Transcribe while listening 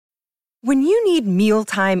When you need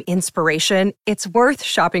mealtime inspiration, it's worth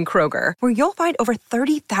shopping Kroger, where you'll find over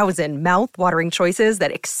 30,000 mouth-watering choices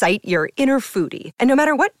that excite your inner foodie. And no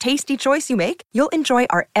matter what tasty choice you make, you'll enjoy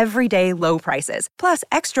our everyday low prices, plus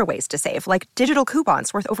extra ways to save, like digital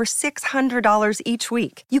coupons worth over $600 each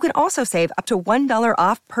week. You can also save up to $1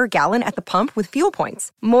 off per gallon at the pump with fuel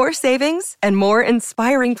points. More savings and more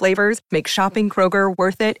inspiring flavors make shopping Kroger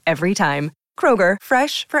worth it every time. Kroger,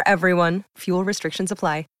 fresh for everyone. Fuel restrictions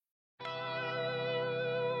apply.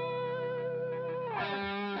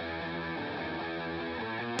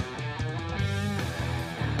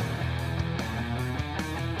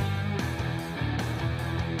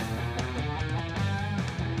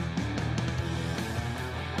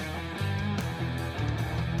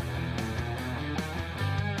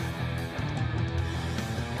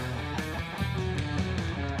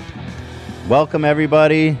 Welcome,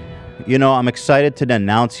 everybody. You know, I'm excited to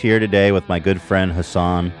announce here today with my good friend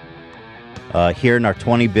Hassan, here in our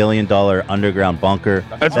 $20 billion underground bunker.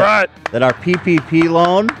 That's right. That our PPP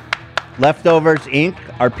loan, Leftovers Inc.,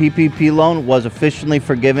 our PPP loan was officially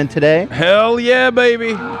forgiven today. Hell yeah,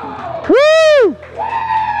 baby. Woo!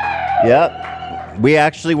 Yep. We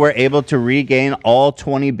actually were able to regain all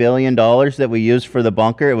 $20 billion that we used for the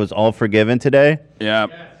bunker. It was all forgiven today.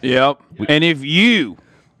 Yep. And if you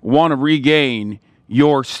want to regain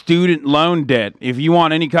your student loan debt, if you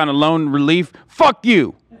want any kind of loan relief, fuck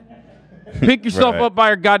you. Pick yourself up by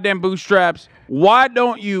your goddamn bootstraps. Why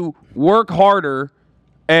don't you work harder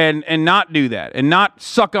and not do that and not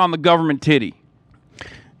suck on the government titty?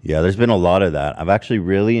 Yeah, there's been a lot of that. I've actually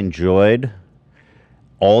really enjoyed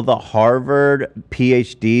all the Harvard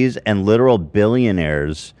PhDs and literal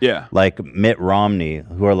billionaires, like Mitt Romney,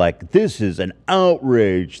 who are like, this is an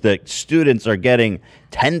outrage that students are getting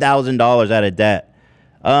 $10,000 out of debt.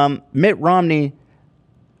 Mitt Romney,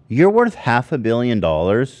 you're worth $500 million.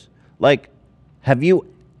 Like,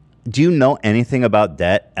 do you know anything about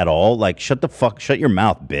debt at all? Like, shut your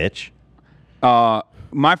mouth, bitch.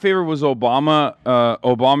 My favorite was Obama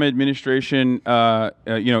administration,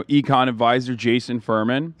 econ advisor Jason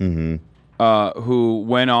Furman, who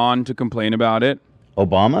went on to complain about it.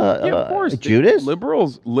 Obama? Yeah, of course. Judas?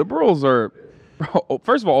 Liberals are...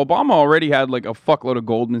 First of all, Obama already had like a fuckload of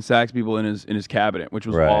Goldman Sachs people in his cabinet, which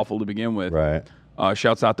was awful to begin with. Right.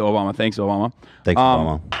 Shouts out to Obama. Thanks, Obama. Thanks,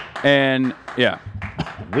 Obama. And yeah.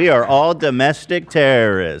 We are all domestic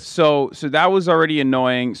terrorists. So that was already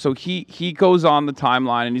annoying. So he goes on the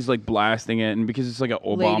timeline and he's like blasting it, and because it's like an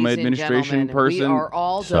Obama administration person. We are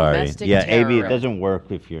all domestic terrorists. AB, it doesn't work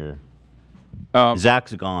if you're.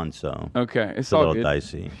 Zach's gone, so okay, it's a little good.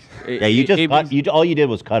 Dicey. All you did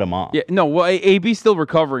was cut him off. Yeah, no. Well, AB's still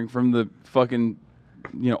recovering from the fucking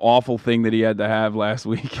awful thing that he had to have last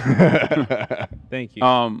week. Thank you.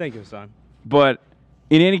 Thank you, son. But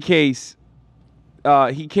in any case,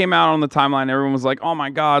 he came out on the timeline. Everyone was like, "Oh my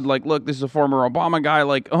God! Like, look, this is a former Obama guy.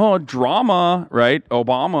 Like, oh, drama, right?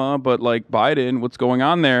 Obama, but like Biden. What's going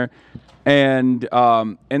on there?" And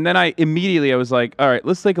then I was like, "All right,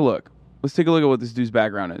 let's take a look. Let's take a look at what this dude's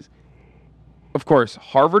background is." Of course,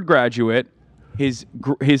 Harvard graduate. His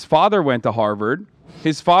father went to Harvard.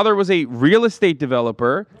 His father was a real estate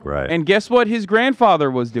developer. Right. And guess what his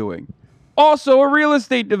grandfather was doing? Also a real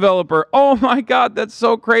estate developer. Oh my God, that's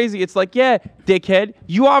so crazy. It's like, yeah, dickhead,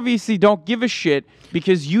 you obviously don't give a shit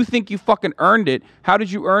because you think you fucking earned it. How did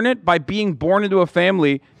you earn it? By being born into a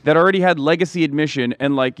family that already had legacy admission,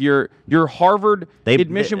 and like your Harvard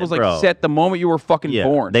admission was like set the moment you were fucking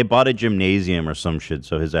born. They bought a gymnasium or some shit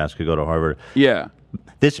so his ass could go to Harvard. Yeah.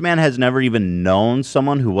 This man has never even known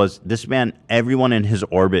someone who was... This man, everyone in his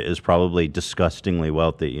orbit is probably disgustingly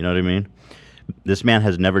wealthy. You know what I mean? This man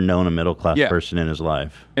has never known a middle-class person in his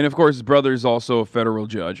life. And, of course, his brother is also a federal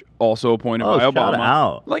judge, also appointed by Obama.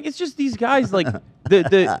 Out. Like, it's just these guys, like...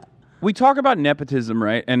 We talk about nepotism,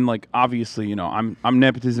 right? And, like, obviously, I'm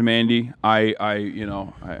nepotism Andy. I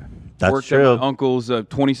That's worked true. at my uncle's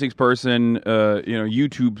 26-person,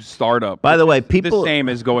 YouTube startup. By the way, the same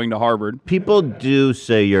as going to Harvard. People do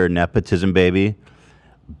say you're a nepotism baby,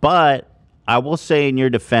 but I will say in your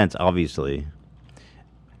defense, obviously,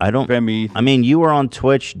 I don't. I mean, you were on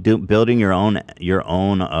Twitch building your own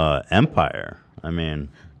empire. I mean.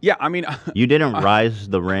 Yeah, I mean, you didn't rise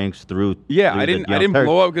the ranks through. Yeah, I didn't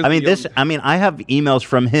blow up. I mean, I have emails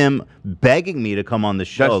from him begging me to come on the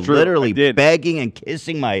show. That's true. Literally begging and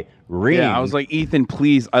kissing my ring. Yeah, I was like, Ethan,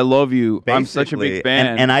 please, I love you. Basically. I'm such a big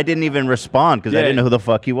fan. And I didn't even respond because I didn't know who the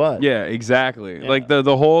fuck he was. Yeah, exactly. Yeah. Like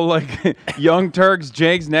the whole like Young Turks,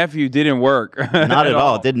 Jake's nephew didn't work. Not at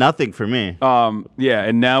all. It did nothing for me. Yeah,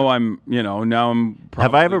 and now I'm.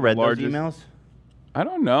 Have I ever read those emails? I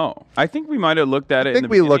don't know. I think we might have looked at it. I think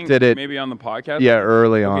we looked at it maybe on the podcast. Yeah,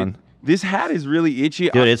 early on. This hat is really itchy.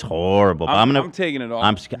 Dude, it's horrible. I'm taking it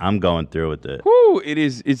off. I'm going through with it. Woo,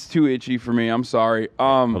 it's too itchy for me. I'm sorry.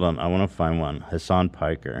 Hold on, I want to find one. Hassan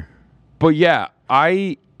Piker. But yeah,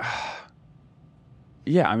 I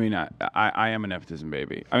mean, I am a nepotism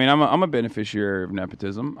baby. I mean, I'm a beneficiary of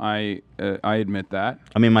nepotism. I admit that.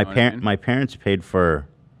 I mean, my parents paid for.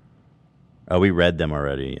 Oh, we read them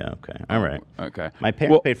already. Yeah. Okay. All right. Okay. My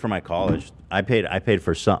parents paid for my college. I paid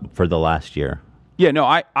for the last year. Yeah. No.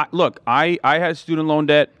 I had student loan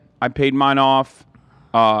debt. I paid mine off.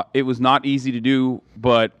 It was not easy to do,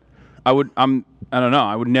 but I don't know.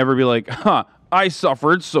 I would never be like, I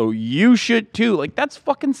suffered, so you should too. Like, that's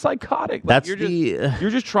fucking psychotic. Like, you're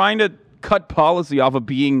just trying to cut policy off of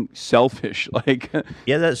being selfish. Like,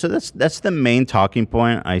 yeah. That's the main talking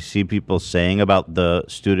point I see people saying about the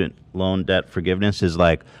student loan debt forgiveness is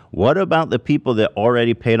like, what about the people that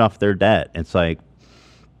already paid off their debt? It's like,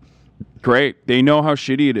 great. They know how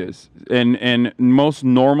shitty it is, and most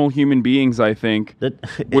normal human beings, I think,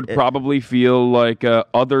 would probably feel like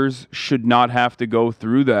others should not have to go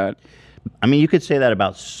through that. I mean, you could say that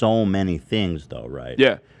about so many things, though, right?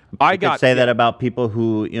 Yeah. You could say that about people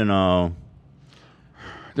who,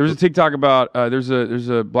 There's a TikTok about there's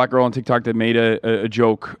a black girl on TikTok that made a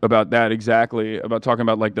joke about that exactly, about talking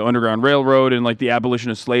about like the Underground Railroad and like the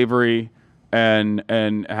abolition of slavery and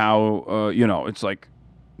how it's like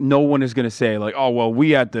no one is gonna say like, oh well,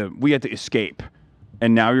 we had to escape,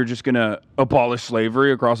 and now you're just gonna abolish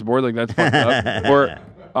slavery across the board. Like, that's fucked up. Or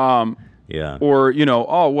yeah. Or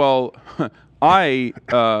oh well, I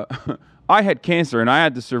had cancer and I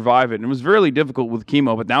had to survive it, and it was really difficult with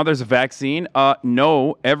chemo. But now there's a vaccine.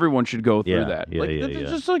 No, everyone should go through that. It's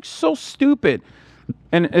just like so stupid.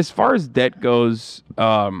 And as far as debt goes,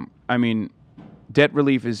 I mean, debt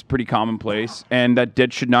relief is pretty commonplace, and that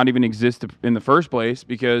debt should not even exist in the first place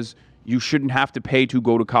because you shouldn't have to pay to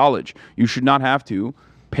go to college. You should not have to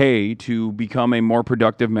pay to become a more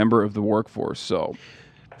productive member of the workforce. So.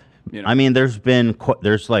 I mean, there's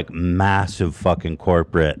like massive fucking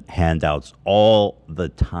corporate handouts all the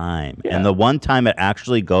time. Yeah. And the one time it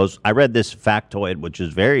actually goes, I read this factoid, which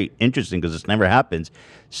is very interesting because this never happens.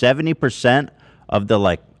 70% of the,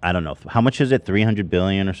 like, I don't know, how much is it? 300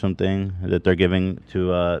 billion or something that they're giving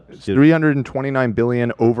to 329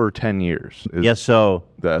 billion over 10 years. So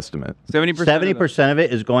the estimate. 70% of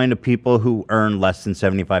it is going to people who earn less than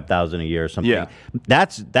 75,000 a year or something. Yeah.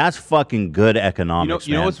 That's fucking good economics.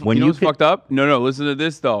 You know what's fucked up? No, listen to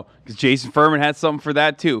this though, because Jason Furman had something for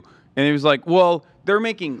that too, and he was like, well, they're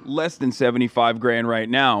making less than 75 grand right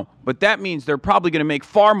now, but that means they're probably going to make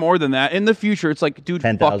far more than that in the future. It's like, dude,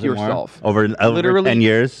 fuck yourself. Over literally 10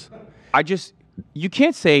 years. You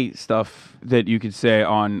can't say stuff that you could say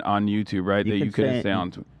on YouTube, right? That you couldn't say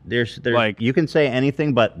on. There's like, you can say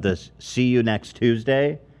anything but the "see you next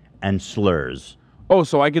Tuesday" and slurs. Oh,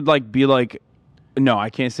 so I could like be like, no,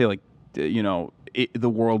 I can't say like, the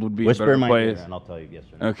world would be a better place. And I'll tell you yes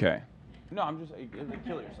or no. Okay. No, I'm just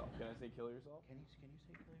kill yourself. Can I say kill yourself? Can you say kill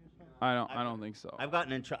yourself? I don't think so. I've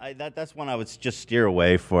gotten in that's one I would just steer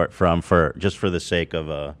away from for the sake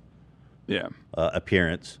of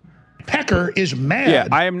appearance. Pecker is mad. Yeah,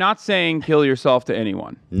 I am not saying kill yourself to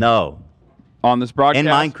anyone. No. On this broadcast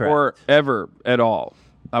in Minecraft. Or ever at all.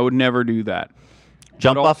 I would never do that.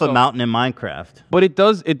 Jump off a mountain in Minecraft. But it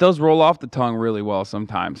does roll off the tongue really well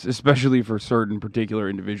sometimes, especially for certain particular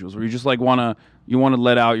individuals where you just like want to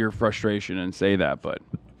let out your frustration and say that, but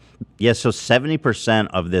yeah, so 70%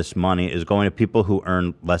 of this money is going to people who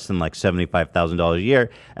earn less than like $75,000 a year.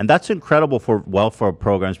 And that's incredible for welfare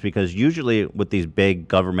programs because usually with these big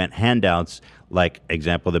government handouts, like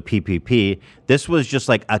example, the PPP, this was just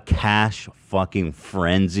like a cash fucking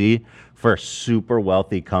frenzy for super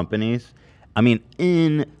wealthy companies. I mean,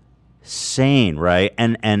 insane, right?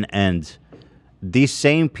 And these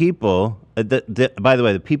same people, by the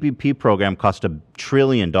way, the PPP program cost $1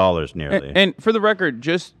 trillion nearly. And for the record,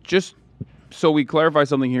 just so we clarify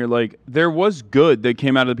something here, like there was good that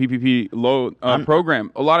came out of the PPP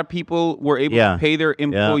program. A lot of people were able to pay their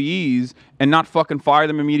employees and not fucking fire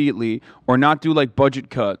them immediately or not do like budget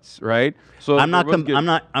cuts, right? So I'm not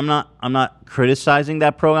criticizing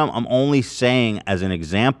that program. I'm only saying as an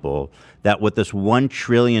example that with this $1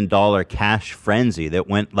 trillion cash frenzy that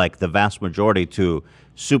went like the vast majority to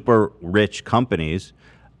super rich companies,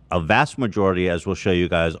 a vast majority, as we'll show you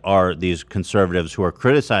guys, are these conservatives who are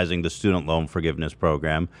criticizing the student loan forgiveness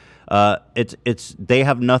program. They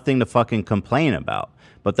have nothing to fucking complain about.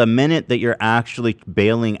 But the minute that you're actually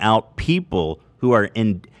bailing out people who are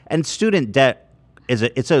in, and student debt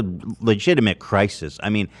it's a legitimate crisis. I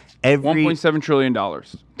mean, $1.7 trillion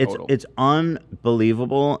total. It's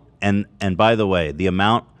unbelievable. And by the way, the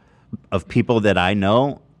amount of people that I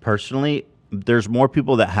know personally, there's more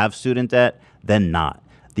people that have student debt than not.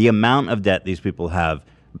 The amount of debt these people have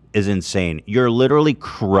is insane. You're literally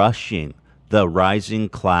crushing the rising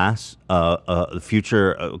class,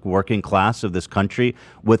 future working class of this country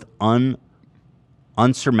with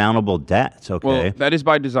unsurmountable debts. Okay, well, that is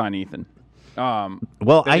by design, Ethan.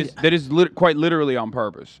 That is quite literally on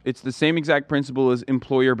purpose. It's the same exact principle as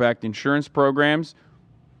employer-backed insurance programs.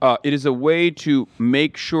 It is a way to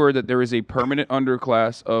make sure that there is a permanent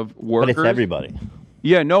underclass of workers. But it's everybody.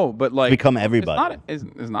 Yeah, no, but like become everybody. It's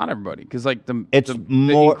not everybody, because like the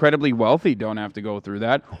incredibly wealthy don't have to go through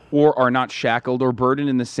that, or are not shackled or burdened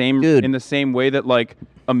in the same way that like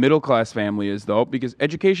a middle class family is, though, because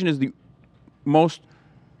education is the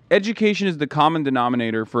common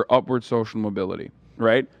denominator for upward social mobility,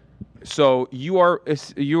 right? So you are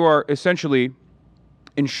essentially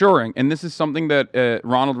ensuring, and this is something that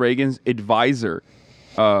Ronald Reagan's advisor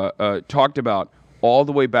talked about all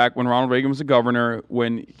the way back when Ronald Reagan was a governor,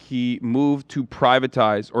 when he moved to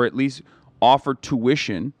privatize or at least offer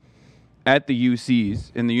tuition at the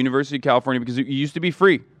UCs in the University of California, because it used to be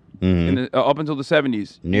free up until the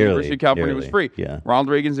 70s. The University of California was free. Yeah. Ronald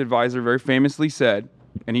Reagan's advisor very famously said,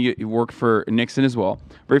 and he worked for Nixon as well,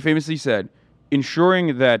 very famously said,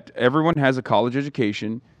 ensuring that everyone has a college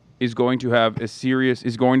education is going to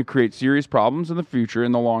create serious problems in the future,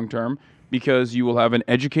 in the long term, because you will have an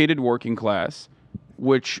educated working class,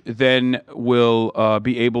 which then will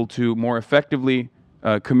be able to more effectively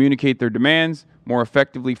communicate their demands, more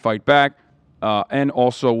effectively fight back, and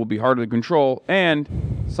also will be harder to control. And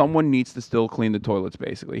someone needs to still clean the toilets,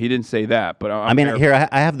 basically. He didn't say that, but I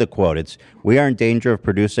have the quote. It's, "We are in danger of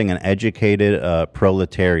producing an educated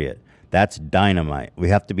proletariat. That's dynamite. We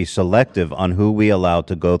have to be selective on who we allow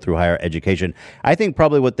to go through higher education." I think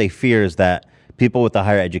probably what they fear is that people with the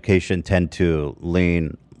higher education tend to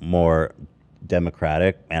lean more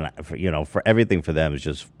Democratic, and for everything for them is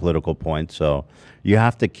just political points. So you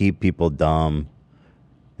have to keep people dumb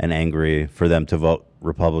and angry for them to vote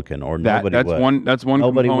Republican, or nobody would. That's one.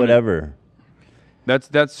 Nobody component. would ever.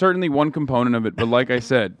 That's certainly one component of it. But like I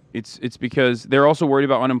said, it's because they're also worried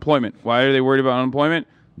about unemployment. Why are they worried about unemployment?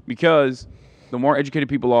 Because the more educated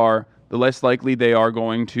people are, the less likely they are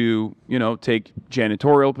going to, take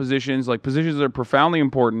janitorial positions, like positions that are profoundly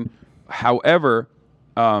important. However,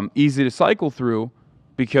 easy to cycle through,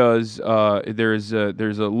 because there's a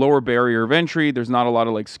lower barrier of entry. There's not a lot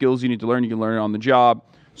of like skills you need to learn. You can learn it on the job.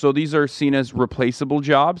 So these are seen as replaceable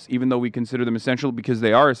jobs, even though we consider them essential, because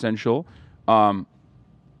they are essential.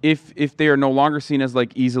 If they are no longer seen as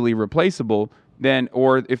like easily replaceable, then,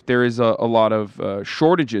 or if there is a lot of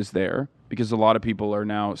shortages there, because a lot of people are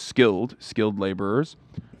now skilled laborers,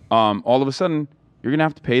 all of a sudden you're gonna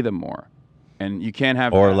have to pay them more. And you can't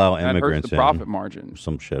have allow that immigrants hurts the profit margin.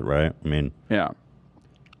 Some shit, right? Yeah.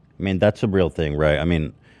 That's a real thing,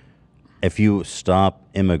 right? If you stop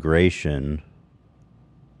immigration,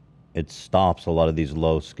 it stops a lot of these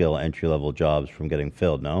low skill entry level jobs from getting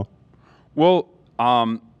filled. No. Well,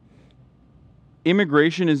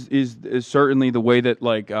 immigration is certainly the way that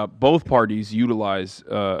both parties utilize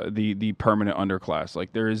the permanent underclass.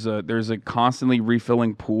 Like there's a constantly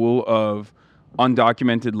refilling pool of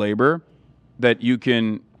undocumented labor that you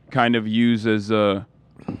can kind of use as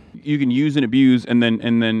you can use and abuse, and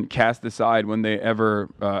then cast aside when they ever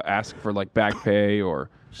ask for like back pay or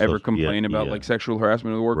ever complain about like sexual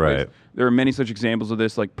harassment in the workplace. Right. There are many such examples of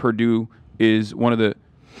this. Like Purdue is one of the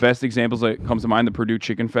best examples that comes to mind. The Purdue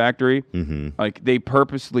Chicken Factory, like they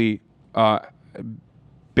purposely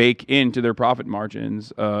bake into their profit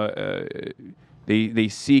margins. They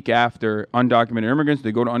seek after undocumented immigrants.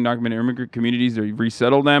 They go to undocumented immigrant communities. They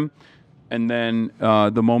resettle them. And then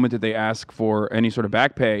the moment that they ask for any sort of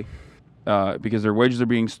back pay, because their wages are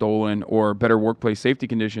being stolen or better workplace safety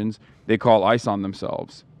conditions, they call ICE on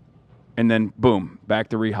themselves. And then, boom, back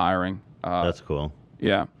to rehiring. That's cool.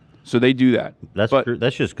 Yeah. So they do that.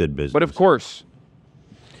 That's just good business. But of course,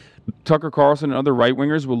 Tucker Carlson and other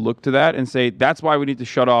right-wingers will look to that and say, that's why we need to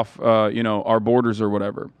shut off our borders or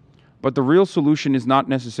whatever. But the real solution is not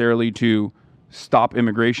necessarily to stop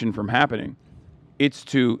immigration from happening. It's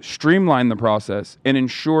to streamline the process and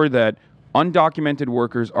ensure that undocumented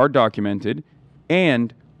workers are documented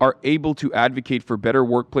and are able to advocate for better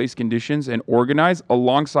workplace conditions and organize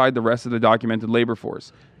alongside the rest of the documented labor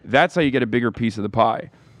force. That's how you get a bigger piece of the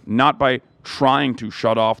pie, not by trying to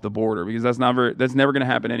shut off the border, because that's never going to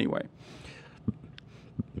happen anyway.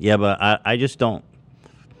 Yeah, but I just don't.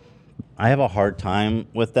 I have a hard time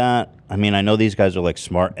with that. I mean, I know these guys are like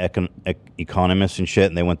smart economists and shit,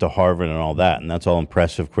 and they went to Harvard and all that, and that's all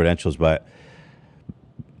impressive credentials, but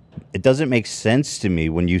it doesn't make sense to me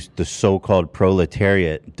when the so-called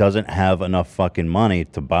proletariat doesn't have enough fucking money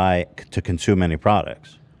to consume any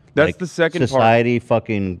products. That's like, the second society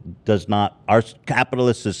fucking does not, our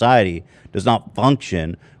capitalist society does not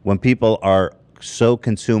function when people are so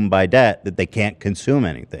consumed by debt that they can't consume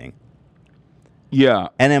anything. Yeah.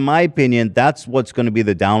 And in my opinion, that's what's going to be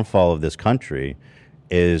the downfall of this country,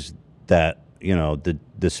 is that, you know, the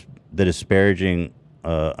disparaging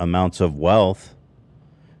amounts of wealth.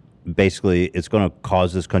 Basically, it's going to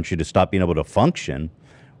cause this country to stop being able to function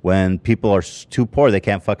when people are too poor. They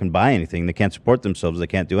can't fucking buy anything. They can't support themselves. They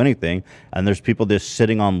can't do anything. And there's people just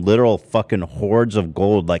sitting on literal fucking hoards of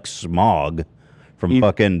gold like Smog from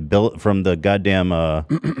from the goddamn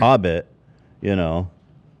Hobbit, you know.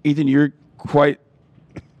 Ethan, you're quite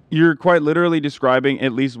literally describing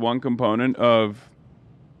at least one component of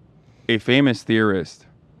a famous theorist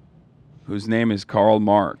whose name is Karl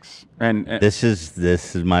Marx. And this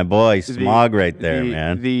is my boy Smog right there,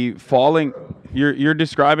 man. The falling, you're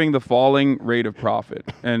describing the falling rate of profit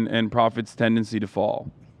and profit's tendency to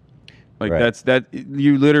fall. Like that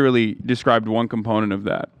you literally described one component of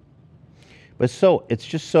that. But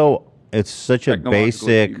it's such a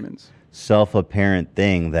basic, self-apparent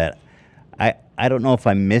thing that I don't know if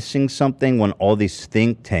I'm missing something when all these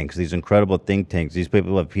think tanks, these incredible think tanks, these people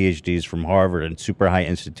who have PhDs from Harvard and super high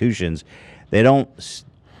institutions, they don't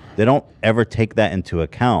ever take that into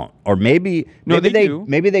account. Or maybe they do.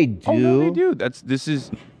 Maybe they do. Oh, no, they do. This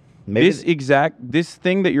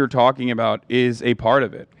thing that you're talking about is a part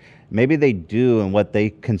of it. Maybe they do, and what they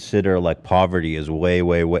consider like poverty is way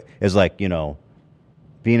is like, you know,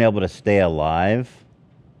 being able to stay alive,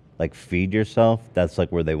 like feed yourself. That's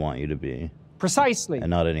like where they want you to be. Precisely. And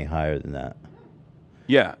not any higher than that.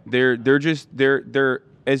 Yeah, they're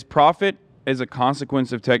as profit as a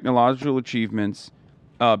consequence of technological achievements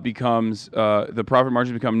becomes the profit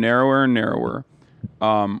margins become narrower and narrower.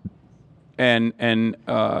 And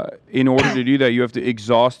in order to do that, you have to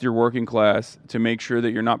exhaust your working class to make sure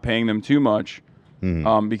that you're not paying them too much,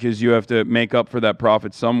 because you have to make up for that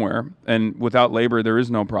profit somewhere. And without labor, there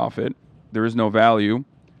is no profit. There is no value.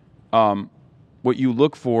 What you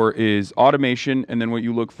look for is automation, and then what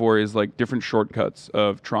you look for is like different shortcuts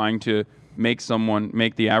of trying to make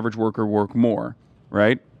the average worker work more,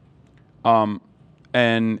 right?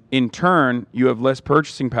 And in turn, you have less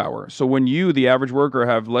purchasing power. So when you, the average worker,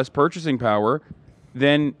 have less purchasing power,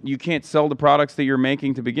 then you can't sell the products that you're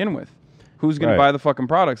making to begin with. Who's going to buy the fucking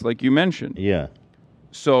products, like you mentioned? Yeah.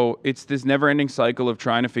 So it's this never-ending cycle of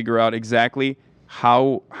trying to figure out exactly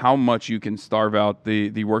how much you can starve out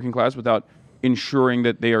the working class without ensuring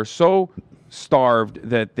that they are so starved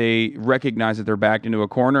that they recognize that they're backed into a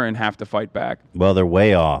corner and have to fight back. Well, they're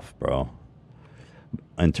way off, bro,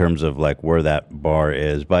 in terms of like where that bar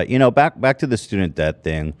is. But, you know, back to the student debt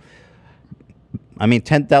thing. I mean,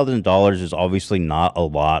 $10,000 is obviously not a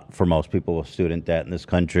lot for most people with student debt in this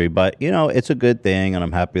country, but, you know, it's a good thing, and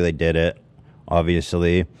I'm happy they did it,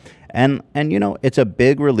 obviously. And you know, it's a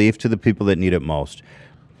big relief to the people that need it most.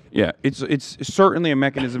 Yeah, it's certainly a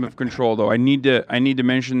mechanism of control, though. I need to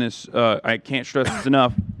mention this. I can't stress this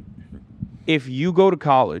enough. If you go to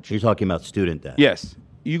college, you're talking about student debt. Yes,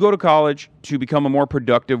 you go to college to become a more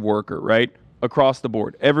productive worker, right? Across the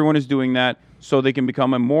board, everyone is doing that so they can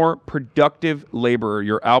become a more productive laborer.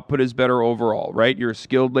 Your output is better overall, right? You're a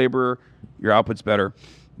skilled laborer, your output's better.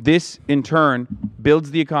 This, in turn,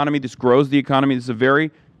 builds the economy. This grows the economy. This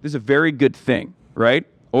is a very good thing, right?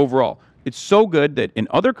 Overall. It's so good that in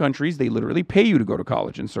other countries they literally pay you to go to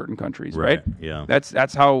college in certain countries, right? Yeah.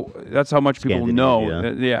 That's how much people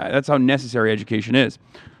know. Yeah, that's how necessary education is.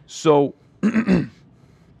 So in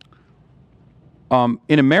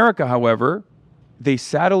America, however, they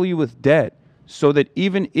saddle you with debt so that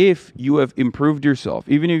even if you have improved yourself,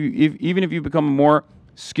 even if you become a more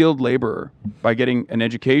skilled laborer by getting an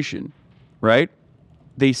education, right?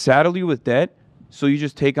 They saddle you with debt so you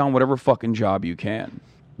just take on whatever fucking job you can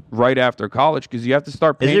right after college, because you have to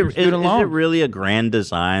start paying your student loans. Is it really a grand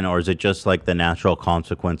design, or is it just like the natural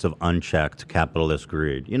consequence of unchecked capitalist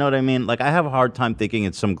greed? You know what I mean? Like, I have a hard time thinking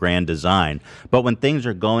it's some grand design, but when things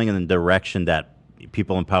are going in the direction that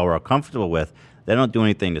people in power are comfortable with, they don't do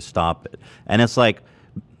anything to stop it. And it's like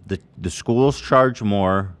the schools charge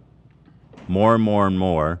more and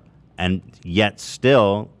more, and yet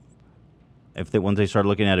still, once they start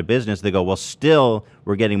looking at a business, they go, well, still,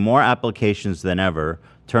 we're getting more applications than ever,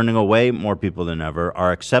 turning away more people than ever.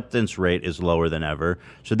 Our acceptance rate is lower than ever.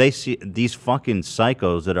 So they see these fucking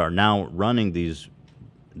psychos that are now running these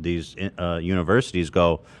universities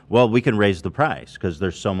go, well, we can raise the price because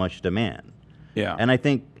there's so much demand. Yeah. And I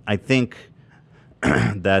think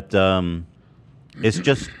that it's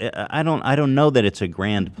just I don't know that it's a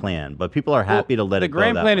grand plan, but people are happy to let it go. The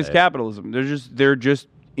grand plan is capitalism. They're just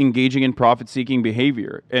engaging in profit-seeking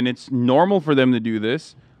behavior, and it's normal for them to do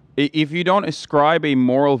this. If you don't ascribe a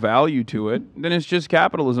moral value to it, then it's just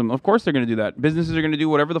capitalism. Of course they're going to do that. Businesses are going to do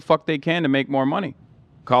whatever the fuck they can to make more money.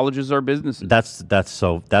 Colleges are businesses.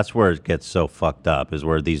 That's where it gets so fucked up, is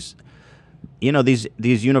where these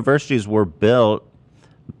universities were built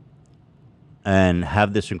and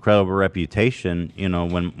have this incredible reputation. You know,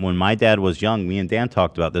 when my dad was young, me and Dan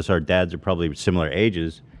talked about this. Our dads are probably similar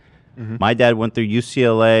ages. Mm-hmm. My dad went through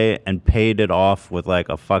UCLA and paid it off with like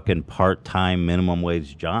a fucking part-time minimum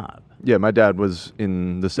wage job. Yeah, my dad was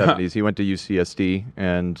in the 70s. He went to UCSD,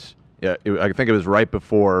 and I think it was right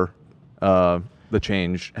before the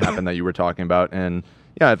change happened that you were talking about. And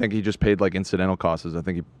yeah, I think he just paid like incidental costs. I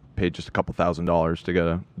think he paid just a couple $1,000s to get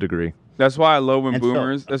a degree. That's why I love when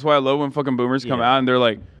that's why I love when fucking boomers come out and they're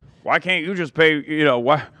like, why can't you just pay,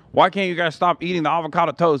 why can't you guys stop eating the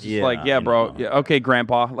avocado toast? It's like, yeah, bro. Yeah, okay,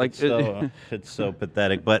 grandpa. Like, it's so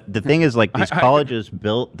pathetic. But the thing is, like, these colleges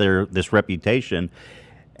built this reputation,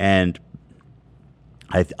 and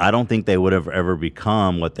I don't think they would have ever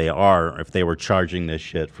become what they are if they were charging this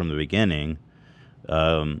shit from the beginning.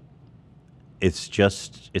 It's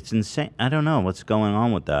insane. I don't know what's going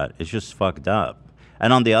on with that. It's just fucked up.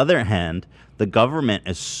 And on the other hand, the government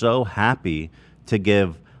is so happy to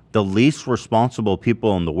give the least responsible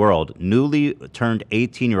people in the world, newly turned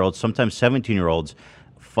 18-year-olds, sometimes 17-year-olds,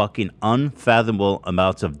 fucking unfathomable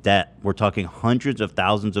amounts of debt. We're talking hundreds of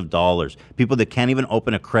thousands of dollars. People that can't even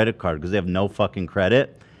open a credit card because they have no fucking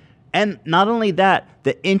credit. And not only that,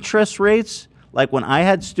 the interest rates, like when I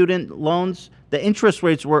had student loans, the interest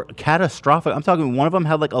rates were catastrophic. I'm talking one of them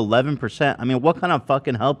had like 11%. I mean, what kind of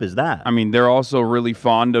fucking help is that? I mean, they're also really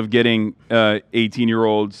fond of getting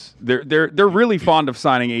 18-year-olds. They're really fond of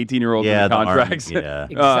signing 18-year-olds in contracts.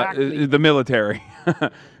 Exactly. The military.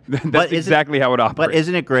 That's exactly how it operates. But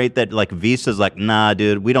isn't it great that like Visa's like, nah,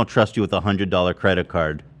 dude, we don't trust you with a $100 credit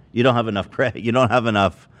card. You don't have enough credit. You don't have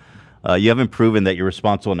enough. You haven't proven that you're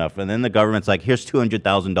responsible enough. And then the government's like, here's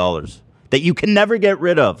 $200,000 that you can never get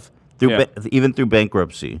rid of. Even through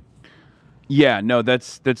bankruptcy. Yeah, no,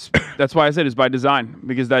 that's why I said it's by design,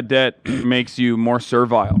 because that debt makes you more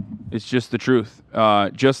servile. It's just the truth.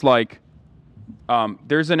 Just like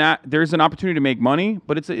there's an opportunity to make money,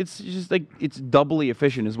 but it's just like it's doubly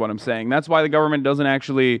efficient, is what I'm saying. That's why the government doesn't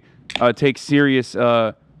actually take serious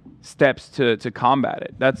steps to combat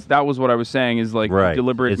it. That was what I was saying, is like a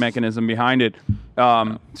deliberate mechanism behind it.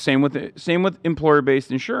 Same with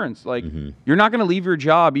employer-based insurance. Like you're not going to leave your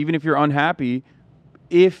job even if you're unhappy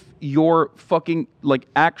if your fucking like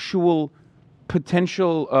actual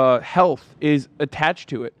potential health is attached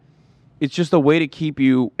to it. It's just a way to keep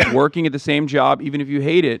you working at the same job even if you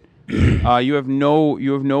hate it. You have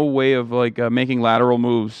no way of like making lateral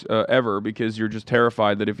moves ever, because you're just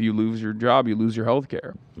terrified that if you lose your job, you lose your health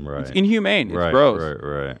care. Right. It's inhumane. It's gross.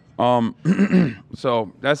 Right.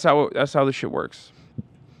 So that's how this shit works.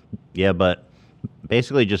 Yeah, but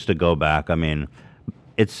basically, just to go back, I mean,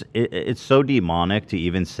 it's so demonic to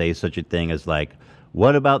even say such a thing as like,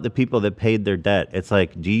 what about the people that paid their debt? It's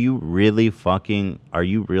like, are you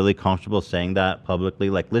really comfortable saying that publicly?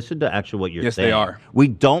 Like, listen to actually what you're saying. Yes, they are. We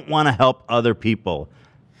don't want to help other people.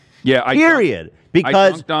 Yeah, period. I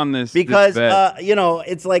dunked on this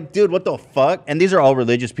it's like, dude, what the fuck? And these are all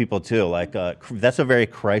religious people too. Like, that's a very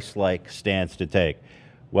Christ-like stance to take.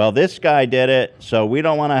 Well, this guy did it, so we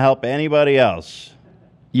don't want to help anybody else.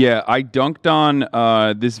 Yeah, I dunked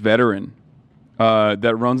on this veteran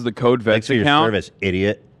that runs the Code Vets account. Thanks for your service,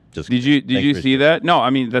 idiot. Did you see that? No, I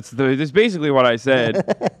mean that's basically what I said.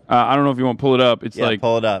 I don't know if you want to pull it up. It's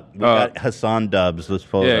pull it up. We got Hassan Dubs. Let's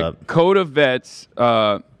pull it up. Code of Vets.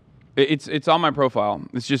 It's on my profile.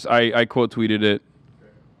 It's just I quote tweeted it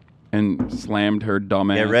and slammed her dumb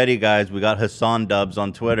ass. Get ready, guys. We got Hassan Dubs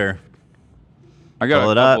on Twitter. I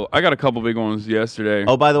got a couple big ones yesterday.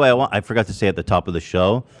 Oh, by the way, I forgot to say at the top of the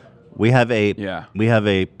show, we have a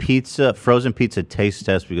frozen pizza taste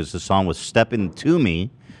test, because Hassan was stepping to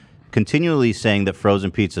me, continually saying that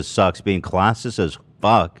frozen pizza sucks, being classist as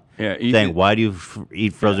fuck. Yeah, saying, why do you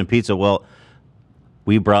eat frozen pizza? Well,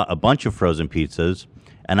 we brought a bunch of frozen pizzas,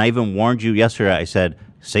 and I even warned you yesterday. I said,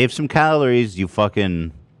 save some calories, you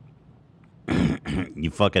fucking.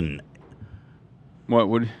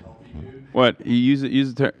 What? You use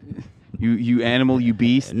the term, you animal, you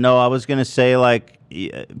beast? No, I was gonna say, like,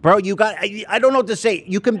 Bro, you got. I don't know what to say.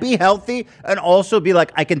 You can be healthy and also be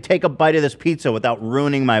like, I can take a bite of this pizza without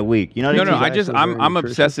ruining my week. You know what I mean? I'm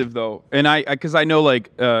obsessive though, and because I know like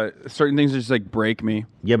certain things just like break me.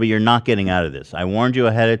 Yeah, but you're not getting out of this. I warned you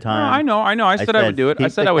ahead of time. No, I know. I said I would do it. I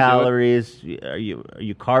said I would calories. Do it. Are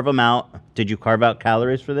you carve them out? Did you carve out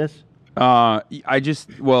calories for this? I'm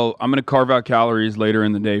gonna carve out calories later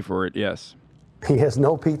in the day for it. Yes. He has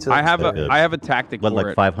no pizza. I have a tactic. What, for like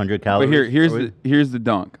it. 500 calories? But here's the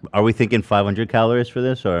dunk. Are we thinking 500 calories for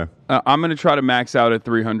this, or? I'm gonna try to max out at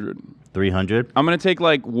 300. 300? I'm gonna take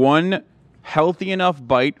like one healthy enough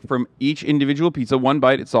bite from each individual pizza. One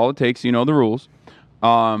bite. It's all it takes. You know the rules.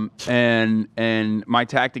 And my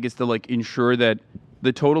tactic is to like ensure that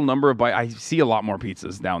the total number of bites. I see a lot more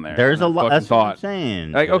pizzas down there. There's a lot. That's what I'm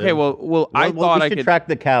saying. Like, okay, I thought we should track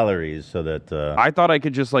the calories so that. I thought I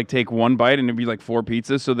could just like take one bite and it'd be like 4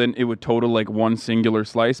 pizzas, so then it would total like one singular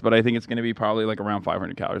slice. But I think it's going to be probably like around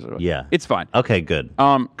 500 calories. Yeah, it's fine. Okay, good.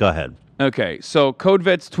 Go ahead. Okay, so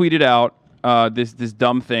CodeVets tweeted out this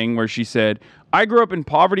dumb thing where she said, "I grew up in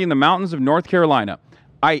poverty in the mountains of North Carolina.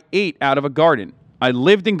 I ate out of a garden. I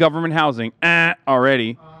lived in government housing.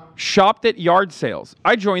 Already." Shopped at yard sales.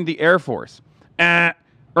 I joined the Air Force.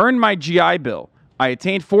 Earned my GI Bill. I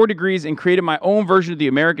attained 4 degrees and created my own version of the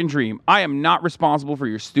American dream. I am not responsible for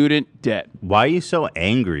your student debt. Why are you so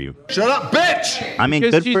angry? Shut up, bitch! I mean,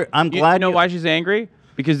 I'm glad. You know why she's angry?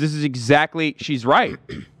 Because this is exactly, she's right.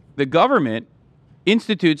 The government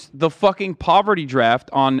institutes the fucking poverty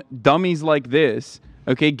draft on dummies like this.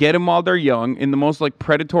 Okay, get them while they're young in the most like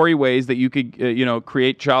predatory ways that you could,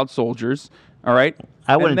 create child soldiers. All right.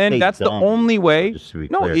 I wouldn't. And then that's dumb, the only way.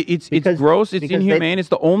 No, it's gross. It's inhumane. It's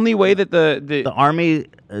the only way that the army.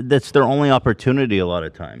 That's their only opportunity a lot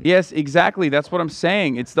of times. Yes, exactly. That's what I'm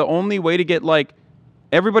saying. It's the only way to get like.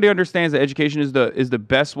 Everybody understands that education is the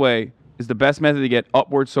best way, is the best method to get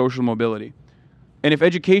upward social mobility. And if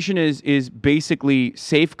education is basically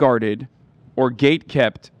safeguarded or gate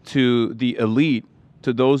kept to the elite,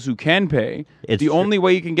 to those who can pay, the only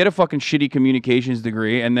way you can get a fucking shitty communications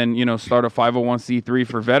degree and then, start a 501c3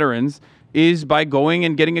 for veterans is by going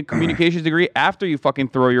and getting a communications degree after you fucking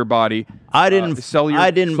throw your body. Sell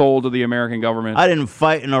your soul to the American government. I didn't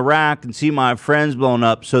fight in Iraq and see my friends blown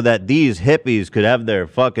up so that these hippies could have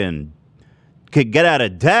could get out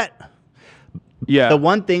of debt. Yeah. The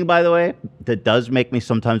one thing, by the way, that does make me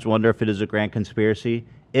sometimes wonder if it is a grand conspiracy,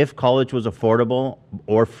 if college was affordable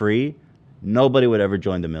or free, nobody would ever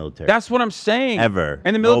join the military. That's what I'm saying. Ever.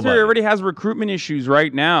 And the military already has recruitment issues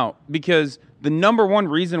right now because the number one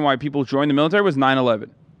reason why people joined the military was 9/11.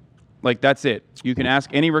 Like, that's it. You can ask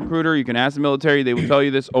any recruiter. You can ask the military. They will tell you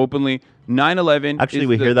this openly. 9/11. Actually,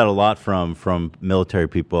 we hear that a lot from military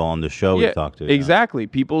people on the show we talk to. Exactly.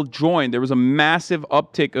 People joined. There was a massive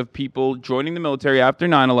uptick of people joining the military after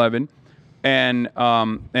 9/11. And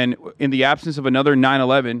in the absence of another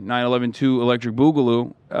 9/11, 9/11-2 Electric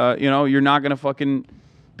Boogaloo, you're not going to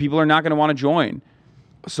people are not going to want to join.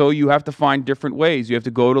 So you have to find different ways. You have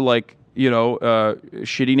to go to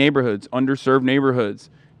shitty neighborhoods, underserved neighborhoods.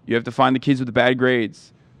 You have to find the kids with the bad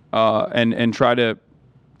grades, and try to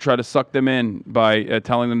suck them in by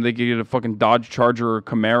telling them they could get a fucking Dodge Charger or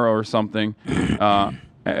Camaro or something.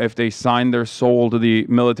 If they sign their soul to the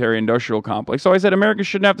military-industrial complex. So I said Americans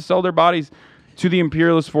shouldn't have to sell their bodies to the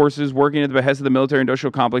imperialist forces working at the behest of the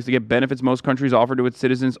military-industrial complex to get benefits most countries offer to its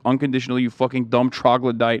citizens unconditionally, you fucking dumb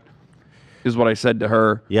troglodyte, is what I said to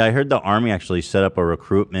her. Yeah, I heard the Army actually set up a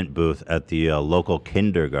recruitment booth at the local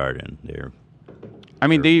kindergarten.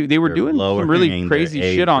 They were doing some really crazy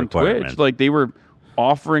shit on Twitch. Like, they were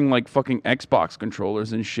offering like fucking Xbox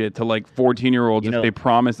controllers and shit to like 14-year-olds if they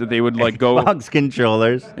promised that they would like go Xbox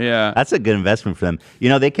controllers. Yeah, that's a good investment for them.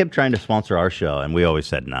 They kept trying to sponsor our show, and we always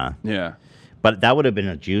said nah. Yeah, but that would have been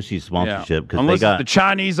a juicy sponsorship because unless it's the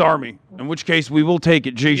Chinese army, in which case we will take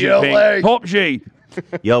it. Xi Jinping, Pop Xi.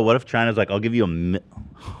 Yo, what if China's like, I'll give you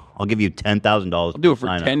 $10,000. I'll do it for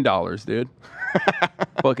 $10, dude.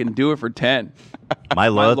 Fucking do it for 10. My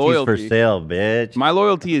loyalty's for sale, bitch. My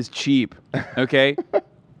loyalty is cheap. Okay,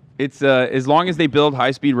 it's as long as they build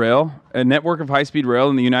high-speed rail, a network of high-speed rail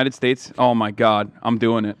in the United States. Oh my God, I'm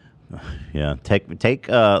doing it. Yeah, take.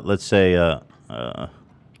 Let's say,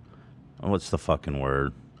 what's the fucking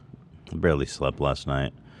word? I barely slept last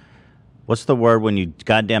night. What's the word when you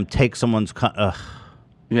goddamn take someone's?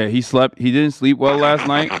 Yeah, he slept. He didn't sleep well last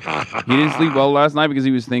night. He didn't sleep well last night because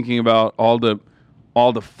he was thinking about all the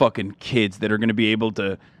fucking kids that are going to be able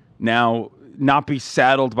to now not be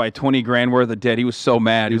saddled by 20 grand worth of debt. He was so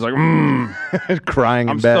mad. He was like, crying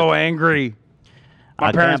in I'm bed. so angry.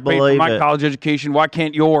 My parents paid for my college education. Why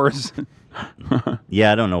can't yours?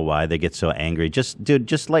 Yeah, I don't know why they get so angry.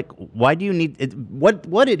 Just like, why do you need it?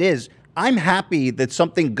 What it is? I'm happy that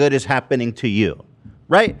something good is happening to you,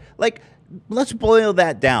 right? Like, let's boil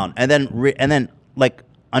that down, and then like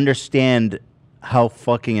understand how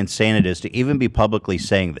fucking insane it is to even be publicly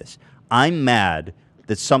saying this. I'm mad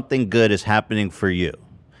that something good is happening for you.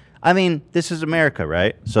 I mean, this is America,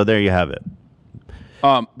 right? So there you have it.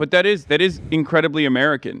 But that is incredibly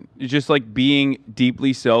American. It's just like being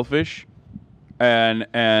deeply selfish, and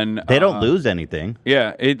they don't lose anything.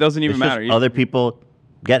 Yeah, it doesn't even matter. Other people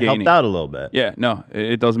get helped out a little bit. Yeah, no,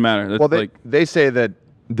 it doesn't matter. That's they say that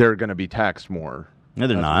they're going to be taxed more. No,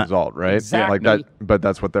 they're not. As a result, right? Exactly. Like that, but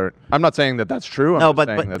that's what they're. I'm not saying that that's true. I'm No,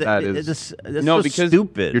 saying that is. it's No, so because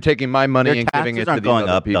stupid. You're taking my money Their and giving it taxes to aren't these going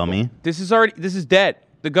other up, people. dummy. This is debt.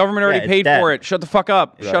 The government already it's paid debt. for it. Shut the fuck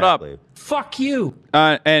up. Shut up. Exactly. Fuck you.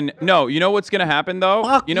 And no, you know what's gonna happen though?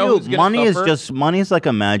 Fuck you know you. who's gonna Money suffer? money's like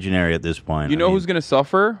imaginary at this point. You know who's gonna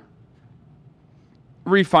suffer?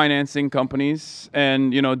 Refinancing companies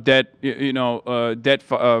and debt.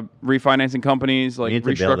 Refinancing companies like need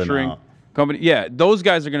to bail them restructuring out. company. Yeah, those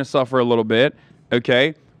guys are gonna suffer a little bit.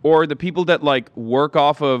 Okay. Or the people that like work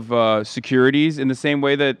off of securities in the same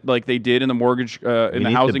way that like they did in the mortgage in the need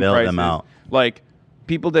to housing bail crisis. them out. Like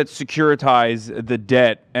people that securitize the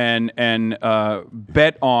debt and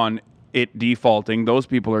bet on it defaulting, those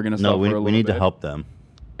people are going to suffer a little we need bit. to help them.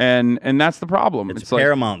 And that's the problem. It's like,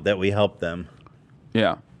 paramount that we help them.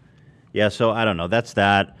 yeah. Yeah, so I don't know. That's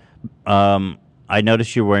that. I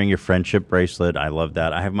noticed you're wearing your friendship bracelet. I love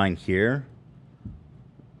that. I have mine here.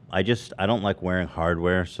 I don't like wearing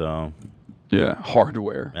hardware, so Yeah,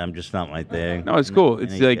 hardware. I'm just not my thing. No, it's cool.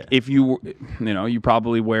 It's Any like kid. if you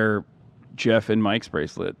probably wear Jeff and Mike's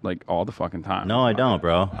bracelet like all the fucking time. No, I don't,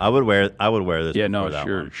 bro. I would wear this. Yeah, no, before that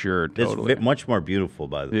one. sure, It's totally. much more beautiful,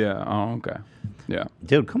 by the way. Yeah. Oh, okay. Yeah.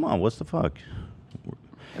 Dude, come on. What's the fuck?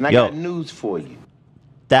 And I Yo. got news for you.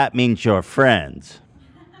 That means you're friends.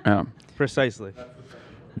 Yeah. Precisely.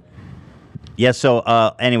 Yeah, so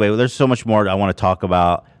anyway, there's so much more I want to talk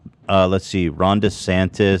about. Let's see. Ron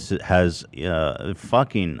DeSantis has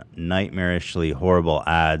fucking nightmarishly horrible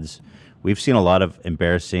ads. We've seen a lot of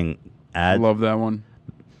embarrassing ads Love that one.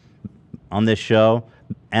 on this show.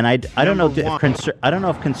 And I don't know I don't know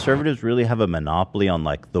if conservatives really have a monopoly on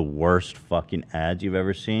like the worst fucking ads you've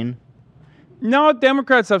ever seen. No,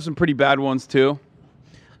 Democrats have some pretty bad ones too.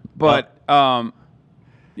 But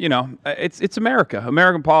it's America.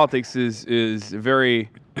 American politics is very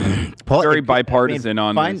very bipartisan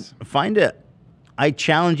on this. Find it. I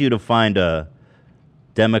challenge you to find a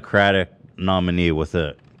Democratic nominee with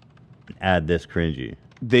a ad this cringy.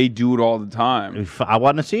 They do it all the time. I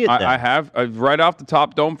want to see it. I have right off the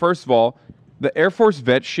top dome. First of all, the Air Force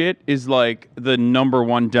vet shit is like the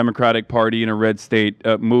 #1 Democratic Party in a red state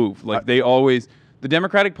move. Like the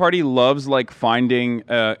Democratic Party loves like finding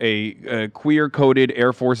a queer-coded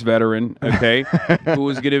Air Force veteran, okay,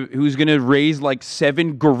 who's gonna raise like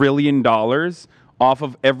 $7 gazillion off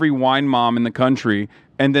of every wine mom in the country,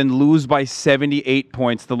 and then lose by 78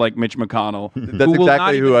 points to like Mitch McConnell. That's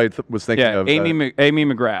exactly who I was thinking of. Amy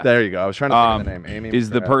McGrath. There you go. I was trying to think of the name. Amy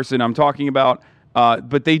is the McGrath. person I'm talking about.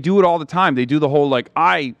 But they do it all the time. They do the whole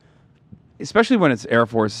especially when it's Air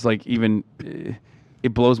Force. It's like even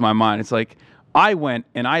it blows my mind. It's like I went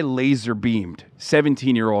and I laser beamed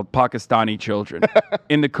 17-year-old Pakistani children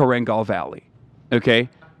in the Karangal Valley. Okay,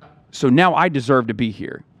 so now I deserve to be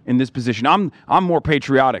here in this position. I'm more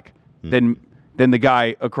patriotic than the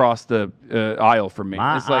guy across the aisle from me.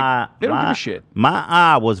 It's like they don't give a shit. My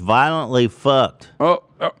eye was violently fucked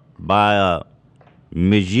by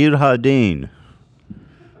Majid Hadin.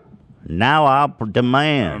 Now I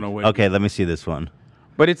demand. I don't know what okay, let me see this one.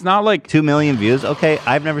 But it's not like 2 million views. Okay,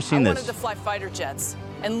 I've never seen I this. wanted to fly fighter jets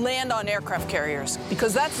and land on aircraft carriers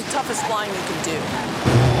because that's the toughest flying you can do.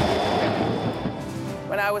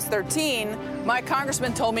 When I was 13, my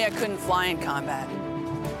congressman told me I couldn't fly in combat.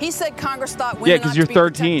 He said Congress thought women because ought you're to be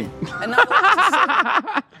 13. protected and not allowed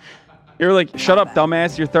to serve. You're like, shut up,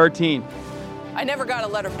 dumbass. You're 13. I never got a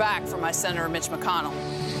letter back from my Senator Mitch McConnell.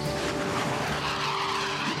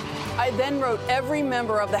 I then wrote every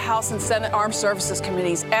member of the House and Senate Armed Services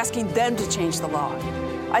Committees asking them to change the law.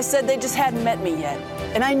 I said they just hadn't met me yet,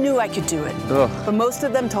 and I knew I could do it. Ugh. But most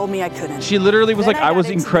of them told me I couldn't. She literally was Then like, I got was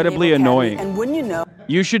into the incredibly Naval annoying. Academy, and wouldn't you know,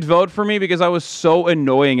 You should vote for me because I was so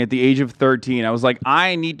annoying at the age of 13. I was like,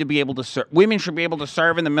 I need to be able to serve. Women should be able to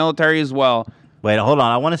serve in the military as well. Wait, hold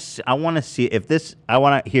on. I want to see if this. I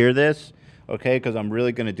want to hear this. Okay, because I'm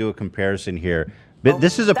really going to do a comparison here. But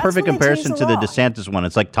this is a that's perfect when they changed comparison the to the law. DeSantis one.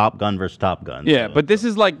 It's like Top Gun versus Top Gun. Yeah, so. but this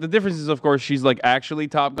is like, the difference is, of course, she's like actually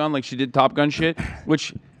Top Gun. Like she did Top Gun shit,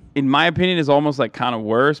 which in my opinion, is almost like kind of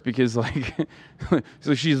worse because like,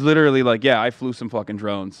 so she's literally like, yeah, I flew some fucking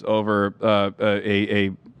drones over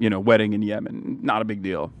a wedding in Yemen. Not a big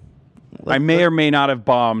deal. I may or may not have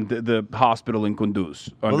bombed the hospital in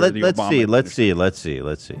Kunduz. Let's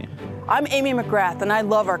see. I'm Amy McGrath, and I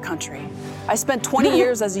love our country. I spent 20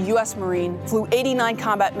 years as a U.S. Marine, flew 89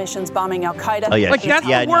 combat missions bombing Al-Qaeda. Oh, yeah. Like, that's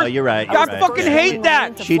the worst. No, you're right. I fucking hate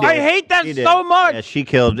that. I hate that so much. Yeah, she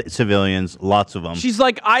killed civilians, lots of them. She's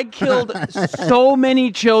like, I killed so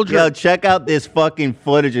many children. Yo, check out this fucking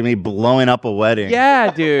footage of me blowing up a wedding.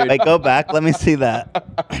 Yeah, dude. Wait, go back. Let me see that.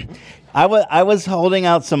 I was holding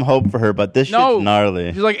out some hope for her, but this shit's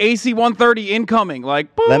gnarly. She's like AC-130 incoming.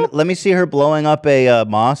 Like, boom. Let me see her blowing up a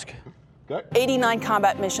mosque. 89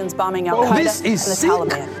 combat missions bombing Al-Qaeda and the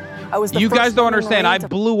Taliban. I was the you first guys don't understand. I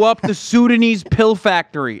blew up the Sudanese pill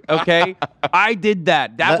factory, okay? I did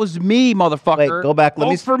that. That was me, motherfucker. Wait, go back.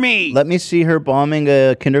 For me. Let me see her bombing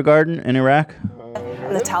a kindergarten in Iraq.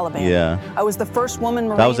 And the Taliban. Yeah. I was the first woman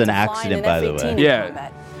Marine That was an to fly accident, in by the F-18 way. in Yeah.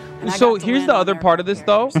 combat. So here's the other part of this,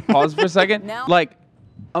 though. Pause for a second. Like,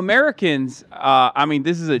 Americans, I mean,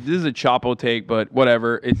 this is a Chapo take, but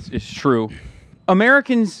whatever. It's true.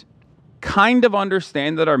 Americans kind of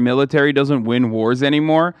understand that our military doesn't win wars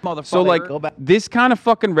anymore. So, like, this kind of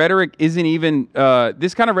fucking rhetoric isn't even,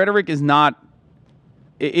 this kind of rhetoric is not,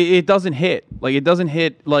 it doesn't hit. Like, it doesn't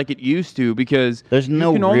hit like it used to because there's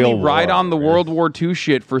no you can only ride on the World War II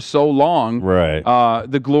shit for so long. Right.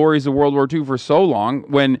 The glories of World War II for so long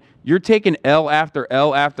when you're taking L after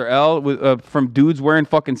L after L with, from dudes wearing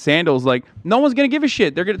fucking sandals. Like, no one's going to give a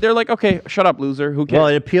shit. They're like, okay, shut up, loser. Who cares? Well,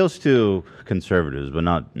 it appeals to conservatives, but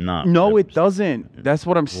not. No, it doesn't. That's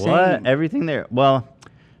what I'm saying. What? Everything there. Well,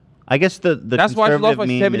 I guess the that's why I lost like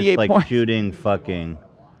 78 like points. shooting fucking.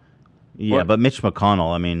 Yeah, What? but Mitch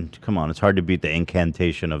McConnell, I mean, come on. It's hard to beat the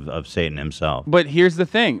incantation of Satan himself. But here's the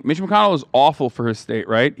thing. Mitch McConnell is awful for his state,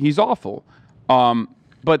 right? He's awful.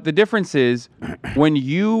 But the difference is when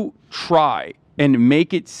you try and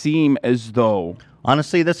make it seem as though...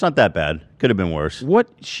 Honestly, that's not that bad. Could have been worse. What?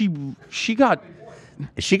 She got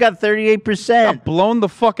 38%. Got blown the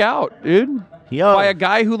fuck out, dude. Yo. By a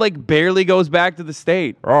guy who, like, barely goes back to the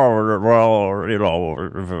state. Oh, well, you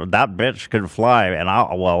know, that bitch can fly, and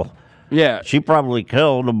well... Yeah. She probably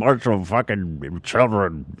killed a bunch of fucking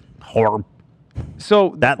children. Whore.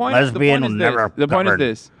 So that lesbian will never... The point is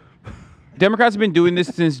this. Democrats have been doing this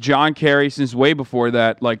since John Kerry, since way before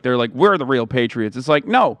that. Like, they're like, we're the real patriots. It's like,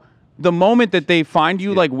 no. The moment that they find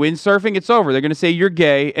you, like, windsurfing, it's over. They're going to say you're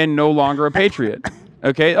gay and no longer a patriot.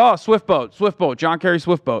 Okay? Oh, Swift boat. John Kerry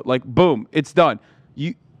Swift boat. Like, boom. It's done.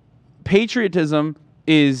 Patriotism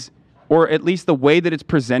is, or at least the way that it's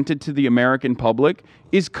presented to the American public,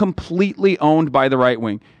 is completely owned by the right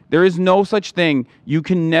wing. There is no such thing. You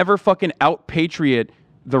can never fucking out-patriot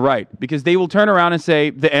the right, because they will turn around and say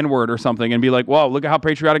the N-word or something and be like, whoa, look at how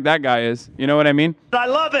patriotic that guy is. You know what I mean? I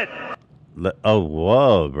love it. Oh,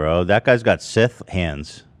 whoa, bro. That guy's got Sith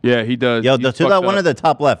hands. Yeah, he does. Yo, to that one at the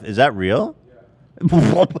top left, is that real?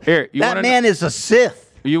 Here, that man is a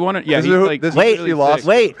Sith. You want to? Yeah, he's like,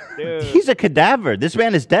 wait. He's a cadaver. This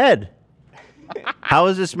man is dead. How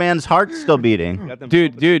is this man's heart still beating?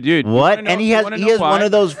 Dude. What? And he has one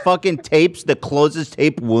of those fucking tapes that closes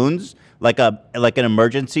tape wounds, like an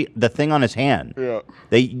emergency. The thing on his hand. Yeah.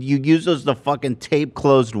 You use those to fucking tape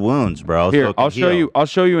closed wounds, bro. Here, so I'll show you. I'll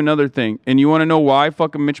show you another thing. And you want to know why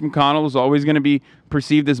fucking Mitch McConnell is always going to be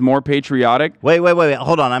perceived as more patriotic? Wait.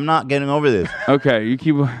 Hold on. I'm not getting over this. Okay, you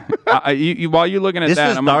keep. While you're looking at this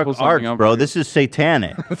that, is I'm dark gonna pull arts, something up bro. here. This is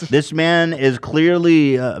satanic. This man is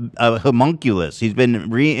clearly a homunculus. He's been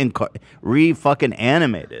fucking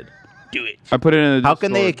animated. Do it. I put it in. How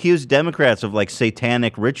can they accuse Democrats of like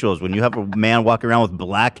satanic rituals when you have a man walking around with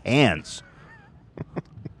black hands?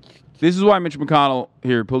 This is why Mitch McConnell,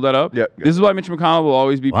 here, pull that up. Yeah. This is why Mitch McConnell will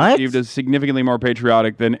always be perceived as significantly more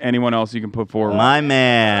patriotic than anyone else you can put forward. My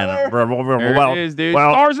man. There it is, dude.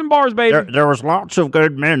 Stars and bars, baby. There was lots of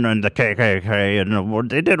good men in the KKK, and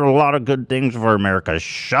they did a lot of good things for America.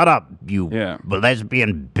 Shut up, you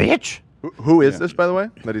lesbian bitch. Who is this, by the way,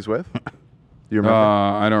 that he's with? Do you remember?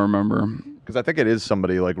 I don't remember. Because I think it is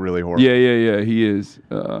somebody like really horrible. Yeah, he is.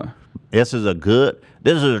 This is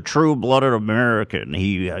a true-blooded American.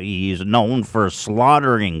 He's known for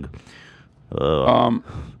slaughtering.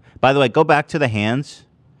 By the way, go back to the hands.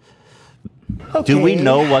 Okay. Do we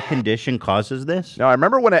know what condition causes this? No, I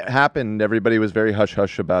remember when it happened, everybody was very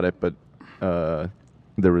hush-hush about it, but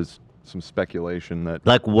there was some speculation that...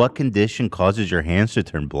 Like, what condition causes your hands to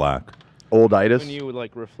turn black? olditis. When you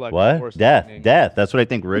like reflect What? force Death. lightning. Death. That's what I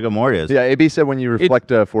think rigor mortis is. Yeah, AB said when you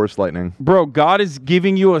reflect force lightning. Bro, God is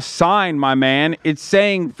giving you a sign, my man. It's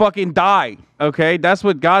saying fucking die. Okay, that's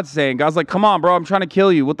what God's saying. God's like, come on, bro, I'm trying to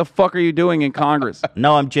kill you. What the fuck are you doing in Congress?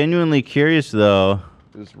 No, I'm genuinely curious though.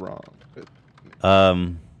 This is wrong.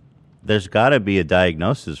 There's got to be a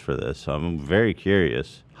diagnosis for this. So I'm very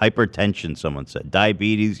curious. Hypertension, someone said.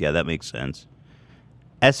 Diabetes, yeah, that makes sense.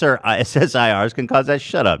 SSIRs can cause that.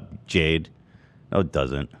 Shut up, Jade. No, it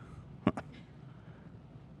doesn't.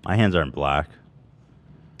 My hands aren't black.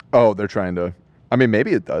 Oh, they're trying to. I mean,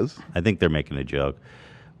 maybe it does. I think they're making a joke.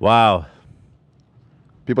 Wow.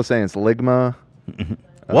 People saying it's ligma.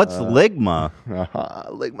 What's ligma?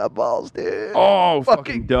 Ligma balls, dude. Oh,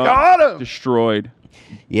 fucking done. got him. Destroyed.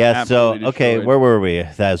 Yeah, Absolutely so, okay, destroyed. where were we?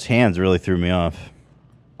 Those hands really threw me off.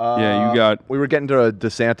 Yeah, you got. We were getting to a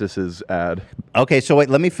DeSantis's ad. Okay, so wait,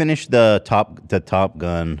 let me finish the Top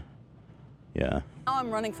Gun. Yeah. Now I'm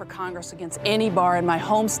running for Congress against Andy Barr in my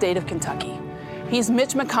home state of Kentucky. He's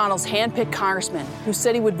Mitch McConnell's hand-picked congressman who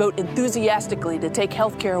said he would vote enthusiastically to take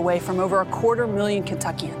health care away from over 250,000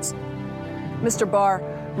 Kentuckians. Mr. Barr,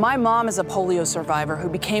 my mom is a polio survivor who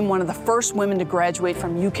became one of the first women to graduate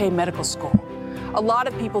from UK medical school. A lot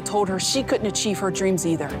of people told her she couldn't achieve her dreams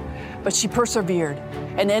either, but she persevered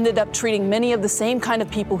and ended up treating many of the same kind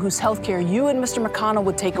of people whose health care you and Mr. McConnell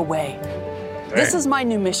would take away. This is my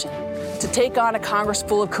new mission, to take on a Congress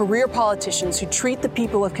full of career politicians who treat the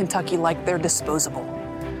people of Kentucky like they're disposable.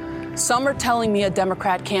 Some are telling me a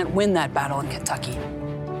Democrat can't win that battle in Kentucky,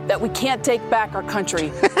 that we can't take back our country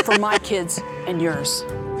for my kids and yours.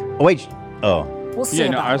 Oh, wait. Oh. We'll see Yeah,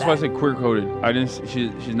 no, about I was about that. to say queer coded. I didn't.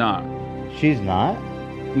 She's not. She's not?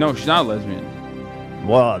 No, she's not a lesbian.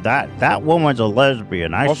 Well, that woman's a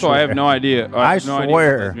lesbian. I Also, swear. I have no idea. I have no idea what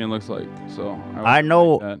swear. a lesbian looks like. So I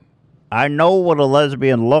know. I know what a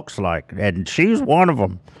lesbian looks like, and she's one of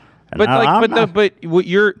them. But what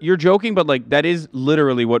you're joking, but like that is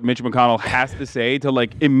literally what Mitch McConnell has to say to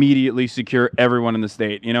like immediately secure everyone in the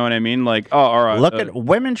state. You know what I mean? Like, oh, all right. Look at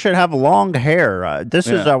women should have long hair. This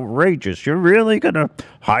is Yeah. outrageous. You're really gonna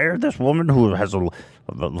hire this woman who has a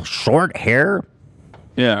short hair?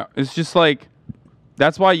 Yeah, it's just like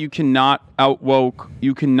that's why you cannot out woke,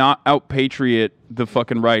 you cannot out patriot the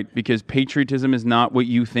fucking right, because patriotism is not what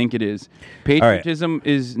you think it is. Patriotism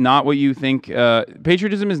is not what you think.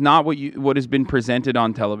 Patriotism is not what has been presented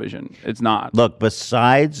on television. It's not. Look,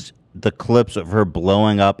 besides the clips of her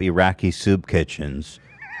blowing up Iraqi soup kitchens,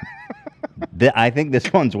 I think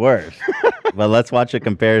this one's worse. But let's watch a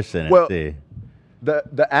comparison and see.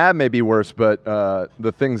 The ad may be worse, but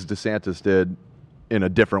the things DeSantis did in a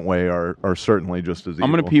different way are certainly just as evil.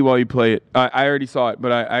 I'm gonna pee while you play it. I already saw it,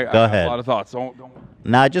 but I Go have ahead. a lot of thoughts. Don't.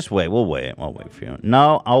 Nah, just wait. We'll wait. I'll wait for you.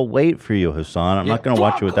 No, I'll wait for you, Hassan. I'm not going to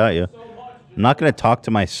watch it without you. I'm not going to talk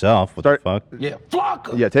to myself. What the fuck? Yeah,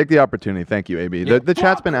 Flocka. Yeah, take the opportunity. Thank you, AB. The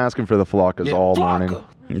chat's been asking for the Flockas all morning.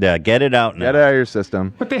 Yeah, get it out now. Get it out of your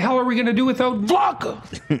system. What the hell are we going to do without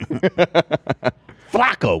Flocka?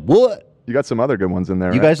 Flocka, what? You got some other good ones in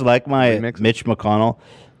there. You right? guys like my Mitch McConnell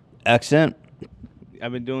accent?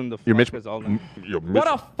 I've been doing the Your Mitch- Flockas all night. What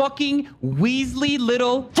a fucking Weasley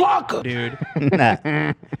little Flocka, dude.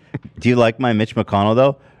 Nah. Do you like my Mitch McConnell,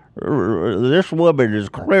 though? This woman is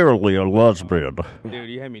clearly a lesbian. Dude,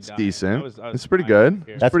 you had me down. Decent. It's pretty good.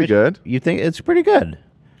 It's pretty good. You think it's pretty good?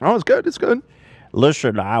 Oh, it's good. It's good.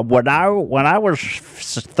 Listen, when I was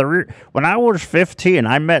 15,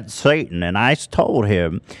 I met Satan, and I told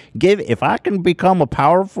him, if I can become a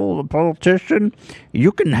powerful politician,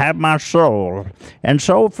 you can have my soul. And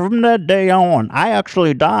so from that day on, I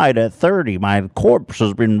actually died at 30. My corpse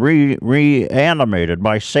has been reanimated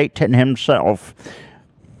by Satan himself.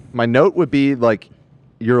 My note would be like,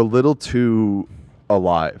 you're a little too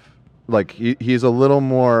alive. Like he's a little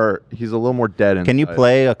more dead inside. Can you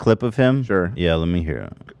play a clip of him? Sure. Yeah, let me hear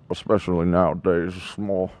it. Especially nowadays,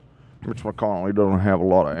 Mitch McConnell, he doesn't have a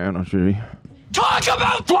lot of energy. Talk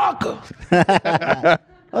about Flocka.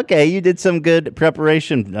 Okay, you did some good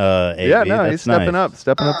prepreration, AB. Yeah, no, That's he's stepping nice. up,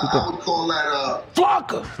 stepping up. I would call that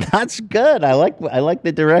Flocka. That's good. I like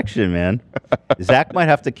the direction, man. Zach might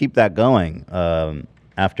have to keep that going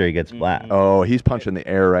after he gets black. Oh, he's punching the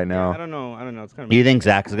air right now. I don't know. It's kind of. You think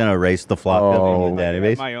Zach's gonna erase the Flocka from the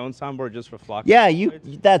database? My own soundboard just for Flocka. Yeah,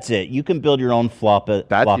 that's it. You can build your own Flocka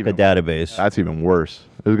database. That's even worse.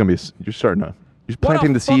 This is gonna be. You're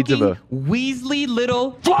planting the seeds of a Weasley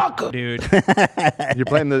little Flocka, dude. You're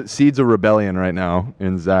planting the seeds of rebellion right now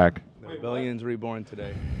in Zach. The rebellion's reborn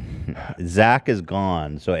today. Zach is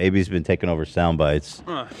gone, so AB's been taking over sound bites,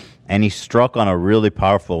 and he struck on a really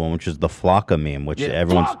powerful one, which is the Flocka meme, which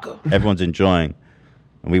everyone's enjoying.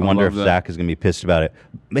 And we wonder if love that. Zach is going to be pissed about it.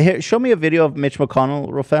 Here, show me a video of Mitch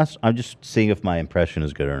McConnell real fast. I'm just seeing if my impression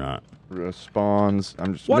is good or not. Responds.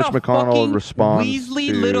 Mitch What a McConnell fucking responds. Weasley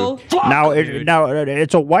to, little Now,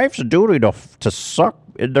 it's a wife's duty to suck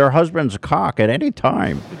their husband's cock at any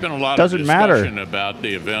time. There's been a lot Doesn't of matter. discussion about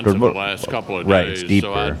the events of the last couple of days. Right, it's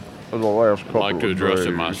deeper. So I'd like to address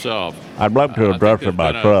it myself. I'd love to address it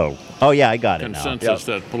myself. Oh yeah, I got it now. Consensus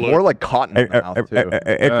that more like cotton in the mouth, too.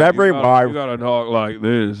 It's every wife. You gotta talk like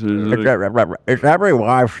this. It's every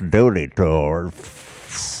wife's duty to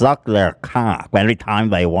suck their cock any time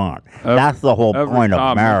they want. That's the whole point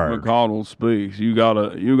of marriage. Every time McConnell speaks, you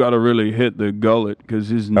gotta really hit the gullet because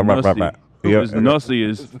his nussy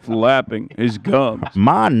is flapping his gums.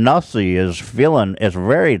 My nussy is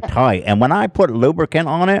very tight, and when I put lubricant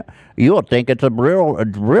on it, you'll think it's a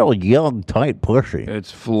real young, tight pussy.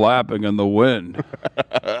 It's flapping in the wind,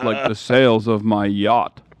 like the sails of my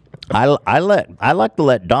yacht. I like to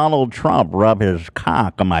let Donald Trump rub his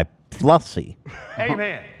cock on my plussy. Hey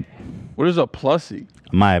man, what is a plussy?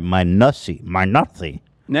 My nussy.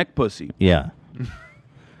 Neck pussy. Yeah.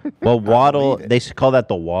 Well, waddle. They call that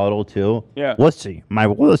the waddle too. Yeah. Wussy. My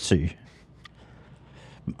wussy.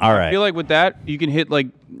 All right. I feel like with that, you can hit like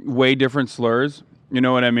way different slurs. You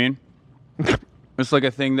know what I mean? It's like a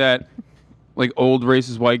thing that like old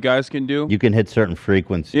racist white guys can do. You can hit certain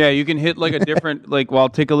frequencies. Yeah, you can hit like a different like while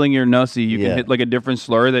tickling your nussy, you Yeah. can hit like a different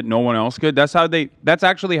slur that no one else could. That's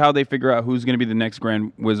actually how they figure out who's going to be the next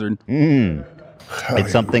Grand Wizard.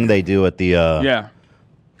 It's something they do at the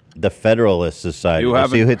the Federalist Society. You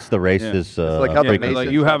Let's see who haven't- hits the racist It's like how the frequency.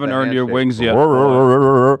 Masons you haven't earned your wings yet.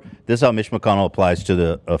 This is how Mitch McConnell applies to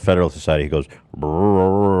the Federalist Society. He goes.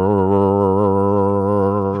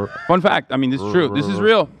 Fun fact. I mean, this is true. This is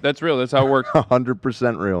real. That's real. That's how it works.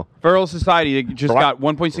 100% real. Federalist Society they just got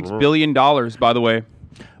 $1.6 billion, by the way.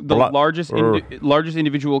 The largest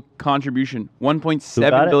individual contribution.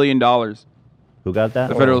 $1.7 billion. Who got that?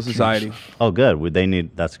 The Federalist Society. Oh, good. Would they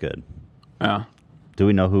need? That's good. Yeah. Do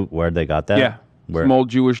we know where they got that? Yeah. Where? Some old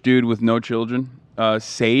Jewish dude with no children.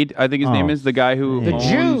 Said, I think his name is the guy who The owns-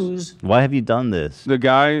 Jews. Why have you done this? The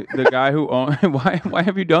guy who owns. Why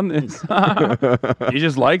have you done this? He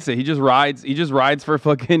just likes it. He just rides for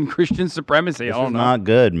fucking Christian supremacy. This I don't is know. not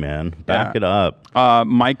good, man. Back it up.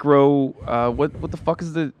 Micro. What the fuck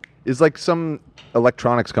is the? Is like some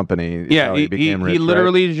electronics company. Yeah, how he became rich,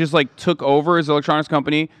 literally just like took over his electronics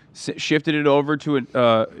company, shifted it over to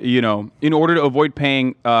in order to avoid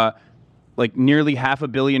paying like nearly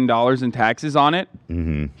 $500 million in taxes on it.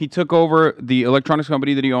 Mm-hmm. He took over the electronics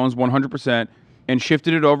company that he owns 100% and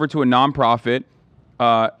shifted it over to a nonprofit,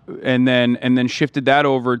 and then shifted that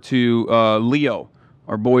over to Leo,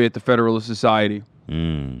 our boy at the Federalist Society.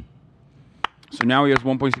 So now he has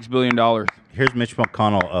 $1.6 billion. Here's Mitch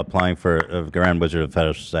McConnell applying for a Grand Wizard of the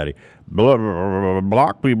Federalist Society.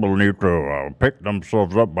 Black people need to pick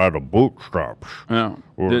themselves up by the bootstraps. Yeah.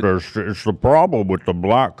 It's the problem with the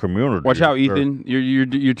black community. Watch out, Ethan.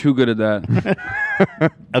 You're too good at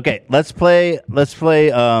that. Okay, let's play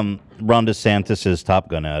Ron DeSantis' Top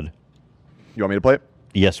Gun ad. You want me to play it?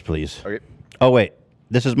 Yes, please. Okay. Oh wait,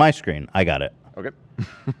 this is my screen. I got it. Okay.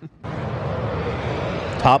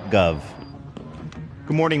 Top Gov.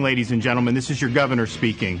 Good morning, ladies and gentlemen. This is your governor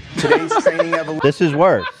speaking. Today's training evolution. This is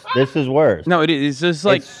worse. This is worse. No, it is. It's just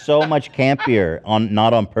like it's so much campier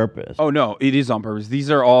not on purpose. Oh no, it is on purpose.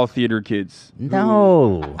 These are all theater kids.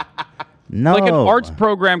 No. No. Like an arts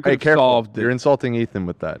program could have solved it. You're insulting Ethan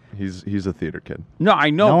with that. He's a theater kid. No, I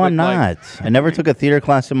know. No, but I'm not. I never took a theater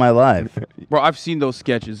class in my life. Bro, I've seen those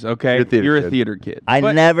sketches, okay? You're a theater kid. I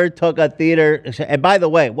But- never took a theater. And by the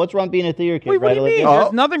way, what's wrong being a theater kid? Wait, what right, do you mean? Olivia?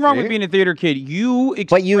 There's nothing wrong with being a theater kid. You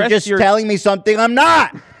express But you're just telling me something I'm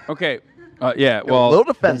not. Okay. Yeah, well, a little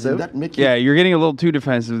defensive. Yeah, you're getting a little too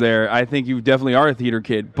defensive there. I think you definitely are a theater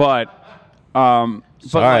kid, but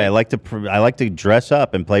Sorry, I like to dress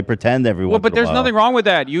up and play pretend every once but in a there's while. nothing wrong with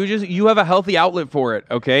that. You have a healthy outlet for it,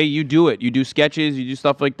 okay? You do it. You do sketches, you do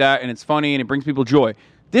stuff like that, and it's funny and it brings people joy.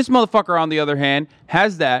 This motherfucker, on the other hand,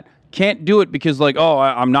 has that, can't do it because like, oh,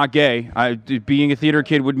 I'm not gay. Being a theater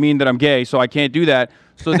kid would mean that I'm gay, so I can't do that.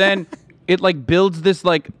 So then it like builds this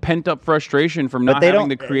like pent up frustration from not having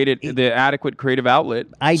the adequate creative outlet.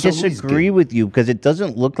 I disagree with you because it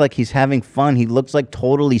doesn't look like he's having fun. He looks like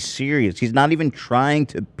totally serious. He's not even trying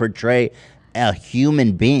to portray a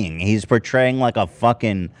human being. He's portraying like a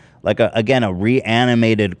fucking a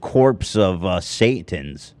reanimated corpse of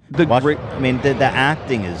Satan's. The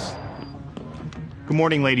acting is. Good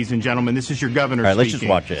morning, ladies and gentlemen. This is your governor All right, let's speaking. just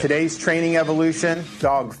watch it. Today's training evolution,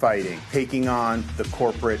 dogfighting, taking on the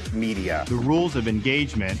corporate media. The rules of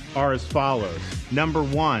engagement are as follows. Number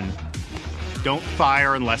one, don't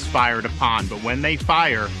fire unless fired upon, but when they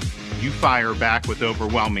fire, you fire back with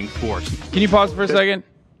overwhelming force. Can you pause for a second?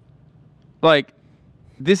 Like,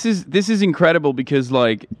 this is incredible because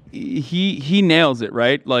like he nails it,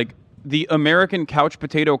 right? Like the American couch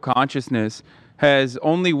potato consciousness has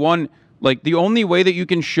only one. Like the only way that you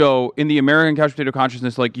can show in the American couch potato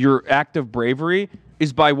consciousness like your act of bravery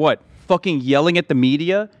is by what? Fucking yelling at the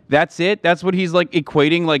media. That's it. That's what he's like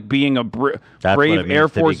equating like being a brave Air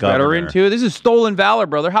Force veteran to. This is stolen valor,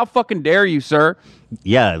 brother. How fucking dare you, sir?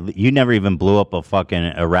 Yeah, you never even blew up a fucking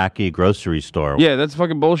Iraqi grocery store. Yeah, that's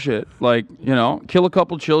fucking bullshit. Like, you know, kill a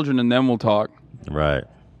couple children and then we'll talk. Right.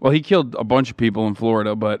 Well, he killed a bunch of people in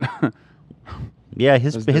Florida, but yeah,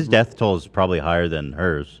 his death toll is probably higher than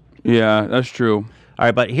hers. Yeah, that's true. All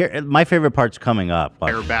right, but here, my favorite part's coming up.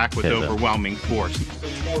 Fire back with overwhelming force.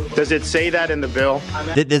 Does it say that in the bill?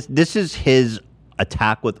 This is his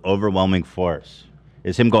attack with overwhelming force.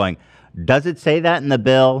 Is him going, does it say that in the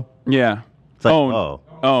bill? Yeah. It's like,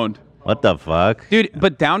 Owned. What the fuck? Dude,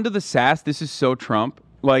 but down to the sass, this is so Trump.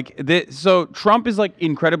 Like, so Trump is like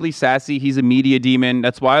incredibly sassy. He's a media demon.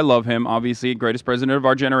 That's why I love him. Obviously, greatest president of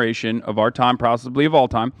our generation, of our time, possibly of all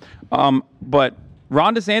time. But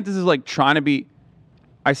Ron DeSantis is like trying to be,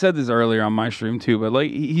 I said this earlier on my stream too, but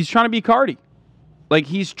like he's trying to be Cardi. Like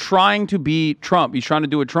he's trying to be Trump. He's trying to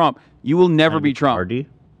do a Trump. You will never be Trump. Cardi?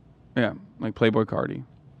 Yeah, like Playboy Cardi.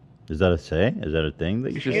 Is that a say? Is that a thing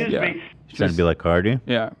that you should? Yeah. He's trying to be like Cardi?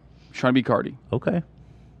 Yeah. He's trying to be Cardi. Okay.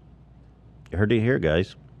 You heard it here,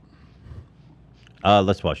 guys.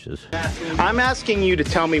 Let's watch this. I'm asking you to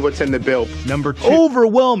tell me what's in the bill. Number 2.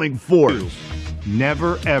 Overwhelming force.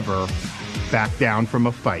 Never, ever back down from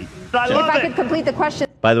a fight. If I could complete the question.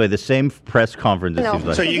 By the way, the same press conference, it seems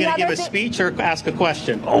like. So you're going to give a speech or ask a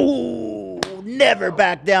question? Oh, never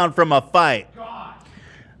back down from a fight.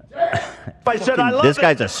 I said I love this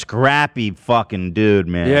guy's a scrappy fucking dude,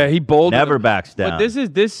 man. Yeah, he bolded never him. backs down.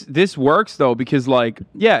 But this works though because like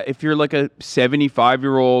if you're like a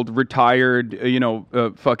 75-year-old retired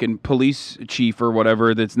fucking police chief or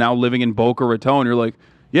whatever that's now living in Boca Raton, you're like,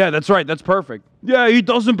 yeah, that's right, that's perfect. Yeah, he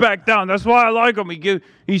doesn't back down. That's why I like him.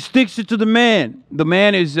 He sticks it to the man. The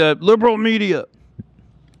man is liberal media.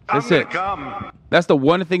 That's it. That's the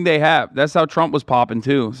one thing they have. That's how Trump was popping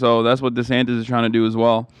too. So that's what DeSantis is trying to do as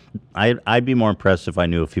well. I'd be more impressed if I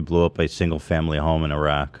knew if he blew up a single-family home in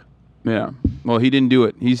Iraq. Yeah. Well, he didn't do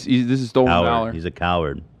it. This is stolen valor. He's a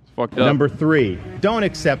coward. It's fucked up. Number 3, don't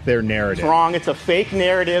accept their narrative. It's wrong. It's a fake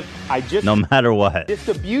narrative. No matter what.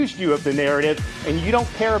 Disabused you of the narrative, and you don't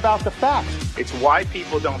care about the facts. It's why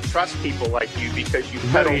people don't trust people like you because you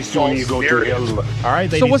peddle Very soon you false go to narratives. hell. All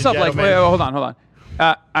right, So what's up? Like, gentlemen. wait, hold on.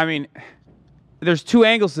 I mean, there's two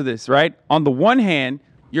angles to this, right? On the one hand,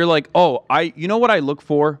 you're like, you know what I look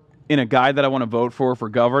for in a guy that I want to vote for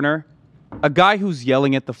governor? A guy who's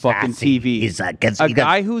yelling at the fucking TV. He's a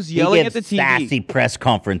guy who's yelling at the TV. Sassy press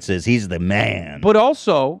conferences. He's the man. But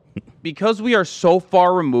also, because we are so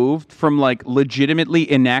far removed from like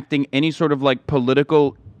legitimately enacting any sort of like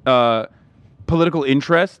political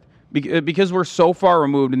interest, because we're so far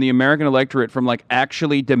removed in the American electorate from like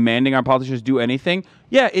actually demanding our politicians do anything,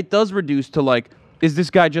 yeah, it does reduce to like, is this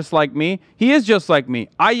guy just like me? He is just like me.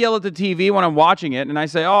 I yell at the TV when I'm watching it and I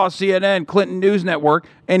say, oh, CNN, Clinton News Network,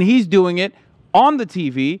 and he's doing it on the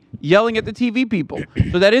TV, yelling at the TV people.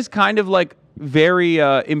 So that is kind of like very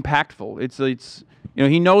impactful. It's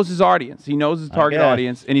he knows his audience. He knows his target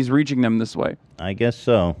audience, and he's reaching them this way. I guess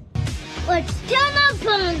so. What's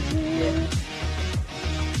gonna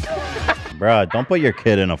Bro, don't put your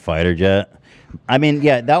kid in a fighter jet. I mean,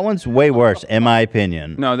 yeah, that one's way worse, in my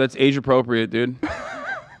opinion. No, that's age appropriate, dude.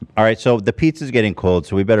 All right, so the pizza's getting cold,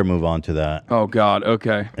 so we better move on to that. Oh, God,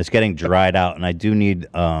 okay. It's getting dried out, and I do need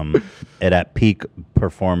it at peak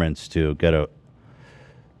performance to get an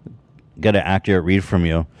accurate read from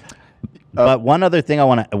you. But one other thing I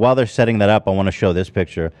want to, while they're setting that up, I want to show this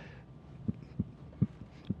picture.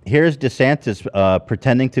 Here's DeSantis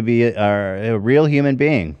pretending to be a real human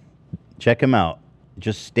being. Check him out.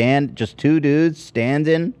 Just two dudes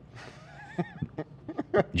standing.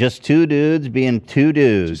 Just two dudes being two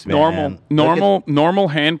dudes, just man. Normal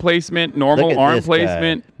hand placement, normal arm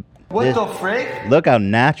placement. What the frick? Look how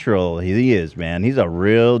natural he is, man. He's a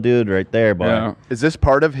real dude right there, boy. Yeah. Is this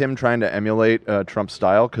part of him trying to emulate Trump's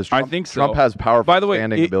style? Because I think so. Trump has powerful By the way,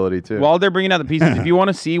 standing ability too. While they're bringing out the pieces, if you want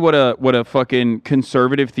to see what a fucking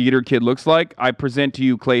conservative theater kid looks like, I present to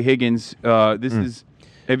you Clay Higgins. This is.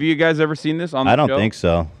 Have you guys ever seen this on the show? I don't think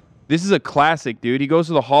so. This is a classic, dude. He goes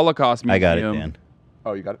to the Holocaust Museum. I got it, Dan.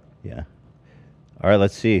 Oh, you got it? Yeah. All right,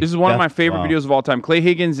 let's see. This is one of my favorite videos of all time. Clay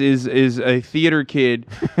Higgins is a theater kid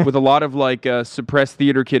with a lot of like suppressed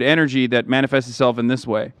theater kid energy that manifests itself in this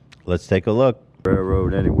way. Let's take a look.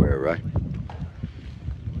 Railroad anywhere, right?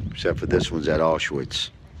 Except for this one's at Auschwitz,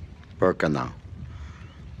 Birkenau.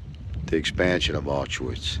 The expansion of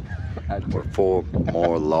Auschwitz, where 4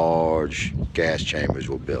 more large gas chambers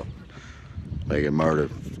were built. They could murder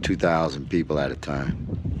 2,000 people at a time.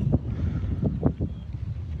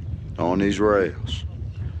 On these rails.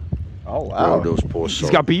 Oh, wow. Rode those poor souls. He's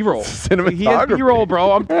got B-roll. He has B-roll,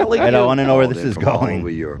 bro. I'm telling you. I don't want to know where this is From all going. over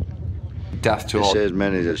Europe. Death to It all. says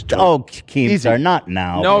many as Keemstar, not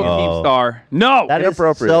now. No, bro. Keemstar. No. That is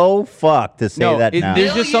so fucked to say that now.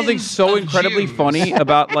 There's just something so incredibly funny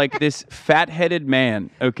about like this fat-headed man,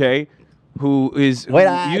 okay, who is. Wait, who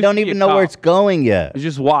I used don't to be even a know where cop. it's going yet.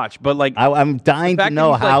 Just watch, but like I'm dying the to fact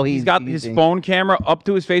know that how he's got his using- phone camera up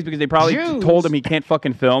to his face because they probably told him he can't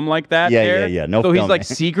fucking film like that. Yeah, there. yeah. No So he's filming. like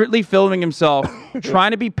secretly filming himself,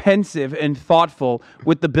 trying to be pensive and thoughtful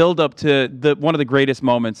with the build-up to one of the greatest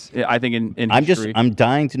moments I think in history. I'm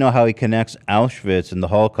dying to know how he connects Auschwitz and the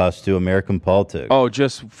Holocaust to American politics. Oh,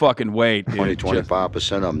 just fucking wait, dude.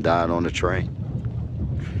 25% of them died on the train.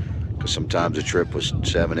 Because sometimes the trip was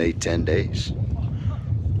 7, 8, 10 days.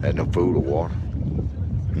 Had no food or water.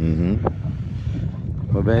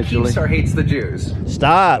 Eventually, Keemstar hates the Jews.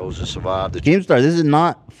 Stop. those that survived the Keemstar, this is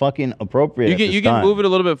not fucking appropriate. You can move it a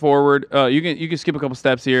little bit forward. You can skip a couple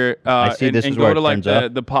steps here. I see this is and where go it to like turns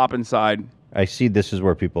up. the pop inside. I see this is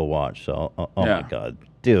where people watch. So, oh Yeah. my god,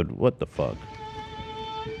 dude, what the fuck?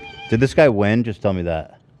 Did this guy win? Just tell me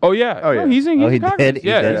that. Oh yeah. Oh, yeah. No, he's in Oh, he Congress. did? He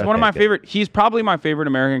Yeah, did? he's one of Okay, my good. favorite. He's probably my favorite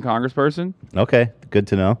American congressperson. Okay, good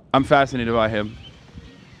to know. I'm fascinated by him.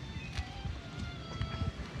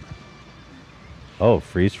 Oh,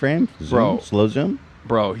 freeze frame, zoom, Bro. slow zoom.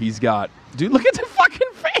 Bro, he's got. Dude, look at the fucking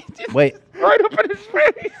face. Wait, Right up in his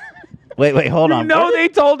face. wait, hold on. You know they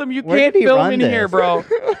told him you where can't did he film run in this? here, bro.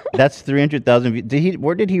 That's 300,000 views.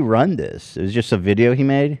 Where did he run this? It was just a video he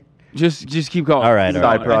made. Just keep going. All right, Keep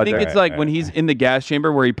all going. right. I think it's like when he's in the gas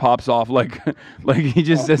chamber where he pops off like he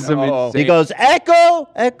just says some insane. He goes echo,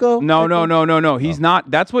 echo. No. He's not.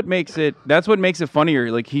 That's what makes it. That's what makes it funnier.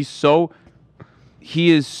 Like he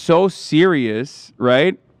is so serious,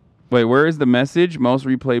 right? Wait, where is the message? Most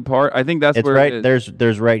replayed part. I think that's It's where right. it is.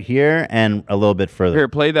 There's right here and a little bit further. Here,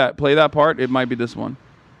 play that part. It might be this one.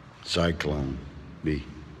 Cyclone B.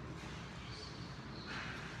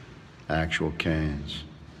 Actual cans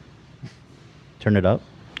Turn it up.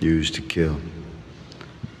 used to kill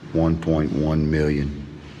 1.1 million.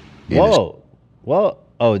 Whoa.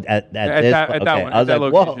 Oh, at this. that okay. one. I was At that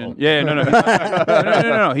like, location. whoa. Yeah,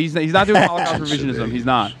 no. He's not doing Holocaust revisionism. He's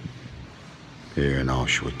not. Here in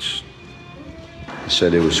Auschwitz. They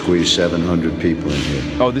said they would squeeze 700 people in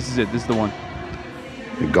here. Oh, this is it. This is the one.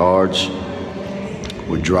 The guards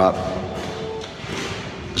would drop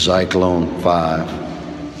Zyklon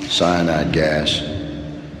 5 cyanide gas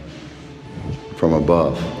from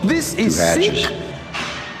above. This through is hatches. sick.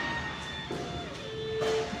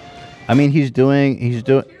 I mean, he's doing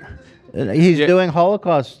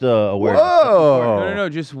Holocaust awareness. No.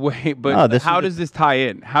 Just wait. But No, this how is- does this tie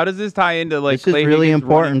in? How does this tie into like? This is Clay really Higgins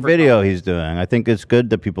important running for video he's doing. I think it's good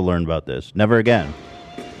that people learn about this. Never again.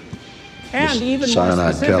 And even more Cyanide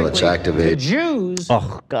pellets specifically, the activated. Jews.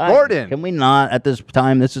 Oh God, Gordon. Can we not at this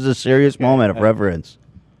time? This is a serious moment of reverence.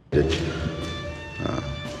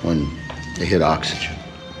 When they hit oxygen.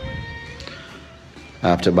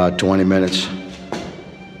 After about 20 minutes,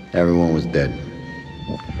 everyone was dead.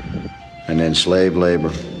 And then slave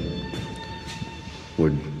labor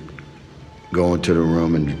would go into the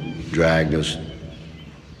room and drag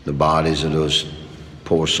the bodies of those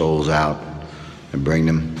poor souls out and bring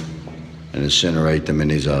them and incinerate them in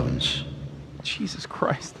these ovens. Jesus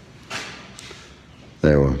Christ.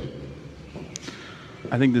 There were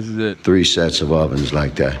I think this is it. 3 sets of ovens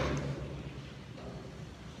like that.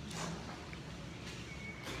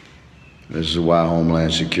 This is why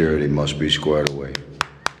Homeland Security must be squared away.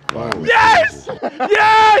 Yes!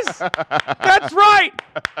 Yes! That's right!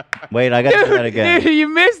 Wait, I got to do that again. Dude, you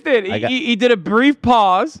missed it. He did a brief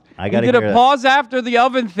pause. I gotta He did hear a that. pause after the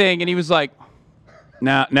oven thing, and he was like,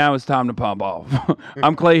 now it's time to pop off.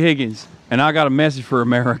 I'm Clay Higgins, and I got a message for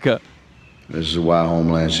America. This is why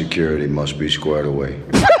Homeland Security must be squared away.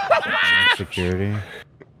 Security.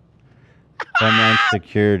 Homeland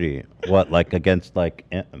Security. What, like against like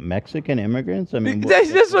Mexican immigrants? I mean,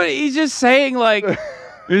 That's just what he's just saying. Like,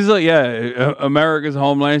 He's like, yeah, America's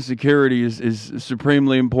homeland security is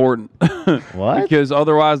supremely important. What? Because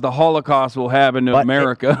otherwise the Holocaust will happen to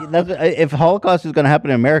America. If Holocaust is going to happen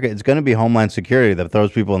in America, it's going to be Homeland Security that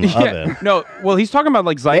throws people in the oven. No, well, he's talking about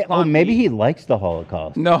like Zyklon. Maybe he likes the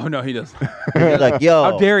Holocaust. No, he doesn't. He's like, yo,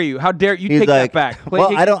 how dare you? How dare you He's take like, that back?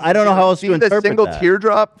 Well, I don't know how else to interpret the single that.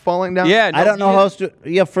 teardrop falling down. Yeah, I don't know how else to.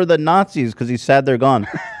 Yeah, for the Nazis because he's sad they're gone.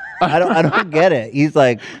 I don't get it. He's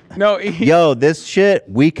like, yo, this shit,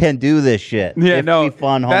 we can do this shit. Yeah, if no. we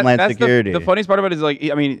fund Homeland that's Security. The funniest part about it is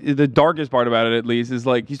like, I mean, the darkest part about it at least is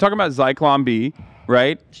like he's talking about Zyklon B,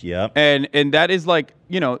 right? Yep. And that is like,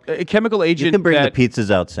 you know, a chemical agent. You can bring the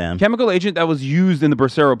pizzas out, Sam. Chemical agent that was used in the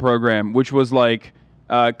Bracero program, which was like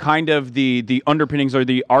kind of the underpinnings or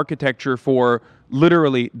the architecture for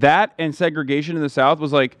literally that, and segregation in the South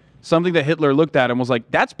was like something that Hitler looked at and was like,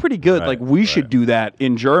 that's pretty good. Right, like, we should do that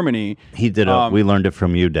in Germany. He did it. We learned it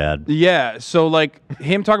from you, Dad. Yeah. So, like,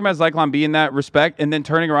 him talking about Zyklon B in that respect and then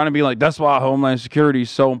turning around and being like, that's why Homeland Security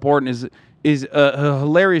is so important is a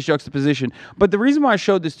hilarious juxtaposition. But the reason why I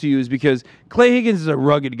showed this to you is because Clay Higgins is a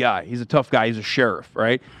rugged guy. He's a tough guy. He's a sheriff,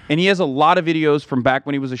 right? And he has a lot of videos from back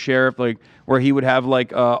when he was a sheriff, like, where he would have,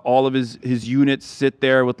 like, all of his units sit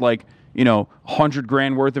there with, like, you know,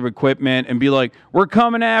 $100,000 worth of equipment and be like, we're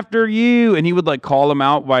coming after you. And he would like call them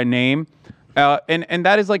out by name. And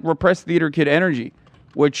that is like repressed theater kid energy,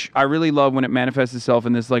 which I really love when it manifests itself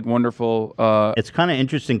in this like wonderful. It's kind of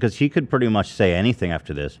interesting because he could pretty much say anything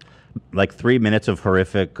after this. Like 3 minutes of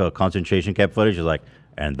horrific concentration camp footage is like,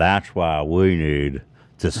 and that's why we need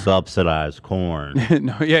to subsidize corn.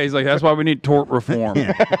 No, yeah, he's like, that's why we need tort reform.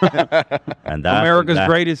 And that's America's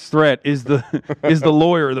greatest threat is the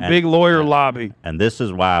lawyer, the big lawyer lobby. And this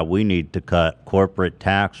is why we need to cut corporate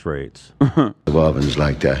tax rates. Ovens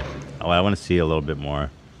like that. Oh, I want to see a little bit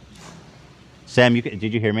more. Sam,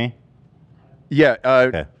 did you hear me? Yeah,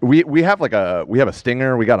 okay. we have a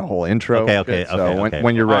stinger. We got a whole intro. Okay.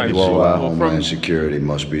 When you're ready, why Homeland Security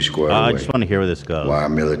must be squared away. I just want to hear where this goes. Why our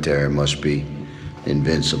military must be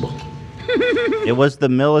invincible. It was the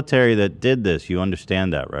military that did this. You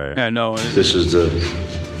understand that, right? Yeah, no. This is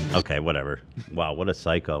the... Okay, whatever. Wow, what a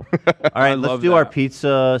psycho. All right, let's do our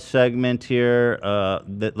pizza segment here.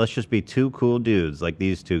 Let's just be two cool dudes like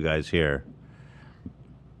these two guys here.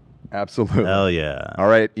 Absolutely. Hell yeah. All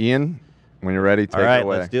right, Ian, when you're ready, take it away. All right,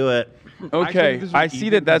 let's do it. Okay, I see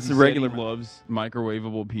that's the regular loves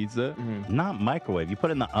microwavable pizza. Mm-hmm. Not microwave. You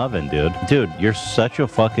put it in the oven, dude. Dude, you're such a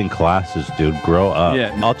fucking classist, dude. Grow up.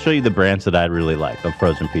 Yeah. I'll show you the brands that I really like of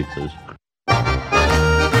frozen pizzas.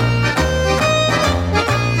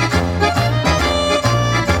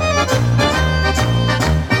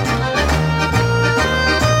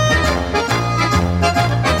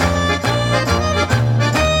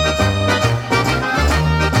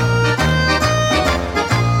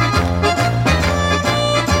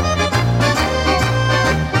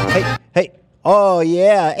 Oh,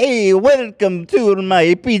 yeah. Hey, welcome to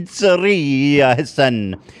my pizzeria,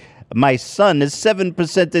 son. My son is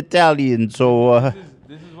 7% Italian, so...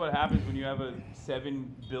 This is what happens when you have a $7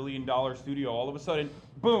 billion studio. All of a sudden,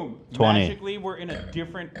 boom, 20. magically we're in a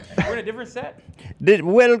different set.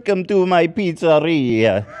 Welcome to my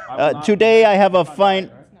pizzeria. Today I have a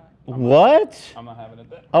fine... What? I'm not having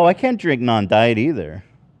it then. Oh, I can't drink non-diet either.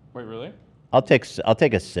 Wait, really? I'll take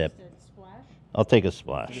a sip. I'll take a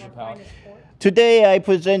splash. Today I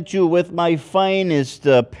present you with my finest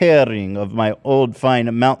pairing of my old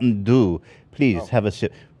fine Mountain Dew. Please have a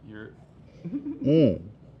sip.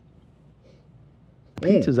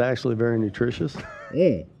 Pizza's actually very nutritious.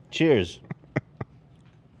 Cheers.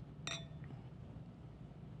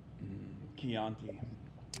 Chianti.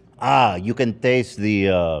 You can taste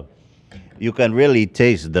you can really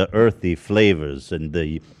taste the earthy flavors and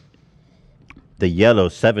the yellow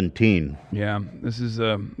 17. Yeah, this is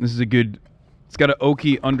a good. It's got an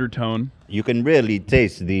oaky undertone. You can really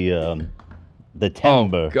taste the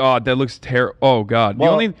timber. Oh God, that looks terrible. Oh God,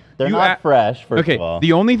 well, they're not fresh. First of all,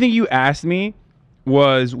 the only thing you asked me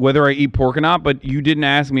was whether I eat pork or not, but you didn't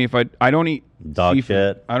ask me if I don't eat dog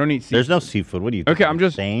seafood. shit. I don't eat seafood. There's no seafood. What do you think? Okay, I'm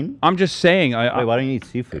just insane. I'm just saying. Wait, why don't you eat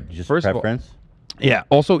seafood? Just first preference? Of all, yeah.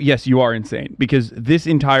 Also, yes, you are insane because this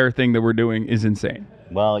entire thing that we're doing is insane.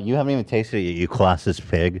 Well, you haven't even tasted it, you classist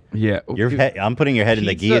pig. Yeah, I'm putting your head in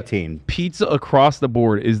the guillotine. Pizza across the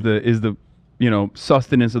board is the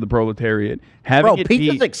sustenance of the proletariat.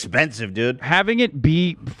 Pizza's expensive, dude. Having it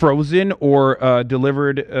be frozen or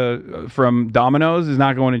delivered from Domino's is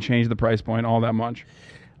not going to change the price point all that much.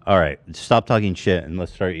 All right, stop talking shit and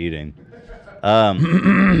let's start eating.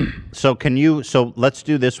 So let's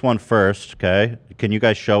do this one first, okay? Can you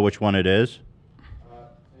guys show which one it is?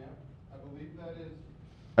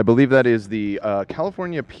 I believe that is the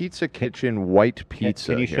California Pizza Kitchen white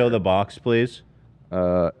pizza. Can you show the box, please?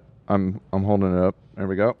 I'm holding it up. There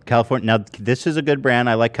we go. California. Now this is a good brand.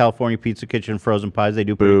 I like California Pizza Kitchen frozen pies. They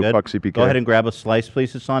do pretty good. Fuck CPK. Go ahead and grab a slice,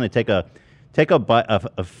 please, Hassan, and take a bite,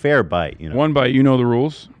 a fair bite. You know. One bite. You know the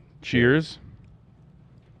rules. Cheers.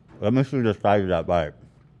 Let me see the size of that bite.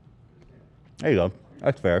 There you go.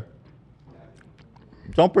 That's fair.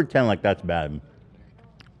 Don't pretend like that's bad.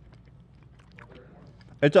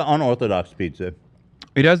 It's an unorthodox pizza.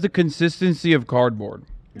 It has the consistency of cardboard.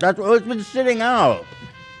 That's what it's been sitting out.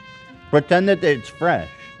 Pretend that it's fresh.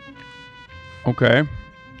 Okay.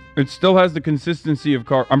 It still has the consistency of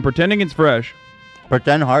I'm pretending it's fresh.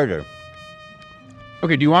 Pretend harder.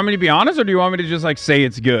 Okay, do you want me to be honest or do you want me to just like say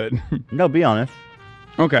it's good? No, be honest.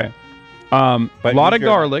 Okay. A lot of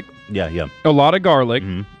garlic. Yeah. A lot of garlic.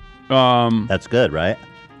 That's good, right?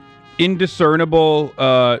 Indiscernible,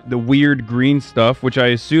 the weird green stuff, which I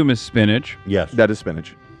assume is spinach. Yes, that is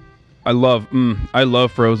spinach. I love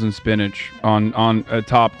frozen spinach on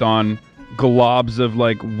topped on globs of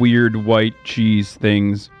like weird white cheese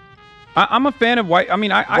things. I'm a fan of white. I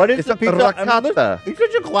mean, what is the pizza? Look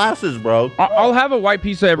at your glasses, bro. I'll have a white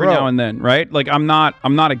pizza every now and then, right? Like I'm not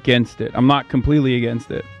against it. I'm not completely against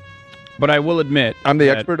it. But I will admit, I'm the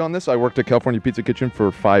expert on this. I worked at California Pizza Kitchen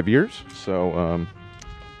for 5 years, so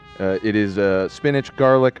it is spinach,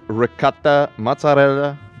 garlic, ricotta,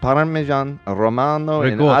 mozzarella, Parmesan, Romano,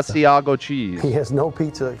 and Asiago cheese. He has no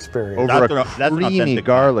pizza experience. Over that's creamy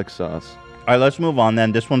garlic sauce. All right, let's move on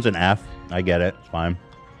then. This one's an F. I get it. It's fine.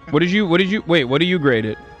 What did you grade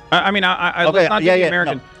it? Okay, let's not do the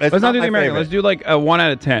American. No, let's not do the American. Favorite. Let's do like a 1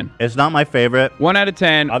 out of 10. It's not my favorite. 1 out of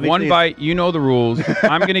 10. Obviously, one bite. You know the rules.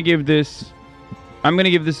 I'm gonna give this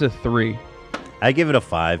a 3. I give it a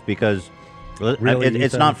 5 because Really,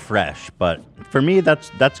 it's not fresh, but for me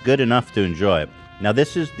that's good enough to enjoy it. Now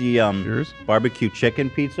this is the barbecue chicken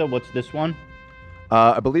pizza. What's this one?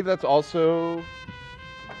 I believe that's also.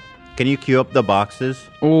 Can you queue up the boxes?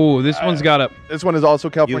 Oh, this one's got a. This one is also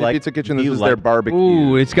California Pizza Kitchen. This is their barbecue.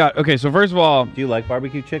 Ooh, it's got. Okay, so first of all, do you like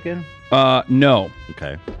barbecue chicken? No.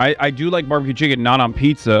 Okay. I do like barbecue chicken, not on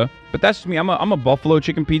pizza, but that's just me. I'm a buffalo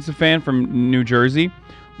chicken pizza fan from New Jersey,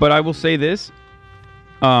 but I will say this.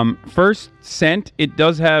 First scent, it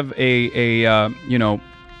does have a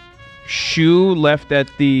shoe left at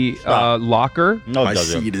the locker. No, my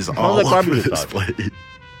seed is all over this plate.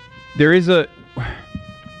 There is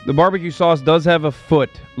the barbecue sauce does have a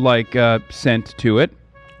foot-like scent to it.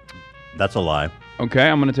 That's a lie. Okay,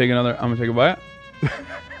 I'm gonna take a bite.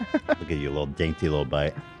 Look at you, little dainty little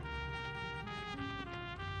bite.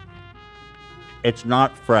 It's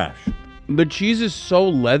not fresh. The cheese is so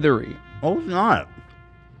leathery. Oh, it's not.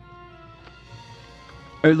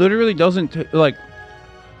 It literally doesn't like.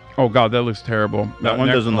 Oh god, that looks terrible. That one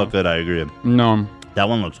doesn't look good. I agree. No, that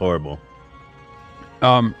one looks horrible.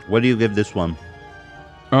 What do you give this one?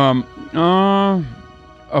 A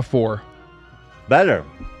 4. Better.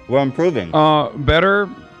 We're improving. Better,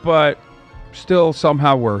 but still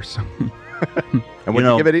somehow worse. And what do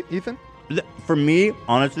you give it, Ethan? For me,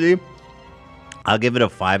 honestly, I'll give it a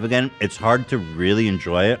 5 again. It's hard to really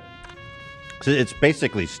enjoy it. It's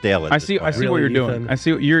basically stale. I see what you're doing. I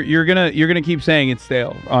see you're gonna keep saying it's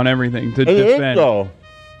stale on everything to defend.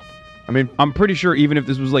 I mean, I'm pretty sure even if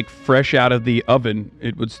this was like fresh out of the oven,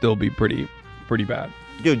 it would still be pretty bad.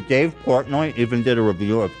 Dude, Dave Portnoy even did a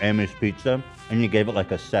review of Amy's Pizza, and he gave it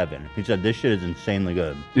like a 7. He said this shit is insanely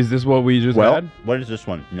good. Is this what we just had? What is this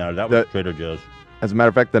one? No, that was Trader Joe's. As a matter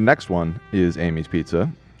of fact, the next one is Amy's Pizza.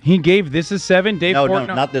 He gave this a 7? Dave Portnoy?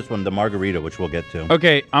 No, not this one. The margarita, which we'll get to.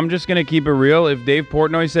 Okay, I'm just going to keep it real. If Dave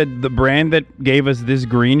Portnoy said the brand that gave us this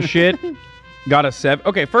green shit got a 7.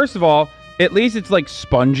 Okay, first of all, at least it's like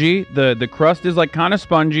spongy. The crust is like kind of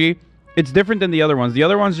spongy. It's different than the other ones. The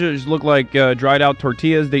other ones just look like dried out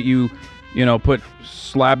tortillas that you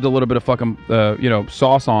slapped a little bit of fucking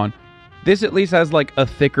sauce on. This at least has like a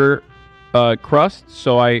thicker crust,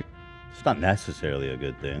 so it's not necessarily a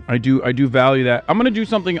good thing. I do value that. I'm gonna do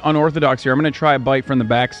something unorthodox here. I'm gonna try a bite from the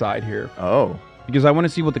backside here. Oh. Because I want to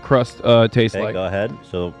see what the crust tastes like. Go ahead.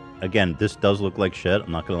 So again, this does look like shit.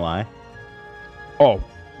 I'm not gonna lie. Oh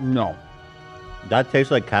no. That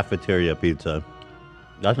tastes like cafeteria pizza.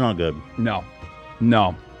 That's not good. No.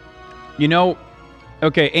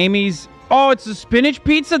 Okay, Amy's. Oh, it's a spinach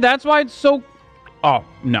pizza. That's why it's so. Oh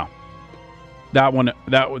no. That one.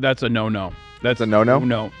 That's a no. That's a no.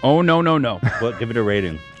 No. Oh no. What? Give it a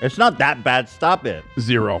rating. It's not that bad. Stop it.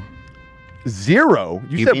 0. 0?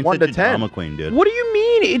 You said 1 to 10. Drama queen, dude. What do you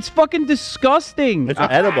mean mean? It's fucking disgusting. It's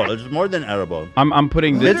edible. It's more than edible. I'm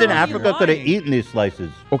putting this. Kids in Africa could have eaten these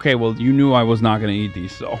slices. Okay, well, you knew I was not going to eat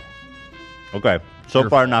these, so. Okay, so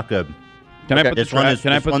far not good. Can I put the trash?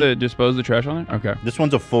 Can I put the dispose the trash on there? Okay. This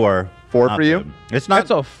one's a 4. 4 for you? Good. It's not.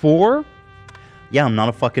 That's a 4. Yeah, I'm not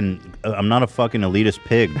a fucking elitist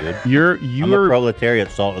pig, dude. I'm a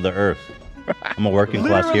proletariat salt of the earth. I'm a working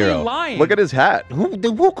class hero. Lying. Look at his hat. Who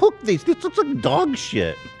cooked these? This looks like dog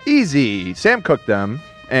shit. Easy. Sam cooked them,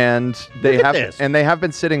 and they have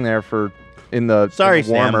been sitting there in the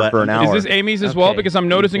warmer for an hour. Is this Amy's as well? Because I'm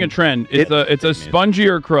noticing a trend. It's a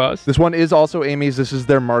spongier crust. This one is also Amy's. This is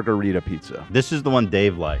their margarita pizza. This is the one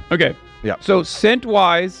Dave liked. Okay. Yeah. So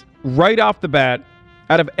scent-wise, right off the bat,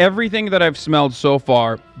 out of everything that I've smelled so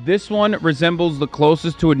far, this one resembles the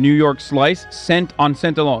closest to a New York slice, scent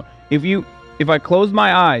alone. If I close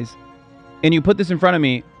my eyes and you put this in front of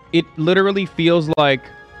me, it literally feels like,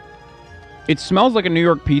 it smells like a New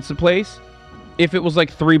York pizza place if it was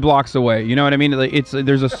like 3 blocks away. You know what I mean? Like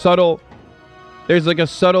there's a subtle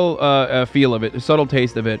feel of it, a subtle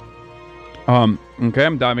taste of it. Okay,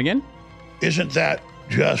 I'm diving in. Isn't that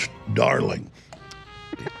just darling?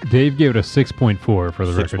 Dave gave it a 6.4 for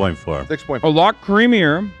the record. 6.4. 6.4. A lot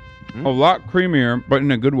creamier, but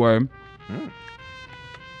in a good way.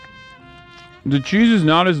 The cheese is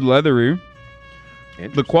not as leathery.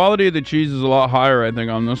 The quality of the cheese is a lot higher, I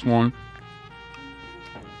think, on this one.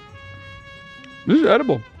 This is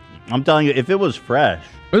edible. I'm telling you, if it was fresh.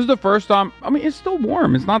 This is the first time. I mean, it's still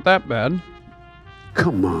warm. It's not that bad.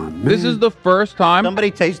 Come on, man. This is the first time.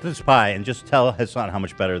 Somebody taste this pie and just tell Hassan how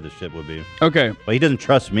much better this shit would be. Okay. But he doesn't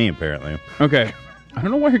trust me, apparently. Okay. I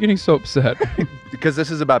don't know why you're getting so upset. Because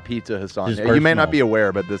this is about pizza, Hassan. You may not be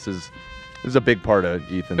aware, but this is a big part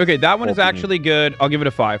of Ethan. Okay, that one is actually good. I'll give it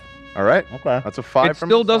a 5. All right. Okay. That's a 5 it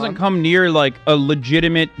still doesn't come near like a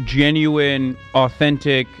legitimate, genuine,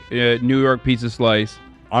 authentic New York pizza slice.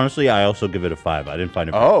 Honestly, I also give it a 5. I didn't find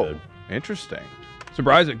it very good. Interesting.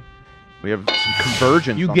 Surprising. We have some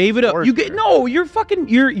convergence. You gave it a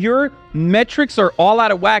your metrics are all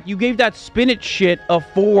out of whack. You gave that spinach shit a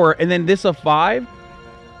 4 and then this a 5.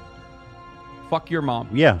 Fuck your mom.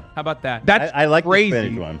 Yeah. How about that? That's I like crazy. the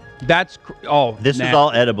spinach one. That's this is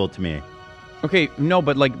all edible to me. Okay, no,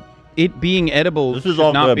 but like it being edible this is should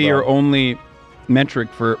all not good, be bro. your only metric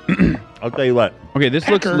for. I'll tell you what. Okay, this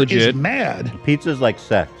looks legit. Is mad. Pizza's like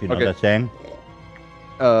sex. You know what I'm saying?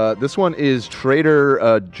 This one is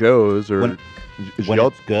Trader Joe's or when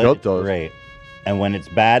it's good, it's great, and when it's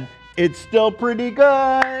bad, it's still pretty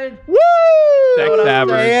good. Woo! Sex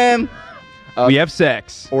average. We have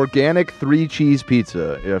sex. Organic 3 cheese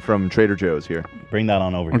pizza from Trader Joe's here. Bring that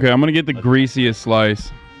on over here. Okay, I'm gonna get the greasiest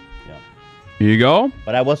slice. Yeah. Here you go.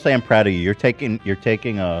 But I will say I'm proud of you. You're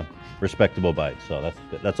taking a respectable bite, so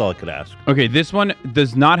that's all I could ask. Okay, this one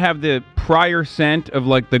does not have the prior scent of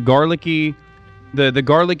like the garlicky, the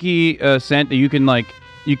garlicky scent that you could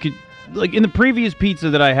in the previous pizza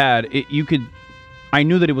that I had, I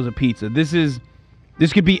knew that it was a pizza. This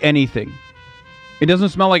could be anything. It doesn't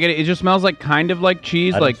smell like it. It just smells like kind of like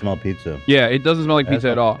cheese. I like don't smell pizza. Yeah, it doesn't smell like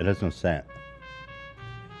pizza at all. It has no scent.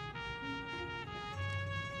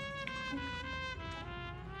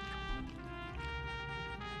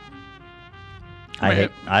 I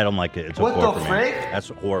don't like it. It's a 4 for me. That's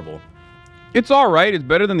horrible. It's all right. It's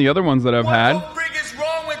better than the other ones that I've had. What the frig is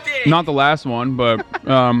wrong with this? Not the last one, but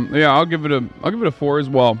yeah, I'll give it a 4 as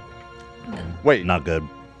well. Wait, not good.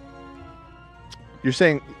 You're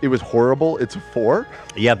saying it was horrible? It's a 4?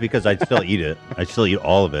 Yeah, because I'd still eat it. I'd still eat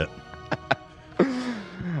all of it.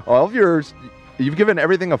 All of yours, you've given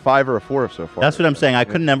everything a 5 or a 4 so far. That's what I'm saying. I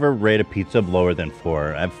could never rate a pizza lower than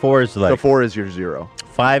 4. 4 is like. So 4 is your 0.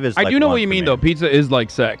 5 is. I do know what you mean though. Pizza is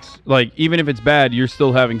like sex. Like even if it's bad, you're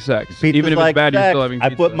still having sex. Pizza's even if like it's bad, sex. you're still having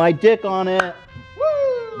pizza. I put my dick on it.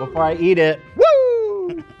 Woo! Before I eat it.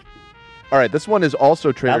 Woo! All right, this one is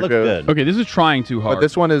also Trader Joe's. Good. Okay, this is trying too hard. But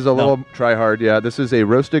this one is a little try hard. Yeah, this is a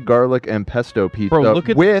roasted garlic and pesto pizza. Bro, look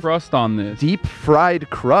at with the crust on this. Deep fried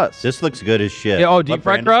crust. This looks good as shit. Yeah, oh, deep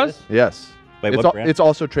fried crust? Yes. Wait, it's, what brand? It's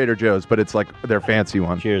also Trader Joe's, but it's like their fancy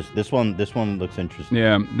one. Cheers. This one looks interesting.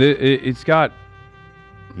 Yeah, it's got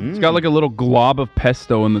like a little glob of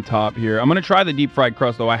pesto in the top here. I'm gonna try the deep fried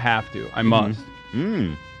crust though. I have to. I must.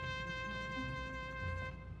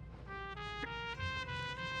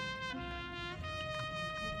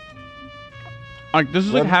 Like this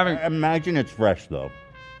is like having. Imagine it's fresh though.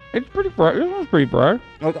 It's pretty fresh. This one's pretty fresh.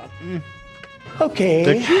 Okay.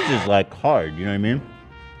 The cheese is like hard. You know what I mean?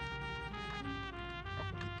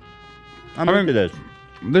 I'm into this.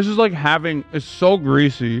 This is like having. It's so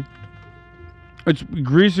greasy. It's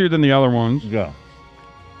greasier than the other ones. Yeah,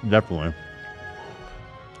 definitely.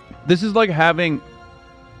 This is like having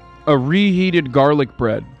a reheated garlic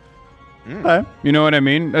bread. Okay. You know what I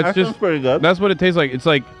mean? That sounds pretty good. That's what it tastes like. It's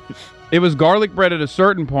like it was garlic bread at a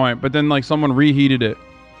certain point, but then like someone reheated it,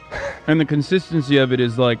 and the consistency of it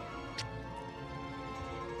is like,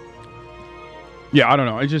 yeah, I don't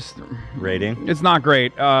know. It just rating. It's not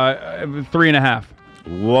great. 3.5.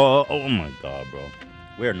 Whoa! Oh my god, bro.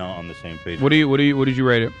 We are not on the same page. What did you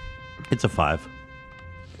rate it? It's a 5.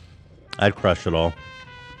 I'd crush it all.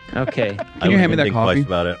 Okay. I Can you hand me that think coffee? twice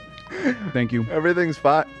about it. Thank you. Everything's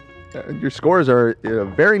fine. Your scores are in a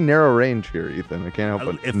very narrow range here, Ethan. I can't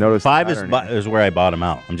help but notice. 5 the is pattern is where I bottom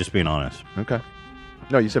out. I'm just being honest. Okay.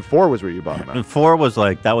 No, you said 4 was where you bottom out. And 4 was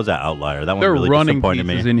like that was an outlier. That one They're really running disappointed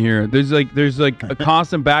pizzas me. in here. There's like a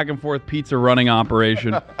constant back and forth pizza running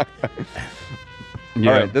operation. All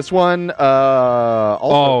right, this one.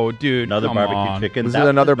 Also, dude, Another come barbecue on. chicken. This That is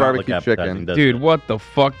another does not look barbecue appetizing, chicken. does Dude, it? what the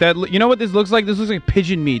fuck? You know what this looks like? This looks like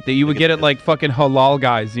pigeon meat that you would get at like fucking halal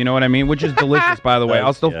guys. You know what I mean? Which is delicious, by the way.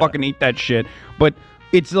 I'll still fucking eat that shit. But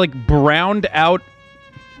it's like browned out.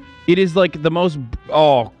 It is like the most.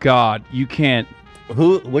 Oh god, you can't.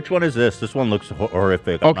 Which one is this? This one looks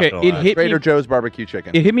horrific. I'm Okay, not gonna it lie. hit Trader me. Joe's barbecue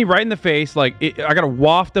chicken. It hit me right in the face. Like I got a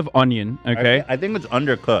waft of onion. Okay. I think it's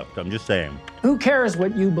undercooked. I'm just saying. Who cares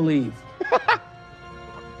what you believe?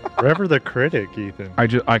 Forever the critic, Ethan.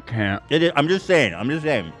 I can't. I'm just saying.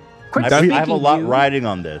 Quit I have speaking a lot you. riding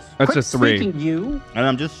on this. That's Quit a 3. speaking you. And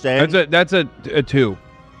I'm just saying. That's a 2,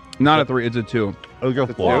 not a 3. It's a 2. It's a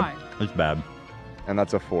 4. Why? It's bad. And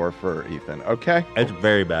that's a 4 for Ethan. Okay. It's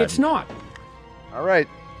very bad. It's not. All right.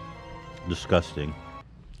 Disgusting.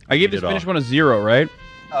 I gave Eat this it finished all. one a 0, right?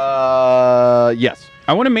 Yes.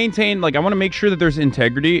 I want to maintain, I want to make sure that there's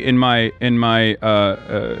integrity in my in my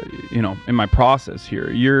process here.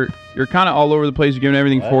 You're kind of all over the place. You're giving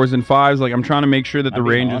everything 4s and 5s. Like I'm trying to make sure that the I'm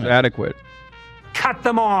being range is honest. adequate. Cut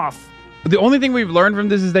them off. The only thing we've learned from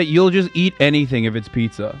this is that you'll just eat anything if it's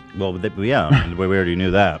pizza. Well, yeah, we already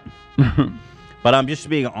knew that. But I'm just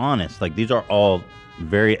being honest. Like these are all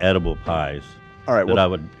very edible pies. All right. That I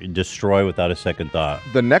would destroy without a second thought.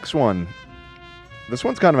 The next one. This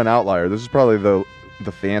one's kind of an outlier. This is probably the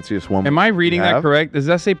fanciest one. Am I reading we that have. correct? Does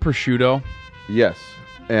that say prosciutto? Yes.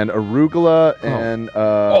 And arugula and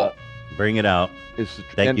Bring it out.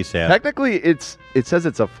 Thank you, Sam. Technically, it says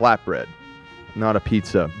it's a flatbread, not a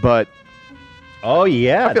pizza. But oh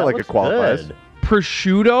yeah, I feel that like it looks qualifies. good.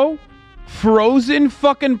 Prosciutto? Frozen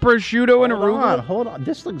fucking prosciutto and arugula? Hold on.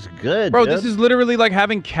 This looks good, Bro, dude. this is literally like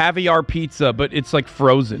having caviar pizza, but it's like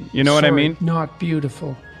frozen. You know what I Sorry, mean? Not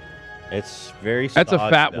beautiful. It's very. That's a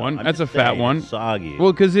soggy, fat though. one. I'm That's a just fat saying, one. it's soggy.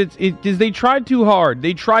 Well, because they tried too hard.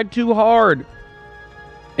 They tried too hard.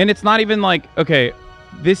 And it's not even like, okay,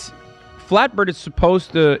 this flatbread is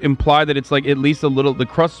supposed to imply that it's like at least a little, the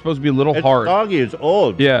crust is supposed to be a little It's hard. soggy. It's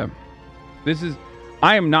old. Yeah.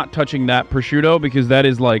 I am not touching that prosciutto because that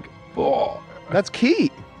is like, oh. That's key.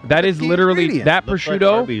 That is literally, ingredient. that Looks like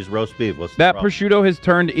prosciutto. Arby's roast beef. What's the That problem? prosciutto has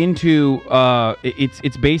turned into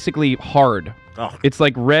it's basically hard. Oh. It's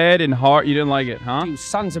like red and hard. You didn't like it, huh? You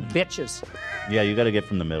sons of bitches. Yeah, you got to get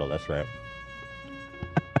from the middle. That's right.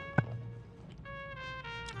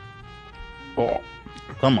 Oh.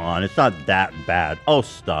 Come on, it's not that bad. Oh,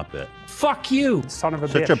 stop it. Fuck you, son of a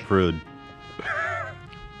Such bitch. a prude.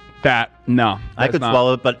 No. I that's could not.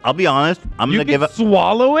 swallow it, but I'll be honest. I'm You gonna give can it.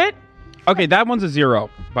 swallow it? Okay, that one's a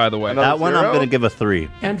 0, by the way. That one I'm 0? gonna give a 3.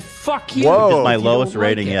 And fuck you. Whoa. Which is my if you lowest don't like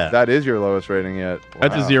rating it. yet. That is your lowest rating yet.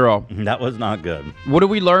 That's a Wow. 0. That was not good. What do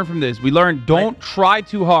we learn from this? We learned don't try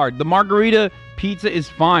too hard. The margarita pizza is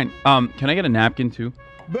fine. Can I get a napkin too?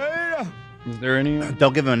 Is there any?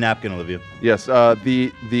 Don't give him a napkin, Olivia. Yes.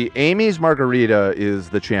 The Amy's Margarita is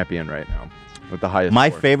the champion right now with the highest. My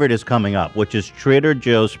score. favorite is coming up, which is Trader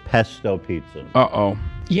Joe's pesto pizza. Uh-oh.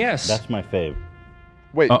 Yes. That's my fave.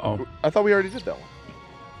 Wait. Uh-oh. I thought we already did that one.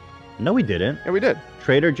 No, we didn't. Yeah, we did.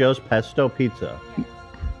 Trader Joe's pesto pizza.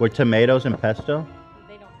 With tomatoes and pesto?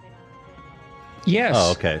 Yes.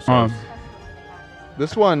 Oh, okay. So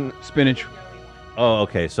This one, spinach. oh,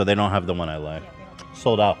 okay. So they don't have the one I like.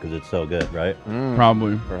 Sold out because it's so good, right?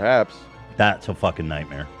 Probably. Perhaps. That's a fucking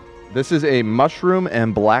nightmare. This is a mushroom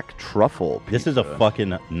and black truffle pizza. This is a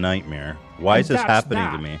fucking nightmare. Why And is this that's happening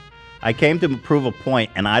that. to me? I came to prove a point,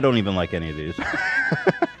 and I don't even like any of these.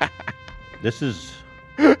 This is...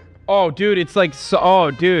 Oh, dude, it's like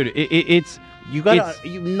dude, it's you gotta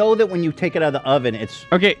you know that when you take it out of the oven, it's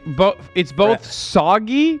okay. It's both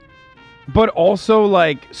soggy, but also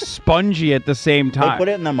like spongy at the same They time. put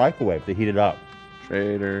it in the microwave to heat it up.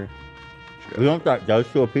 Trader. You know what that does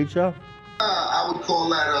to a pizza? I would call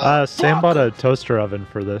that Sam bought a toaster oven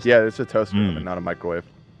for this. Yeah, it's a toaster oven, not a microwave.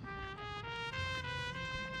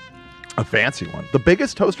 A fancy one. The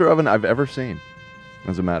biggest toaster oven I've ever seen,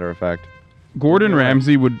 as a matter of fact. Gordon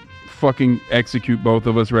Ramsay would fucking execute both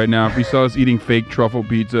of us right now if he saw us eating fake truffle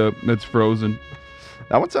pizza that's frozen.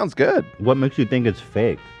 That one sounds good. What makes you think it's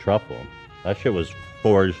fake? Truffle. That shit was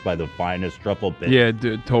forged by the finest truffle bits. Yeah,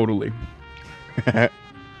 totally.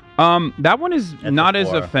 That one is not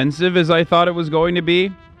as offensive as I thought it was going to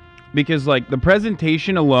be, because like the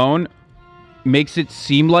presentation alone makes it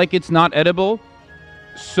seem like it's not edible.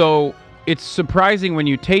 So it's surprising when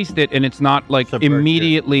you taste it and it's not like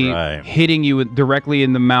immediately hitting you directly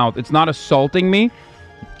in the mouth. It's not assaulting me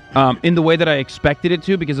in the way that I expected it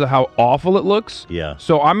to because of how awful it looks. Yeah.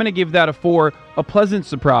 So I'm going to give that a 4, a pleasant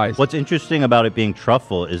surprise. What's interesting about it being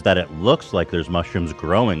truffle is that it looks like there's mushrooms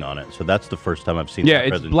growing on it. So that's the first time I've seen Yeah,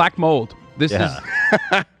 it's black mold. We're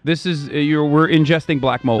ingesting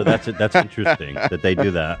black mold. So that's interesting that they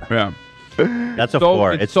do that. Yeah. That's a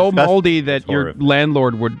 4. It's so moldy that your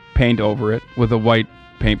landlord would paint over it with a white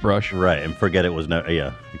paintbrush. Right, and forget it was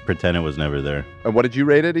pretend it was never there. And what did you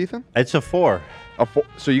rate it, Ethan? It's a 4. A 4.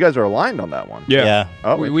 So you guys are aligned on that one. Yeah.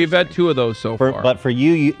 Oh, we've had 2 of those so far. But for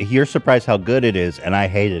you're surprised how good it is, and I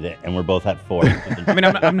hated it, and we're both at 4. I mean,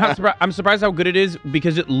 I'm not surprised. I'm surprised how good it is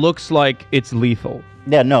because it looks like it's lethal.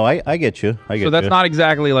 Yeah, no, I get you. So that's not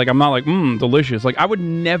exactly like, I'm not like, delicious. Like, I would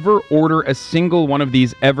never order a single one of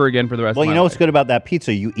these ever again for the rest of my life. Well, you know what's good about that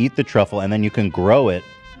pizza? You eat the truffle, and then you can grow it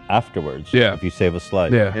afterwards. Yeah. If you save a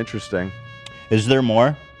slice. Yeah. Interesting. Is there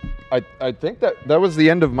more? I think that was the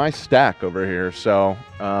end of my stack over here. So,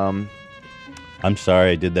 I'm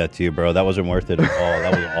sorry I did that to you, bro. That wasn't worth it at all.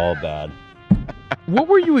 That was all bad. What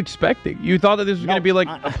were you expecting? You thought that this was going to be like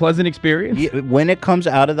a pleasant experience? When it comes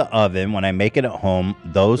out of the oven, when I make it at home,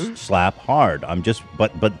 those slap hard.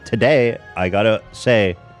 But today, I gotta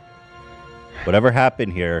say, whatever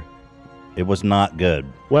happened here, it was not good.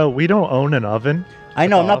 Well, we don't own an oven. I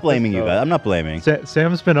know. I'm not blaming you guys. I'm not blaming.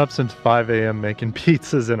 Sam's been up since 5 a.m. making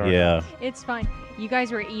pizzas in our house. It's fine. You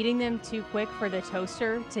guys were eating them too quick for the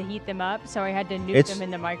toaster to heat them up, so I had to nuke them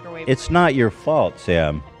in the microwave. It's not your fault,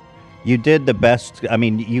 Sam. You did the best. I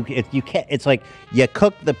mean, you can't. It's like you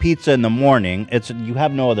cook the pizza in the morning. You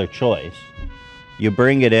have no other choice. You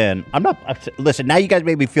bring it in. Listen, now you guys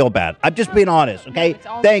made me feel bad. I'm just being honest, okay?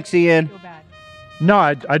 Thanks, Ian. No,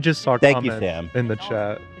 I just saw Thank you, comments Sam. in the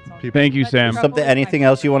chat. Thank you, Sam. Anything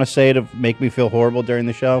else you want to say to make me feel horrible during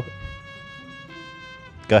the show?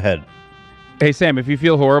 Go ahead. Hey, Sam, if you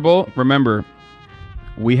feel horrible, remember,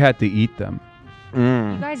 we had to eat them.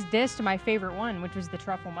 You guys dissed my favorite one, which was the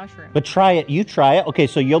truffle mushroom. But try it. You try it. Okay,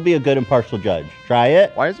 so you'll be a good impartial judge. Try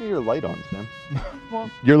it. Why isn't your light on, Sam?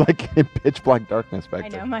 Well, You're like in pitch black darkness back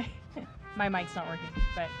there. I know my mic's not working,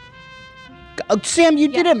 but Sam, you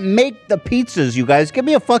didn't make the pizzas, you guys. Give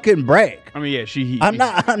me a fucking break. I mean, yeah,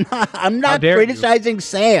 I'm not criticizing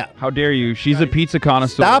Sam. How dare you? She's a pizza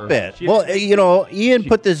connoisseur. Stop it. Well, Ian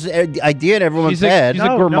put this idea in everyone's head. She's a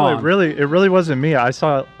gourmand. No, it really wasn't me. I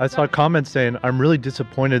saw comments saying I'm really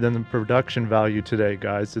disappointed in the production value today,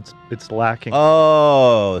 guys. It's lacking.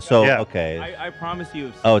 Oh, so okay. I promise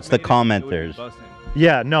you. Oh, it's the commenters.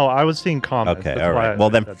 Yeah, no, I was seeing comments. Okay, That's all why right. Well,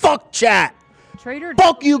 then fuck chat. Trader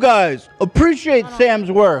Fuck you guys. Appreciate Sam's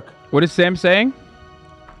work. What is Sam saying?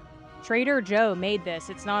 Trader Joe made this.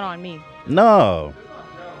 It's not on me. No.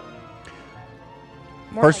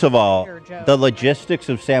 First of all, Trader Joe. the logistics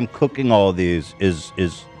of Sam cooking all of these is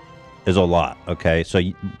a lot. Okay, so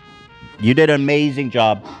you did an amazing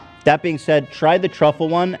job. That being said, try the truffle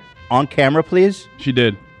one on camera, please. She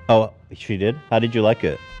did. Oh, she did. How did you like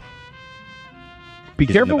it? Be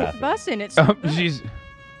She's in the careful. bathroom. Bussin'. It's so good. She's.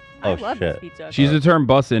 I Oh, love shit. this pizza. She's the term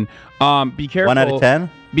bussin'. Be careful. 1 out of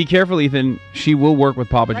 10? Be careful, Ethan. She will work with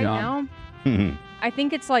Papa Right John. now, I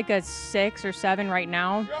think it's like a 6 or 7 right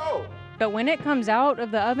now. But when it comes out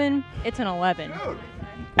of the oven, it's an 11.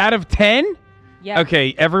 Out of 10? Yeah.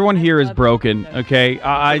 Okay, everyone here is broken. Okay,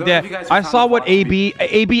 I saw what AB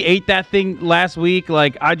ate that thing last week.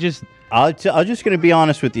 Like I'm just gonna be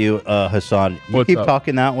honest with you, Hassan. You What's keep up?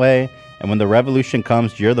 talking that way, and when the revolution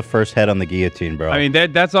comes, you're the first head on the guillotine, bro. I mean,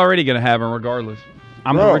 that's already going to happen regardless.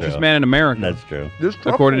 I'm the Bro. richest man in America. That's true.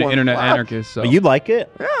 According to Internet Anarchists. So. But you like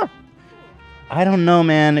it? Yeah. I don't know,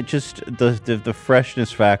 man. It just the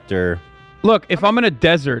freshness factor. Look, if I'm in a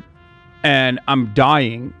desert and I'm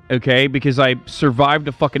dying, okay, because I survived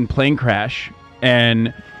a fucking plane crash,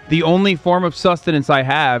 and the only form of sustenance I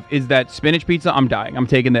have is that spinach pizza, I'm dying. I'm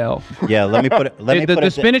taking the L. Yeah, let me put it. The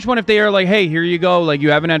spinach one, if they are like, hey, here you go, like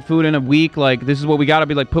you haven't had food in a week, like this is what we gotta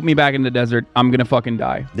be like, put me back in the desert, I'm gonna fucking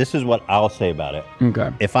die. This is what I'll say about it.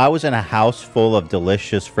 Okay. If I was in a house full of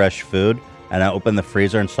delicious fresh food and I opened the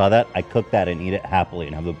freezer and saw that, I cook that and eat it happily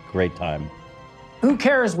and have a great time. Who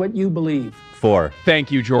cares what you believe? 4.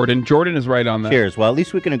 Thank you, Jordan. Jordan is right on that. Cheers. Well, at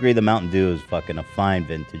least we can agree the Mountain Dew is fucking a fine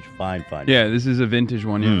vintage. Fine. Yeah, this is a vintage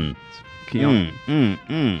one. Yeah. It's Keon.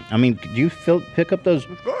 I mean, could you pick up those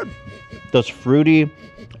fruity,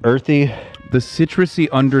 earthy, the citrusy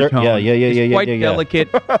undertone? Yeah. Quite delicate.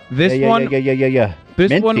 This one. Yeah.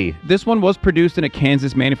 This one was produced in a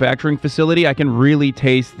Kansas manufacturing facility. I can really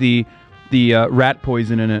taste the rat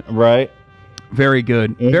poison in it. Right. Very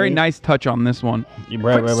good. Very nice touch on this one.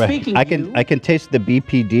 Right. I can taste the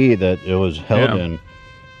BPD that it was held in.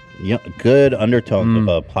 Yeah, good undertones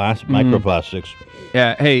of microplastics.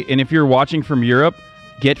 Yeah. Hey, and if you're watching from Europe,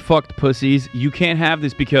 get fucked, pussies. You can't have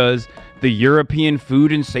this because the European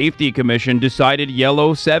Food and Safety Commission decided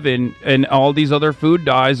Yellow 7 and all these other food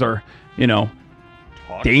dyes are,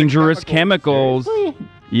 dangerous chemicals. Seriously?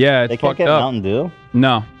 Yeah, it's they fucked can't get up. Mountain Dew?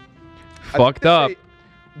 No. Fucked up.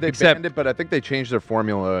 They banned it, but I think they changed their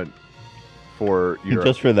formula for Europe.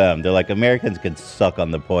 Just for them. They're like, Americans can suck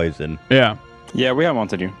on the poison. Yeah. Yeah, we have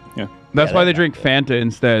Mountain Dew. Yeah. That's why they drink Fanta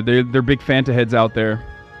instead. They're big Fanta heads out there.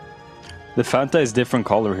 The Fanta is different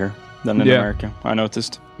color here than in America. I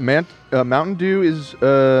noticed. Mountain Dew is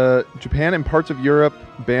Japan and parts of Europe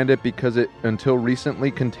banned it because it until recently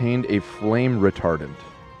contained a flame retardant.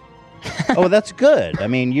 Oh, that's good. I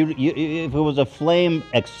mean, you if it was a flame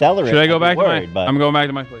accelerant, Should I go back to my? but I'm going back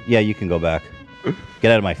to my place. yeah, you can go back.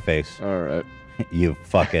 Get out of my face. All right. You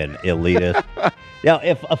fucking elitist. Yeah,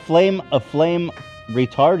 if a flame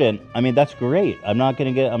retardant, I mean, that's great.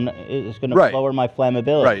 It's gonna lower my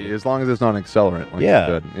flammability. Right, as long as it's not an accelerant. Like Yeah,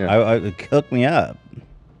 you said. Yeah. hook me up.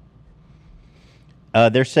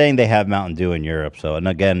 They're saying they have Mountain Dew in Europe, and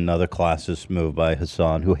again, another classist move by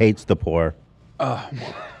Hassan, who hates the poor.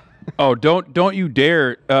 Oh, don't you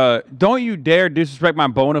dare disrespect my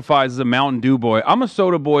bona fides as a Mountain Dew boy. I'm a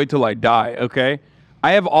soda boy till I die, okay?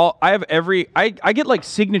 I get like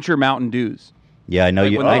signature Mountain Dews. Yeah, I know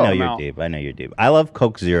Like, you. when I they know come you're out. deep. I know you're deep. I love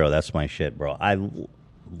Coke Zero. That's my shit, bro. I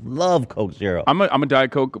love Coke Zero. I'm a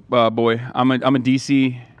Diet Coke boy. I'm a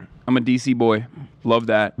DC boy. Love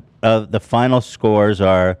that. The final scores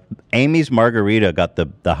are Amy's Margarita got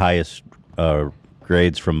the highest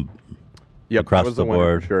grades from across that was the winner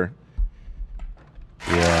board. for sure.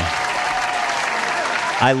 Yeah.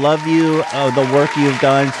 I love you. The work you've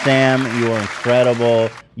done, Sam. You are incredible.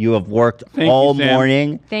 You have worked Thank you, all Sam.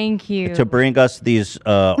 morning Thank you. to bring us these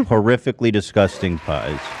horrifically disgusting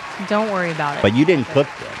pies. Don't worry about it. But you didn't cook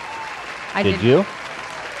them. Did you?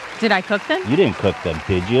 Did I cook them? You didn't cook them,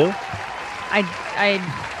 did you?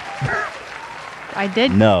 I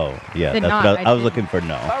did. No. Yeah, Did that's not. what I was did. looking for.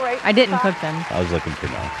 No. I didn't cook them. I was looking for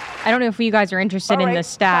no. I don't know if you guys are interested in the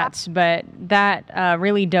stats, but that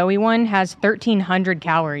really doughy one has 1,300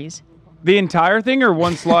 calories. The entire thing or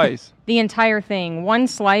one slice? The entire thing. One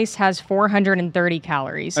slice has 430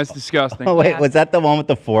 calories. That's disgusting. Oh, wait. Was that the one with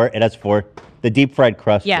the 4? It has 4. The deep fried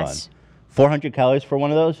crust Yes. one. 400 calories for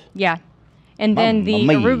one of those? Yeah. And then the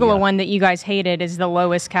Mamma mia. arugula one that you guys hated is the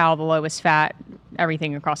lowest cal, the lowest fat,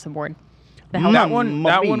 everything across the board. The hell That one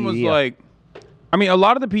was like, I mean, a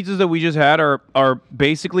lot of the pizzas that we just had are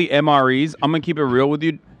basically MREs. I'm gonna keep it real with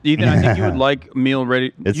you, Ethan. I think you would like meal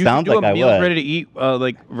ready. It you sounds should do like I a meal would. ready to eat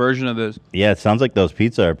like version of this. Yeah, it sounds like those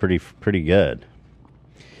pizza are pretty good.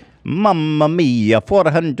 Mamma mia,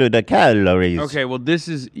 400 calories. Okay, well,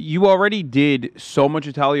 you already did so much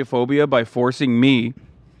Italiophobia by forcing me,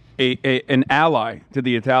 an ally to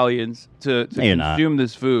the Italians, to No, you're not. consume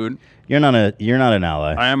this food. You're not an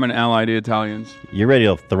ally. I am an ally to Italians. You're ready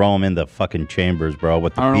to throw them in the fucking chambers, bro,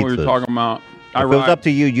 with the I don't know pizzas. what you're talking about. If it was up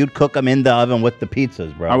to you, you'd cook them in the oven with the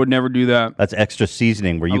pizzas, bro. I would never do that. That's extra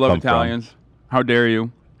seasoning where I you love come Italians. How dare you?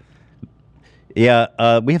 from.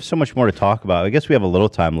 Yeah, we have so much more to talk about. I guess we have a little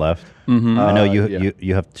time left. Mhm. I know yeah.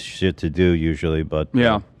 you have shit to do usually, but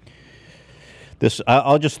Yeah.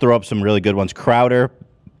 I'll just throw up some really good ones.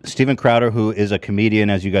 Steven Crowder, who is a comedian,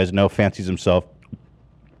 as you guys know, fancies himself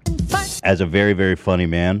as a very, very funny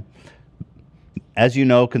man. As you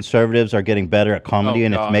know, conservatives are getting better at comedy,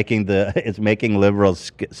 and it's making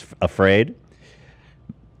liberals afraid.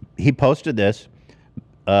 He posted this.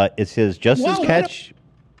 It says just as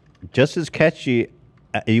catchy.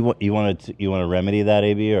 You want to remedy that,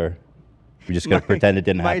 AB, or we're just gonna pretend it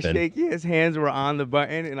didn't My happen? shaky ass hands were on the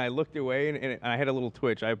button, and I looked away, and I had a little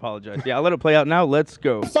twitch. I apologize. Yeah, I'll let it play out now. Let's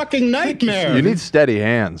go. Fucking nightmare. You need steady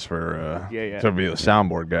hands for Yeah. to be the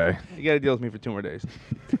soundboard guy. You got to deal with me for 2 more days.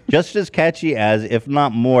 Just as catchy as, if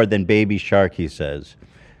not more than, Baby Shark, he says.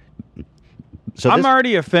 So I'm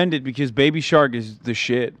already offended because Baby Shark is the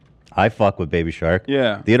shit. I fuck with Baby Shark.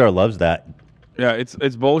 Yeah. Theodore loves that. Yeah,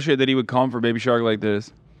 it's bullshit that he would come for Baby Shark like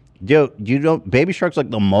this. Yo, you know, Baby Shark's like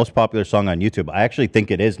the most popular song on YouTube. I actually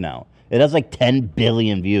think it is now. It has like 10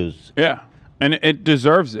 billion views. Yeah, and it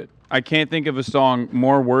deserves it. I can't think of a song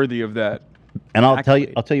more worthy of that. And I'll tell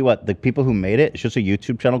you what, the people who made it, it's just a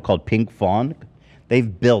YouTube channel called Pink Fawn.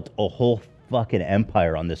 They've built a whole fucking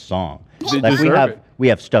empire on this song. Like we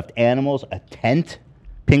have stuffed animals, a tent,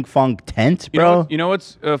 Pink Fawn tent, bro. You know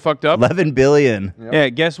what's fucked up? 11 billion. Yeah,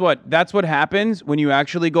 guess what? That's what happens when you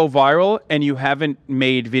actually go viral and you haven't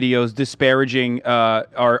made videos disparaging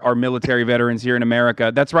our military veterans here in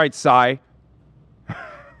America. That's right, Psy.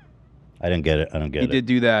 I didn't get it. I don't get it. He did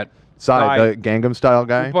do that. Psy, the Gangnam Style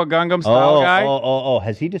guy? Gangnam Style guy? Oh,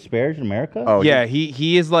 has he disparaged America? Oh, yeah,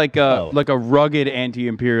 he is like a rugged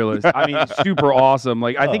anti-imperialist. I mean, super awesome.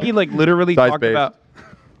 Like I think he like literally talked about.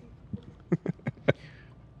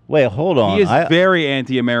 Wait, hold on. He is very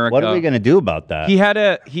anti-America. What are we gonna do about that? He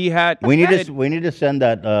had. We need to send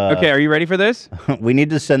that. Okay, are you ready for this? We need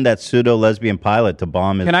to send that pseudo lesbian pilot to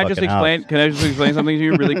bomb his. Can I just explain? Can I just explain something to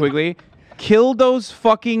you really quickly? Kill those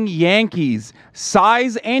fucking Yankees.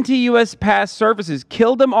 Psy's anti-U.S. past services.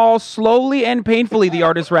 Killed them all slowly and painfully, the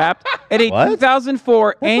artist rapped, at a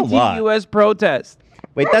 2004 anti-U.S. protest.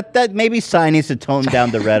 Wait, that maybe Psy needs to tone down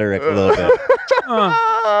the rhetoric a little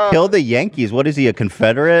bit. Kill the Yankees. What is he, a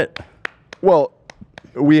Confederate? Well,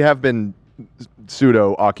 we have been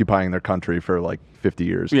pseudo occupying their country for like 50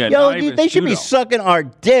 years. Yeah, yo, they should be sucking our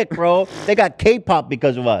dick, bro. They got K-pop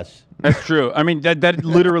because of us. That's true. I mean, that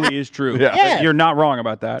literally is true. Yeah. You're not wrong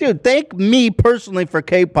about that. Dude, thank me personally for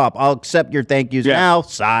K-pop. I'll accept your thank yous now,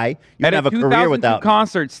 Psy. You can have a career without me.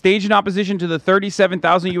 Concert staged in opposition to the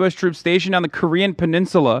 37,000 U.S. troops stationed on the Korean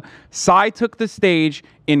peninsula, Psy took the stage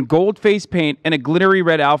in gold face paint and a glittery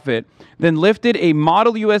red outfit, then lifted a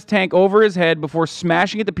model U.S. tank over his head before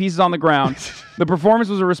smashing it to pieces on the ground. The performance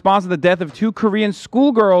was a response to the death of 2 Korean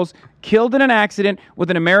schoolgirls killed in an accident with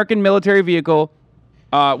an American military vehicle.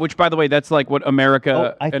 Which, by the way, that's like what American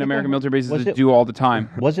military bases do all the time.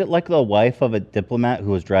 Was it like the wife of a diplomat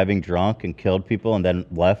who was driving drunk and killed people and then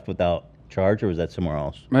left without charge, or was that somewhere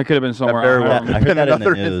else? That could have been somewhere else. I heard that in the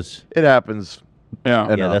news. It happens.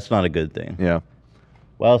 Yeah. Yeah, that's not a good thing. Yeah.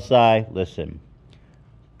 Well, Psy, listen.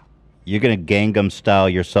 You're gonna Gangnam Style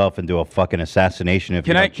yourself into a fucking assassination if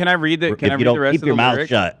Can I read the rest of the lyric? Keep your mouth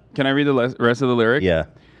shut. Can I read the rest of the lyric? Yeah.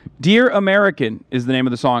 Dear American is the name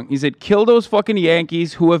of the song. He said, kill those fucking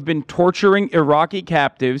Yankees who have been torturing Iraqi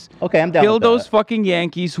captives. Okay, I'm down Kill with those that. fucking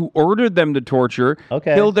Yankees who ordered them to torture.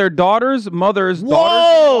 Okay. Kill their daughters, mothers,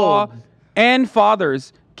 daughters-in-law, and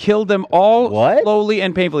fathers. Kill them all slowly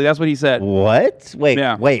and painfully. That's what he said. What?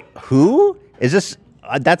 Wait, who? Is this,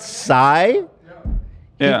 that's Psy?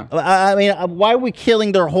 Yeah. I mean, why are we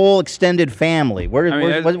killing their whole extended family? Where's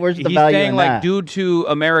the he's value saying in like that? due to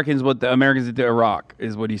Americans what the Americans did to Iraq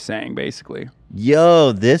is what he's saying basically.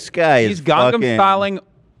 Yo, this guy He's is Gangnam fucking... styling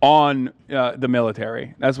on the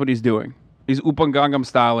military. That's what he's doing. He's Gangnam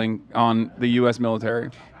styling on the U.S.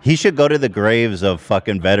 military. He should go to the graves of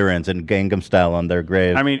fucking veterans and Gangnam Style on their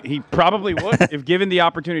graves. I mean, he probably would. If given the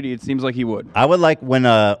opportunity, it seems like he would. I would like when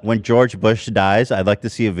George Bush dies, I'd like to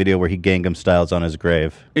see a video where he Gangnam Styles on his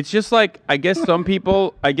grave. It's just like I guess some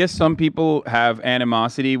people have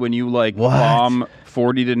animosity when you like bomb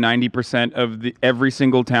 40 to 90% of every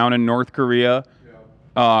single town in North Korea,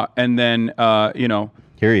 and then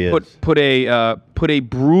here he is. Put a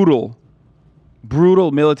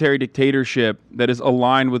brutal military dictatorship that is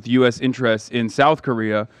aligned with U.S. interests in South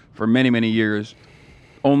Korea for many, many years,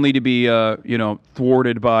 only to be,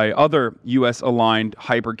 thwarted by other U.S.-aligned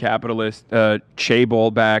hyper-capitalist,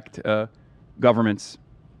 chaebol-backed governments.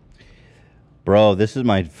 Bro, this is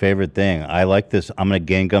my favorite thing. I like this. I'm going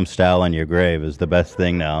to Gangnam Style on your grave is the best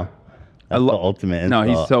thing now. That's the ultimate No,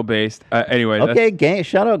 insult. he's so based. Anyway. Okay,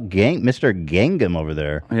 shout out Mr. Gangnam over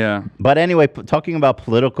there. Yeah. But anyway, talking about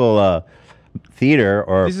political... theater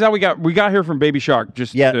or this is how we got here from Baby Shark.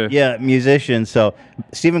 Musicians. So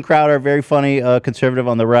Steven Crowder, very funny conservative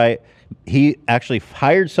on the right. He actually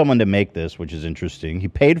hired someone to make this, which is interesting. He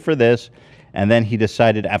paid for this, and then he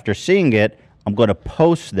decided after seeing it, I'm going to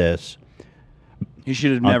post this. He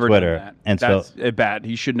should have on never Twitter. done that. And that's bad.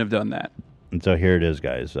 He shouldn't have done that. And so here it is,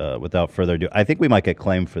 guys. Without further ado, I think we might get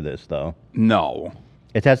claimed for this, though. No.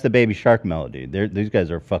 It has the Baby Shark melody. These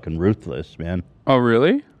guys are fucking ruthless, man. Oh,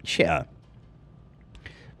 really? Yeah.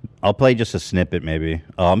 I'll play just a snippet, maybe.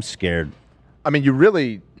 Oh, I'm scared. I mean, you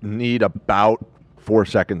really need about 4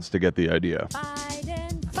 seconds to get the idea.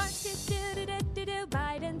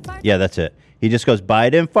 Yeah, that's it. He just goes,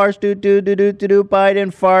 Biden farts,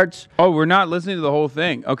 Biden farts. Oh, we're not listening to the whole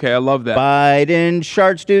thing. Okay, I love that. Biden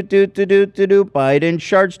sharts, Biden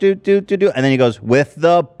sharts, And then he goes, with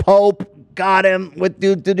the Pope. got him with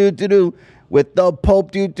do with the Pope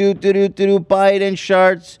do Biden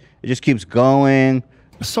shirts. It just keeps going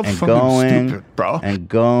so and fucking going, stupid, bro. and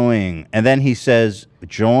going, and then he says,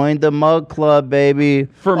 "Join the Mug Club, baby."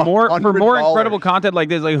 For more incredible content like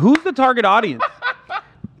this, like who's the target audience?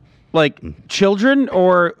 Like children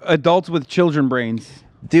or adults with children brains?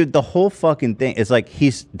 Dude, the whole fucking thing is like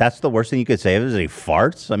that's the worst thing you could say is he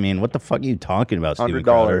farts. I mean, what the fuck are you talking about, Steven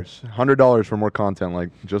Crowder? $100 for more content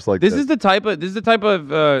like This is the type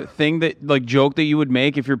of thing that like joke that you would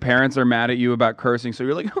make if your parents are mad at you about cursing. So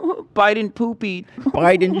you're like, Biden poopy.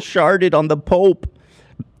 Biden sharded on the Pope.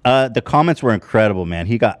 The comments were incredible, man.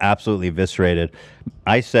 He got absolutely eviscerated.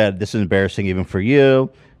 I said, this is embarrassing even for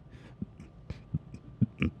you.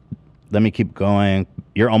 Let me keep going.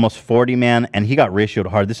 You're almost 40, man. And he got ratioed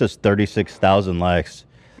hard. This is 36,000 likes.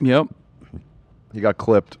 Yep. He got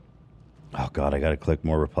clipped. Oh, God, I got to click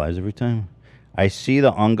more replies every time. I see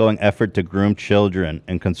the ongoing effort to groom children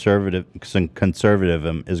and conservatism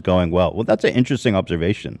is going well. Well, that's an interesting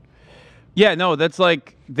observation. Yeah, no, that's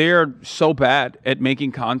like they're so bad at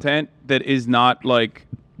making content that is not like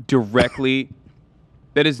directly...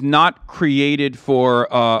 that is not created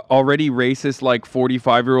for already racist, like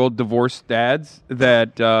 45-year-old divorced dads.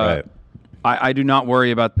 That I do not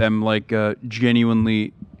worry about them like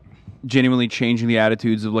genuinely changing the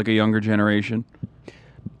attitudes of like a younger generation.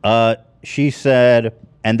 She said,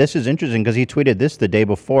 and this is interesting because he tweeted this the day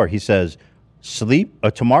before. He says, "Sleep.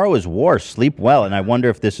 Tomorrow is war. Sleep well." And I wonder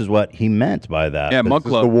if this is what he meant by that. Yeah, Mug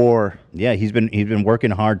Club. The war. Yeah, he's been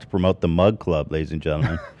working hard to promote the Mug Club, ladies and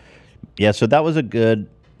gentlemen. Yeah, so that was a good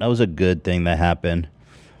thing that happened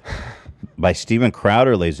by Steven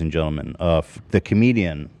Crowder, ladies and gentlemen, the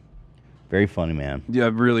comedian. Very funny, man.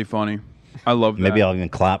 Yeah, really funny. I love that. Maybe I'll even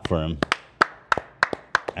clap for him.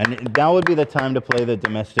 And now would be the time to play the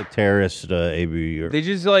domestic terrorist AB. They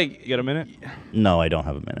just like... You got a minute? No, I don't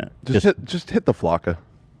have a minute. Just hit the Flocka.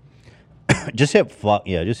 Just hit Flocka.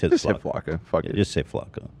 Yeah, just hit Flocka. Fuck it. Just say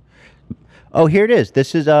Flocka. Oh, here it is.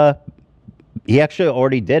 This is... He actually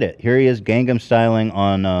already did it. Here he is, Gangnam styling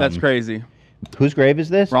on... That's crazy. Whose grave is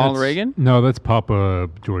this? Ronald Reagan? No, that's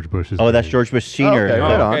Papa George Bush's Oh, that's grave. George Bush Sr.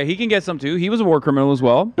 Okay, he can get some too. He was a war criminal as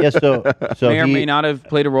well. Yeah, so may or may not have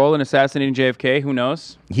played a role in assassinating JFK. Who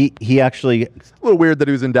knows? He actually... It's a little weird that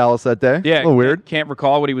he was in Dallas that day. Yeah, a little weird. Can't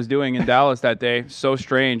recall what he was doing in Dallas that day. So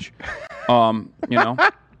strange. You know.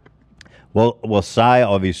 Well, Psy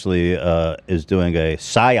obviously is doing a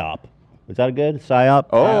PSYOP. Is that good? PSYOP?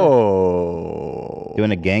 Oh.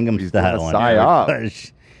 Doing a Gangnam style on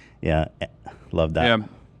PSYOP. Yeah, love that. Yeah.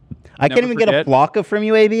 I can't even get a Flocka from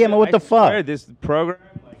you, ABM. What the fuck? This program,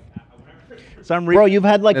 Bro, you've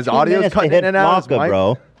had like His 2 audio's minutes to cutting hit in and out, Flocka, Mike.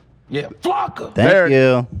 bro. Yeah, Flocka. Thank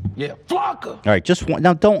you. Yeah, Flocka. All right, just one.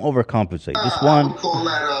 Now, don't overcompensate. Just one.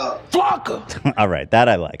 Flocka. All right, that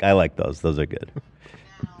I like. I like those. Those are good.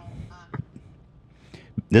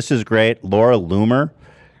 This is great. Laura Loomer.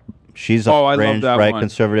 She's a I love fringe, that right, one.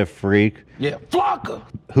 conservative freak Yeah, Flocka.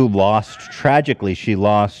 who lost, tragically, she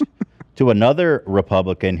lost to another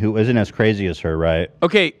Republican who isn't as crazy as her, right?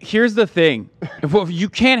 Okay, here's the thing. You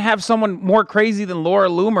can't have someone more crazy than Laura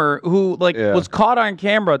Loomer, who was caught on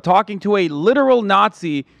camera talking to a literal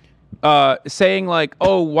Nazi, saying like,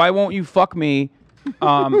 "Oh, why won't you fuck me?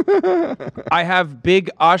 I have big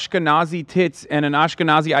Ashkenazi tits and an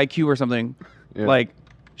Ashkenazi IQ or something." Yeah. Like,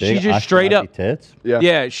 Big she just straight Ashkenazi up tits?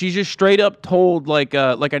 Yeah, she just straight up told like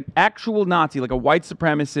an actual Nazi, like a white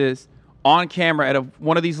supremacist, on camera at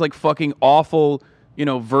one of these like fucking awful,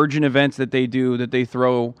 virgin events that they do, that they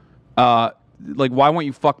throw, like, why won't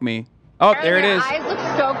you fuck me? Oh, there it is. Your eyes look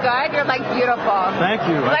so good. You're like beautiful. Thank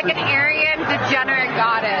you. You're like an Aryan degenerate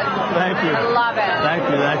goddess. Thank you. I love it. Thank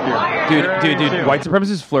you. Dude, white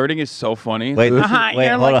supremacist flirting is so funny. Wait, You're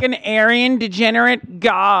hold like on. an Aryan degenerate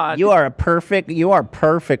god. You are perfect. You are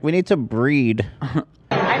perfect. We need to breed.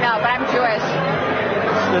 I know, but I'm Jewish.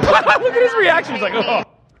 Look at his reaction. He's like, oh.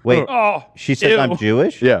 Wait, Oh, she said ew. I'm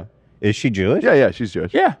Jewish? Yeah. Is she Jewish? Yeah, she's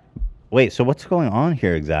Jewish. Yeah. Wait, so what's going on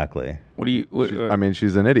here exactly? What do you? I mean,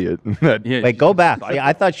 she's an idiot. Yeah, Wait, go back. See,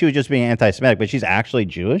 I thought she was just being anti-Semitic, but she's actually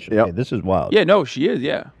Jewish? Yep. Okay, this is wild. Yeah, no, she is.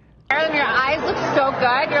 Yeah. Marilyn, your eyes look so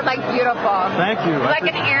good. You're like beautiful. Thank you. You're like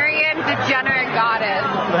an Aryan degenerate goddess.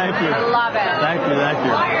 Thank you. I love it. Thank you.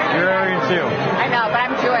 You're Aryan too. I know, but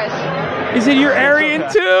I'm Jewish. Is it your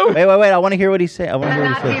Aryan too? Wait. I want to hear what he said. I want to hear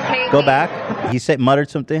what he Nazis said. hate Go me. back. He said, muttered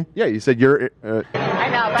something? Yeah, you said you're... I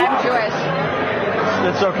know, but I'm Jewish.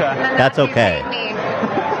 It's okay. And the That's Nazis okay. hate me.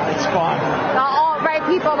 It's fine. The alt-right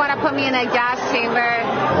people want to put me in a gas chamber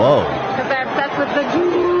Whoa. because they're obsessed with the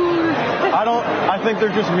Jews. I think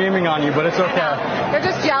they're just memeing on you, but it's okay. They're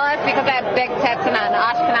just jealous because I have big tits and an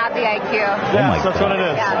Ashkenazi IQ. Yes, that's what it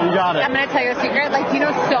is. Yeah. You got it. I'm going to tell you a secret. Like, you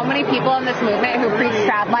know, so many people in this movement who preach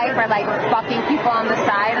trad life are like fucking people on the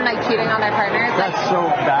side and like cheating on their partners. That's so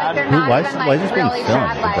bad. Like, why is this being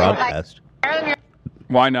filmed for broadcast?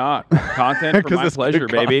 Why not? Content for my it's pleasure,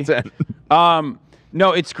 good baby.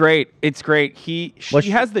 No, it's great. It's great. She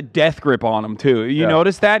has the death grip on him too. You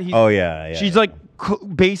notice that? Oh, yeah. She's like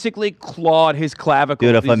basically clawed his clavicle.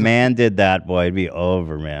 Dude, if a man did that, boy, it'd be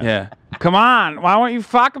over, man. Yeah. Come on, why won't you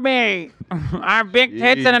fuck me? I have big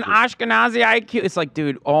tits and an Ashkenazi IQ. It's like,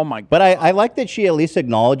 dude, oh my god. But I like that she at least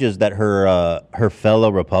acknowledges that her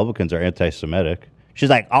fellow Republicans are anti-Semitic. She's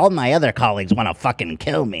like, all my other colleagues want to fucking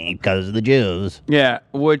kill me because of the Jews. Yeah,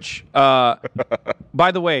 which, by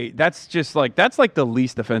the way, that's like the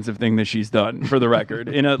least offensive thing that she's done, for the record.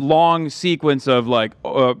 In a long sequence of like,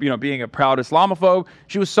 being a proud Islamophobe,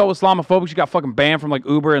 she was so Islamophobic she got fucking banned from like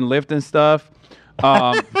Uber and Lyft and stuff.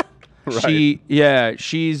 She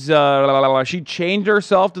changed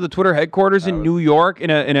herself to the Twitter headquarters in New York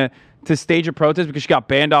to stage a protest because she got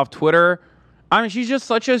banned off Twitter. I mean, she's just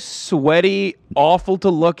such a sweaty, awful to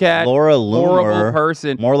look at, Laura Loomer, horrible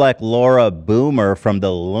person. More like Laura Boomer from the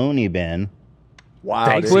Looney Bin.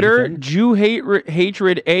 Wow. Twitter, Jew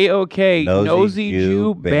hatred, A-OK, nosy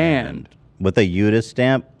Jew banned. With a Uda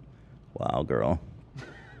stamp? Wow, girl.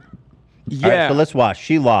 Yeah. All right, so let's watch.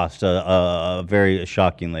 She lost very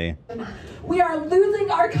shockingly. We are losing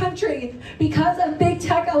our country because of big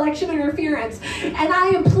tech election interference. And I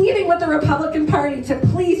am pleading with the Republican Party to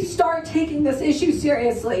please start taking this issue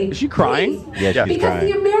seriously. Is she crying? Please. Yeah, she's because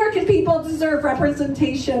crying. the American people deserve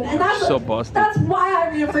representation. And that's so busted. That's why I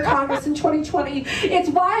ran for Congress in 2020. It's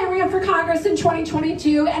why I ran for Congress in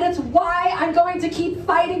 2022. And it's why I'm going to keep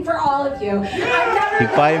fighting for all of you. Keep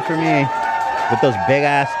fighting for me with those big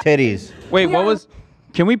ass titties. Wait,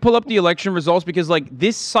 can we pull up the election results? Because like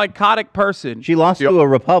this psychotic person, she lost to a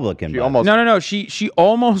Republican. No. She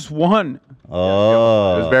almost won.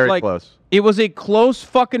 Oh, it was very close. It was a close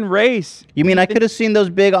fucking race. You mean I could have seen those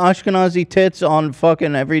big Ashkenazi tits on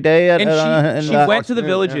fucking every day at she went to the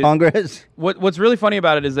Villages. Congress. What's really funny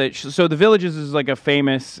about it is that so the Villages is like a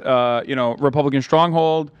famous Republican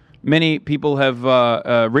stronghold. Many people have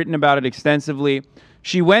written about it extensively.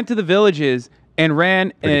 She went to the Villages and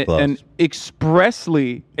ran an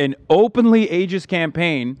expressly and openly ageist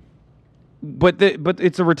campaign, but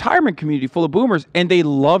it's a retirement community full of boomers, and they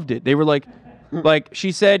loved it. They were like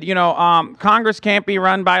she said, Congress can't be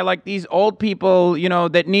run by like these old people,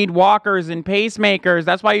 that need walkers and pacemakers.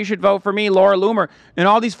 That's why you should vote for me, Laura Loomer. And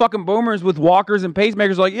all these fucking boomers with walkers and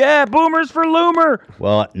pacemakers are like, yeah, boomers for Loomer.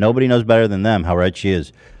 Well, nobody knows better than them how right she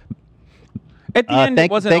is. At the end, it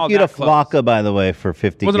wasn't all thank you that to close. Flocka, by the way, for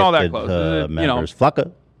 50 Wasn't all that gifted close. members. Flocka.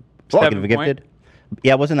 7 Speaking of gifted.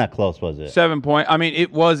 Yeah, it wasn't that close, was it? 7 point. I mean,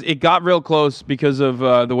 it got real close because of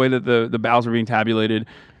the way that the ballots were being tabulated.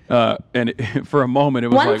 And for a moment, it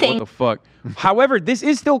was what the fuck? However, this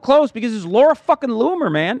is still close because it's Laura fucking Loomer,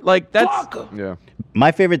 man. Like, that's... Yeah.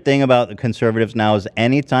 My favorite thing about the conservatives now is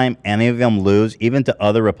anytime any of them lose, even to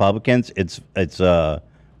other Republicans, it's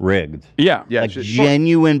rigged. Yeah. Like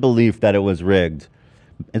genuine belief that it was rigged.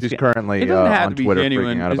 She's currently on Twitter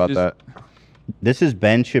freaking out about that. This is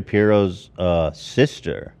Ben Shapiro's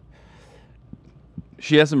sister.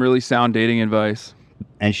 She has some really sound dating advice.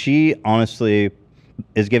 And she honestly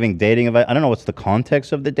is giving dating advice. I don't know what's the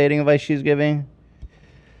context of the dating advice she's giving.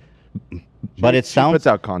 But She puts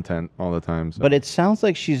out content all the time. So. But it sounds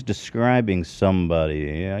like she's describing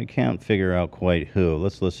somebody. I can't figure out quite who.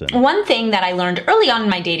 Let's listen. One thing that I learned early on in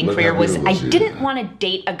my dating career was I didn't want to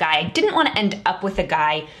date a guy. I didn't want to end up with a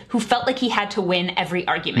guy who felt like he had to win every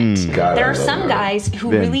argument. There are some guys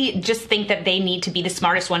who really just think that they need to be the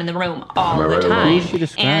smartest one in the room all the time.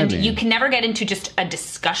 And you can never get into just a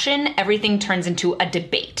discussion. Everything turns into a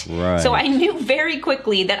debate. Right. So I knew very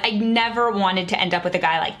quickly that I never wanted to end up with a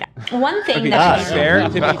guy like that. One thing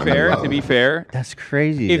To be fair, that's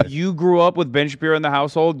crazy. If you grew up with Ben Shapiro in the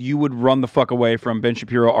household, you would run the fuck away from Ben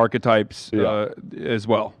Shapiro archetypes as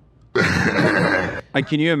well. Like,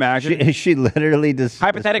 can you imagine? She literally just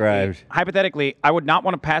hypothetically, I would not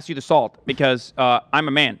want to pass you the salt because I'm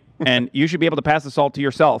a man, and you should be able to pass the salt to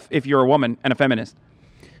yourself if you're a woman and a feminist.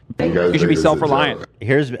 You should be self-reliant.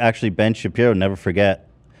 Here's actually Ben Shapiro. Never forget.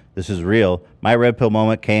 This is real. My red pill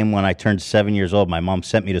moment came when I turned 7 years old. My mom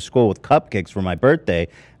sent me to school with cupcakes for my birthday,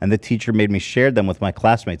 and the teacher made me share them with my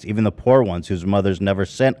classmates, even the poor ones whose mothers never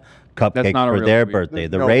sent cupcakes for their birthday.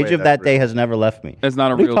 The rage of that day has never left me. That's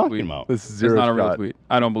not a What are you real talking tweet. about? This is That's not a real tweet.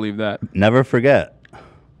 I don't believe that. Never forget.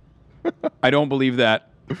 I don't believe that.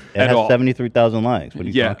 It has 73,000 likes. What are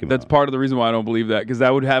you talking about? That's part of the reason why I don't believe that, because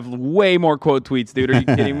that would have way more quote tweets, dude. Are you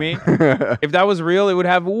kidding me? If that was real, it would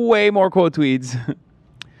have way more quote tweets.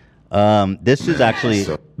 This is actually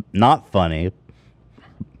not funny.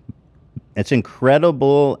 It's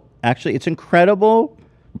incredible. Actually, it's incredible.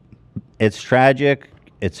 It's tragic.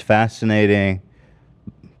 It's fascinating.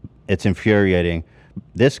 It's infuriating.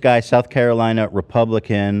 This guy, South Carolina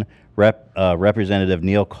Republican Representative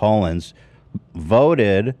Neil Collins,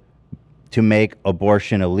 voted to make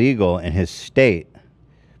abortion illegal in his state.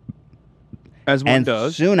 As one and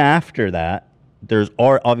does. Soon after that, there's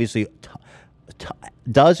obviously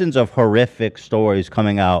dozens of horrific stories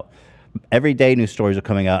coming out. Every day, new stories are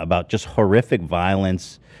coming out about just horrific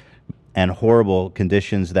violence and horrible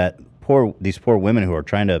conditions that these poor women who are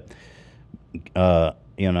trying to,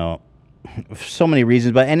 so many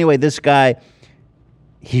reasons. But anyway, this guy,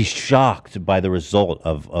 he's shocked by the result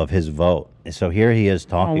of his vote. So here he is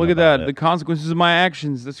talking. Oh, look at about that. it. The consequences of my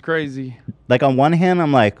actions. That's crazy. Like, on one hand,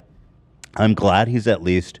 I'm like, I'm glad he's at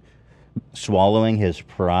least swallowing his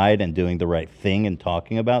pride and doing the right thing and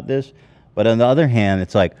talking about this. But on the other hand,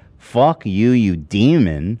 it's like, fuck you, you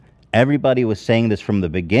demon. Everybody was saying this from the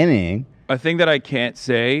beginning. A thing that I can't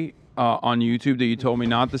say on YouTube that you told me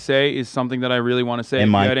not to say is something that I really want to say. In If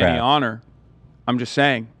you had any Minecraft. honor, I'm just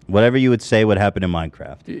saying. Whatever you would say would happen in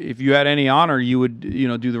Minecraft. If you had any honor, you would,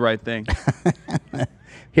 do the right thing.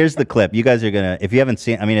 Here's the clip. You guys are going to, if you haven't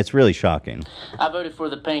seen, I mean, it's really shocking. I voted for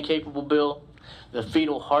the pain-capable bill, the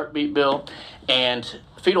fetal heartbeat bill, and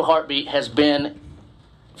fetal heartbeat has been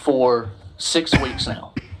for 6 weeks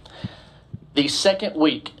now. The second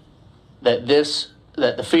week that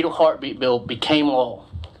the fetal heartbeat bill became law,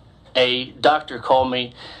 a doctor called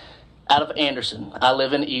me out of Anderson. I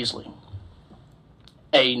live in Easley.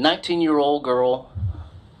 A 19-year-old girl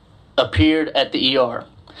appeared at the ER.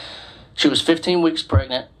 She was 15 weeks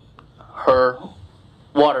pregnant. Her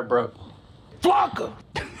water broke. Flocka!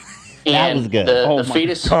 And was good. the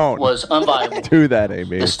fetus was unviable. Do that,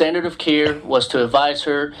 Amy. The standard of care was to advise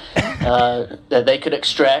her that they could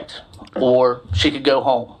extract or she could go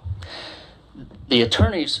home. The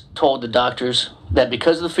attorneys told the doctors that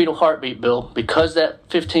because of the fetal heartbeat bill, because that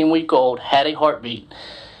 15-week-old had a heartbeat,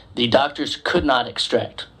 the doctors could not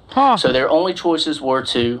extract. So their only choices were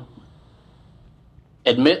to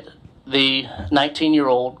admit the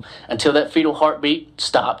 19-year-old until that fetal heartbeat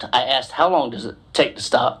stopped. I asked, how long does it take to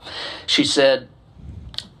stop? She said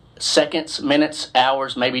seconds, minutes,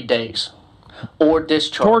 hours, maybe days. Or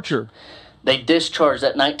discharge. Torture. They discharged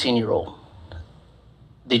that 19-year-old.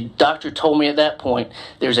 The doctor told me at that point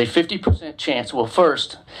there's a 50% chance. Well,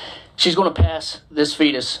 first, she's going to pass this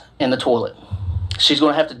fetus in the toilet. She's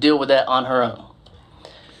going to have to deal with that on her own.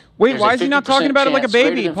 Wait, There's why a is he not 50% talking about it like a chance,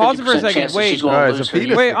 baby? greater than Pause it for a 50% second. chance that Wait, she's gonna lose her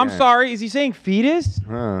uterus. I'm sorry. Is he saying fetus?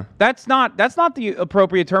 That's not the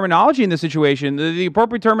appropriate terminology in this situation. The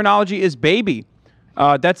appropriate terminology is baby.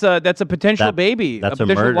 That's a potential baby. That's a a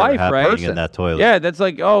potential murder life, happening right? in that toilet. Yeah, that's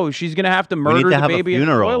like, oh, she's gonna have to We need murder to the have a baby in the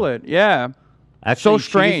funeral. toilet. Yeah. Actually, so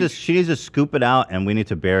strange. She needs to scoop it out, and we need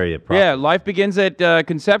to bury it properly. Yeah, life begins at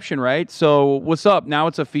conception, right? So what's up? Now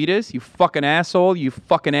it's a fetus? You fucking asshole. You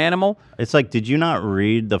fucking animal. It's like, did you not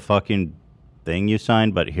read the fucking thing you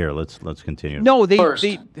signed? But here, let's continue. No, they Let's-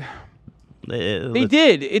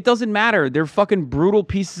 did. It doesn't matter. They're fucking brutal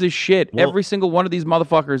pieces of shit. Well- Every single one of these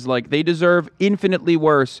motherfuckers, like, they deserve infinitely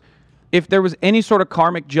worse. If there was any sort of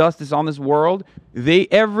karmic justice on this world,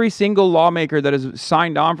 every single lawmaker that has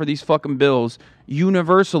signed on for these fucking bills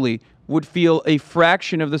universally would feel a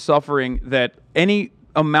fraction of the suffering that any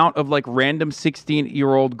amount of like random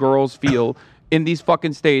 16-year-old girls feel in these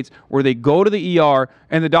fucking states, where they go to the ER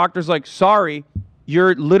and the doctor's like, sorry,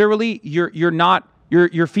 you're not.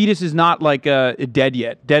 Your fetus is not like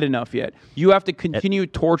dead enough yet. You have to continue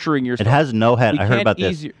torturing yourself. It has no head. We I heard can't about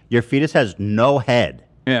this. ease Your fetus has no head.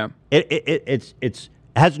 Yeah. It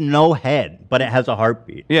has no head, but it has a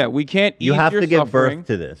heartbeat. Yeah, we can't. You ease have your to give suffering. birth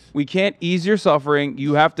to this. We can't ease your suffering.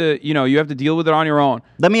 You have to deal with it on your own.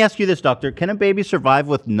 Let me ask you this, doctor: can a baby survive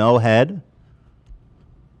with no head?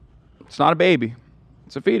 It's not a baby;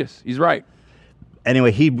 it's a fetus. He's right.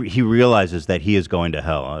 Anyway, he realizes that he is going to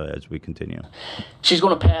hell as we continue. She's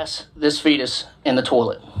going to pass this fetus in the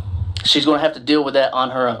toilet. She's going to have to deal with that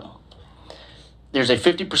on her own. There's a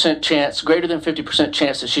 50% chance, greater than 50%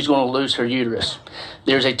 chance that she's going to lose her uterus.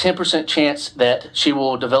 There's a 10% chance that she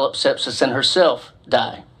will develop sepsis and herself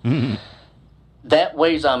die. Mm-hmm. That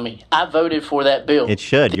weighs on me. I voted for that bill. It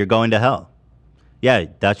should. You're going to hell. Yeah,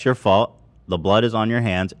 that's your fault. The blood is on your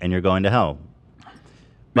hands, and you're going to hell.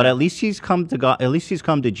 But at least he's come to God. At least he's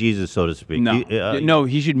come to Jesus, so to speak. No,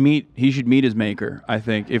 he should meet his maker. I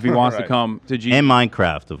think if he wants to come to Jesus. And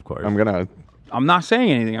Minecraft, of course. I'm not saying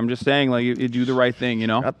anything. I'm just saying like you do the right thing. You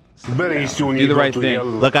know. Do the right thing.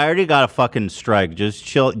 Look, I already got a fucking strike. Just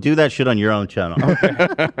chill. Do that shit on your own channel.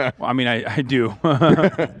 Well, I mean, I do.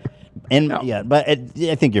 And yeah, but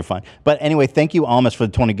I think you're fine. But anyway, thank you, Almas, for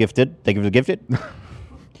the 20 gifted. Thank you for the gifted.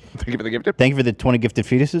 Thank you for the gifted. Thank you for the 20 gifted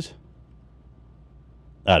fetuses.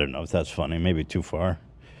 I don't know if that's funny. Maybe too far.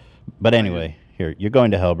 But anyway, here, you're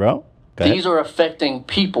going to hell, bro. Go ahead. These are affecting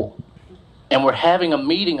people, and we're having a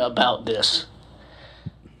meeting about this.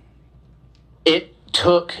 It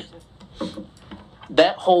took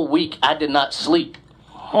that whole week. I did not sleep.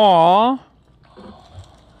 Aw.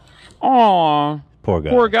 Poor guy.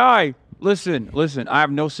 Poor guy. Listen. I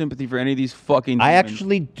have no sympathy for any of these fucking demons. I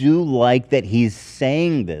actually do like that he's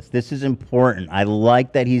saying this. This is important. I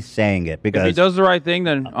like that he's saying it because if he does the right thing,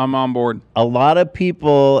 then I'm on board. A lot of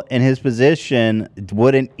people in his position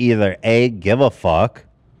wouldn't either A, give a fuck,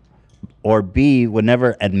 or B, would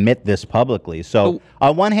never admit this publicly. So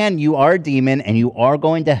on one hand, you are a demon and you are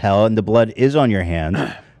going to hell and the blood is on your hands.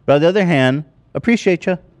 But on the other hand, appreciate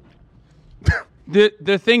you.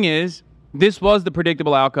 The thing is, this was the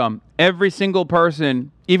predictable outcome. Every single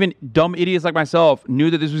person, even dumb idiots like myself, knew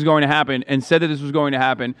that this was going to happen and said that this was going to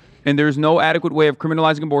happen. And there's no adequate way of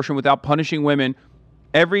criminalizing abortion without punishing women.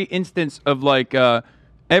 Every instance of like,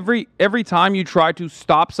 every time you try to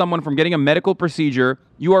stop someone from getting a medical procedure,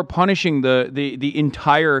 you are punishing the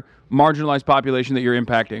entire marginalized population that you're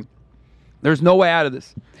impacting. There's no way out of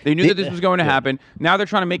this. They knew that this was going to happen. Now they're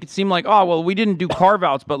trying to make it seem like, oh, well, we didn't do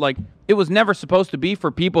carve-outs, but like it was never supposed to be for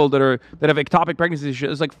people that have ectopic pregnancies.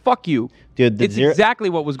 It's like, fuck you. Dude, it's exactly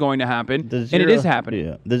what was going to happen, and it is happening.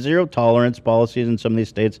 Yeah. The zero tolerance policies in some of these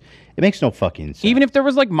states, it makes no fucking sense. Even if there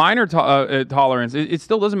was like minor tolerance, it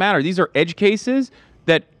still doesn't matter. These are edge cases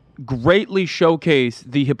that greatly showcase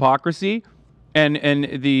the hypocrisy and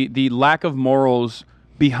the lack of morals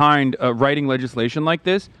behind writing legislation like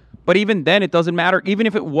this. But even then, it doesn't matter. Even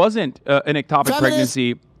if it wasn't an ectopic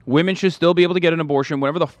pregnancy, women should still be able to get an abortion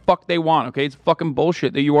whenever the fuck they want. Okay, it's fucking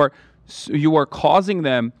bullshit that you are causing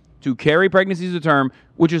them to carry pregnancies to term,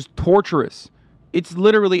 which is torturous. It's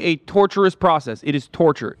literally a torturous process. It is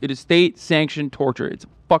torture. It is state-sanctioned torture. It's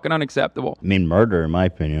fucking unacceptable. I mean, murder, in my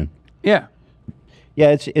opinion. Yeah.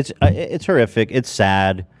 Yeah, it's horrific. It's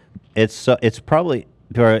sad. It's so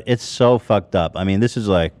fucked up. I mean, this is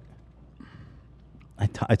like.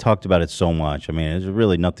 I talked about it so much. I mean, there's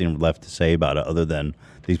really nothing left to say about it other than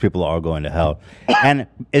these people are going to hell. And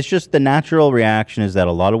it's just the natural reaction is that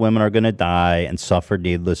a lot of women are going to die and suffer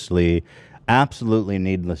needlessly, absolutely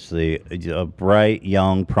needlessly. Bright,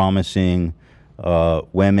 young, promising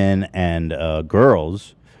women and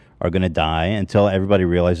girls are going to die until everybody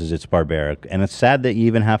realizes it's barbaric. And it's sad that you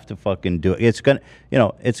even have to fucking do it. It's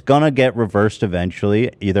gonna get reversed eventually,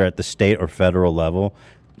 either at the state or federal level.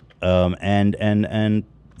 And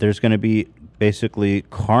there's going to be basically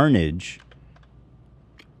carnage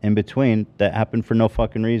in between that happened for no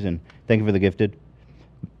fucking reason. Thank you for the gifted.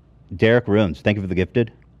 Derek Runes, thank you for the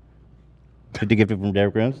gifted. 50 gifted from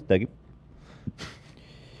Derek Runes, thank you.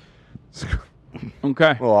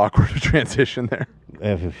 Okay. A little awkward transition there.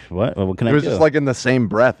 What can I do? It was just like in the same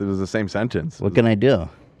breath. It was the same sentence. What can I do?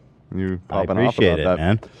 You I popping off appreciate about it, that.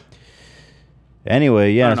 man.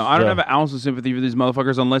 Anyway, yeah. I don't have an ounce of sympathy for these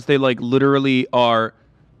motherfuckers unless they like literally are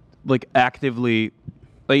like actively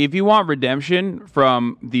like if you want redemption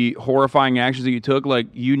from the horrifying actions that you took, like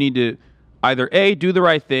you need to either A, do the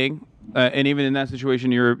right thing, and even in that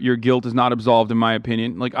situation your guilt is not absolved in my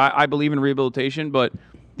opinion. Like I believe in rehabilitation, but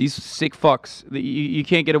these sick fucks, you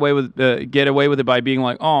can't get away with it by being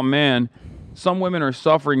like, oh man, some women are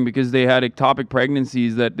suffering because they had ectopic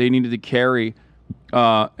pregnancies that they needed to carry.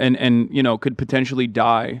 And you know, could potentially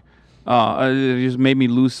die. It just made me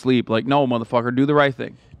lose sleep. Like, no, motherfucker, do the right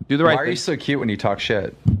thing. Do the right thing. Why are you so cute when you talk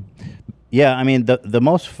shit? Yeah, I mean,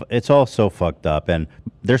 it's all so fucked up. And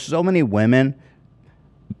there's so many women,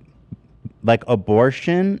 like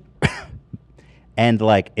abortion, and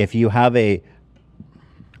like if you have a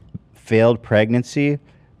failed pregnancy,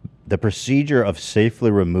 the procedure of safely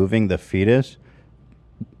removing the fetus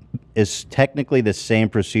is technically the same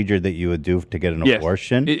procedure that you would do to get an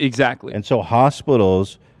abortion. Exactly. And so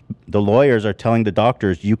hospitals, the lawyers are telling the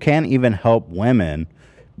doctors, you can't even help women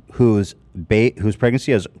whose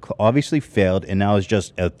pregnancy has obviously failed and now is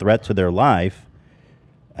just a threat to their life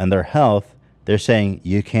and their health. They're saying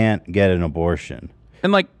you can't get an abortion.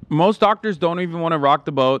 And like Most doctors don't even want to rock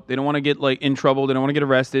the boat. They don't want to get like in trouble. They don't want to get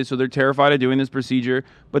arrested, so they're terrified of doing this procedure.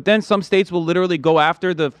 But then some states will literally go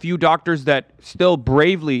after the few doctors that still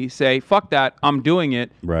bravely say, "Fuck that, I'm doing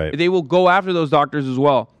it." Right. They will go after those doctors as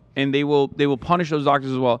well, and they will punish those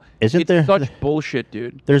doctors as well. Isn't it's there such bullshit,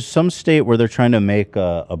 dude? There's some state where they're trying to make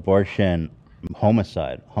abortion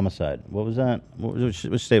homicide. What was that?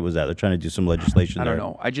 Which state was that? They're trying to do some legislation. I there.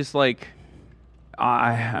 don't know. I just like.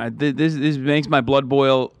 This makes my blood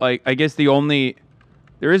boil. Like, I guess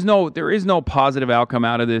there is no positive outcome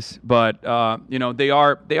out of this, but they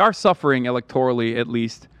are suffering electorally, at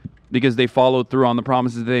least, because they followed through on the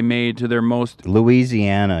promises they made to their most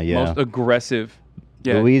Louisiana, most aggressive.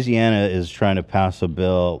 Yeah. Louisiana is trying to pass a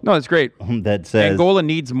bill. No, it's great. That says Angola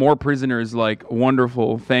needs more prisoners. Like,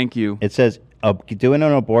 wonderful. Thank you. It says doing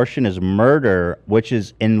an abortion is murder, which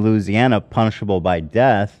is in Louisiana punishable by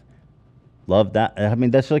death. Love that. I mean,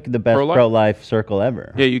 that's like the best pro-life circle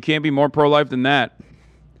ever. Yeah, you can't be more pro-life than that.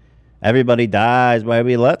 Everybody dies,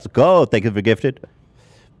 baby. Let's go. Thank you for gifted.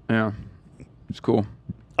 Yeah, it's cool.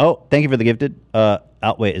 Oh, thank you for the gifted.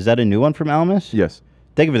 Wait, is that a new one from Almus? Yes.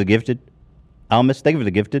 Thank you for the gifted. Almus, thank you for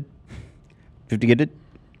the gifted. 50 gifted.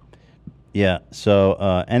 Yeah. So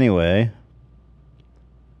anyway,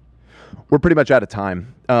 we're pretty much out of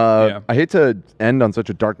time. I hate to end on such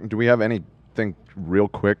a dark. Do we have anything real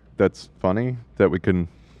quick that's funny that we can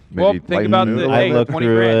maybe think about the I looked 20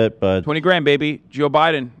 through grand. it, but 20 grand, baby. Joe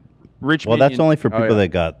Biden, rich. Well, that's minion. only for people that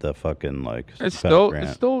got the fucking like. It's federal still grant.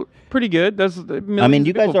 it's still pretty good. That's I mean,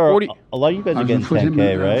 you guys are a lot of you guys are getting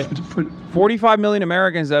 10K, right? 45 million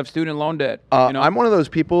Americans have student loan debt. I'm one of those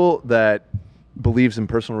people that believes in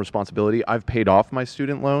personal responsibility. I've paid off my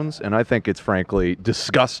student loans, and I think it's frankly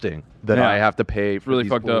disgusting that I have to pay for really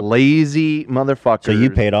these fucked up. lazy motherfuckers. So you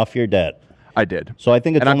paid off your debt. I did. So I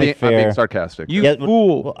think it's And only fair. I'm being sarcastic. You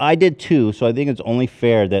fool. Well, I did too. So I think it's only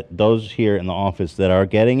fair that those here in the office that are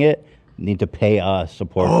getting it need to pay us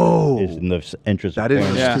support is in the interest That of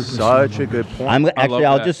is parents. such a good point.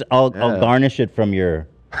 I'll garnish it from your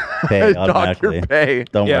pay Dock automatically. your pay.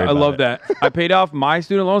 Don't worry I about love it. that. I paid off my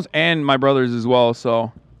student loans and my brother's as well.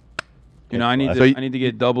 So, I need So I need to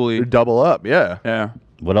get doubly. Double up, yeah. Yeah.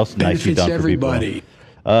 What else nice you Benefits done for everybody.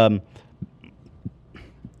 people?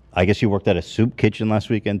 I guess you worked at a soup kitchen last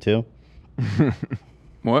weekend too.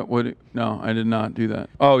 What? No, I did not do that.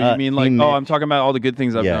 Oh, you mean like? I'm talking about all the good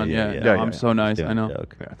things I've done. Yeah, I'm so nice. I know.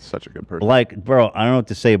 Yeah, it's such a good person. Like, bro, I don't know what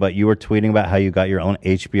to say, but you were tweeting about how you got your own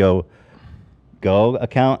HBO Go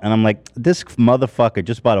account, and I'm like, this motherfucker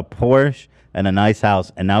just bought a Porsche and a nice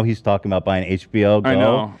house, and now he's talking about buying HBO Go. I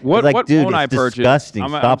know. It's like, what dude, phone it's I purchased? disgusting. I'm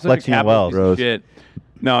Stop such a flexing your capitalist wealth. piece of shit.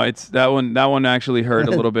 No, it's that one. That one actually hurt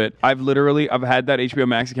a little bit. I've had that HBO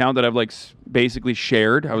Max account that I've like basically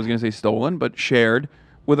shared. I was gonna say stolen, but shared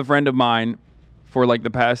with a friend of mine for like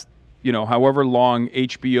the past, however long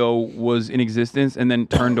HBO was in existence, and then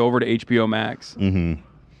turned over to HBO Max. Mm-hmm.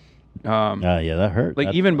 Yeah, that hurt.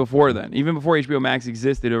 Like even before then, even before HBO Max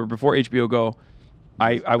existed or before HBO Go,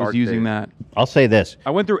 I was using that. I'll say this.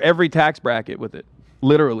 I went through every tax bracket with it.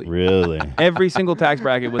 Literally. Really? Every single tax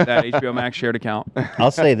bracket with that HBO Max shared account. I'll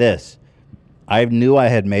say this. I knew I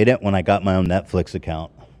had made it when I got my own Netflix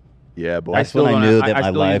account. Yeah, boy. That's when I knew that my still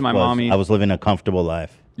use life my was, mommy. I was living a comfortable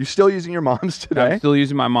life. You're still using your mom's today? I'm still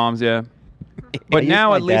using my mom's, yeah. But use now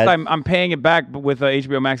my at least dad's. I'm paying it back with a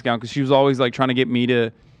HBO Max account because she was always like trying to get me to.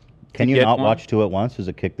 Can you get not one. watch two at once? Does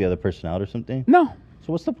it kick the other person out or something? No.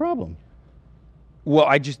 So what's the problem? Well,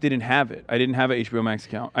 I just didn't have it. I didn't have an HBO Max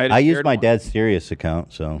account. I used shared my one. dad's Sirius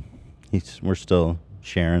account, so we're still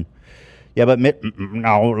sharing. Yeah, but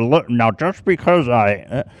now just because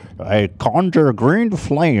I conjure green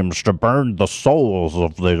flames to burn the souls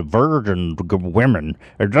of the virgin women,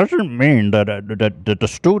 it doesn't mean that the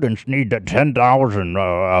students need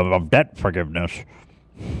 $10,000 of debt forgiveness.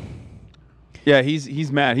 Yeah,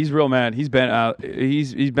 he's mad. He's real mad. He's been out.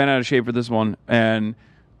 He's been out of shape for this one, and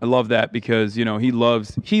I love that because he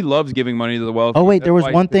loves giving money to the wealthy. Oh wait, That's there was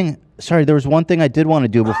why- one thing. Sorry, there was one thing I did want to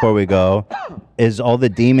do before we go. Is all the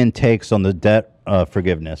demon takes on the debt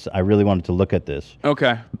forgiveness. I really wanted to look at this.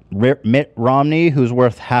 Okay. Mitt Romney, who's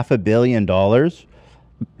worth $500 million,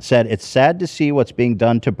 said it's sad to see what's being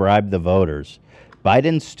done to bribe the voters.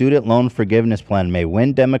 Biden's student loan forgiveness plan may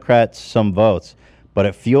win Democrats some votes, but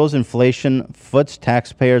it fuels inflation, foots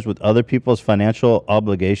taxpayers with other people's financial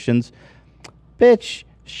obligations. Bitch,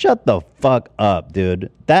 shut the fuck up, dude.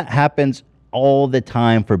 That happens all the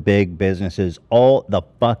time for big businesses, all the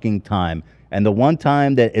fucking time. And the one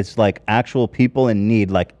time that it's like actual people in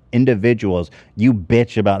need, like individuals, you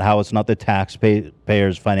bitch about how it's not the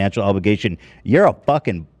taxpayers' financial obligation. You're a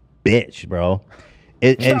fucking bitch, bro.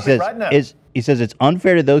 And he says it's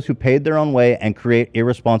unfair to those who paid their own way and create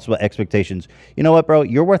irresponsible expectations. You know what, bro?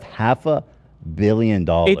 You're worth $500 million.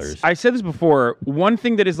 I said this before. One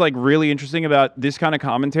thing that is like really interesting about this kind of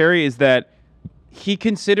commentary is that he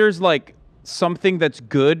considers like something that's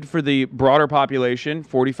good for the broader population,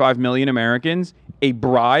 45 million Americans, a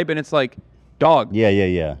bribe, and it's like, dog.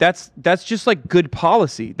 Yeah. That's just like good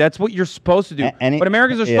policy. That's what you're supposed to do. But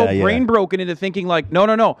Americans are so brain broken into thinking like,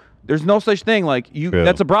 no. There's no such thing. Like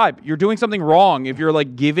that's a bribe. You're doing something wrong if you're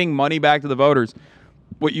like giving money back to the voters.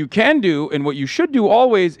 What you can do and what you should do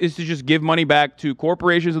always is to just give money back to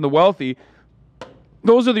corporations and the wealthy.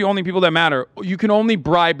 Those are the only people that matter. You can only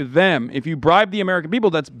bribe them. If you bribe the American people,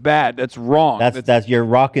 that's bad. That's wrong. That's you're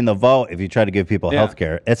rocking the vote if you try to give people health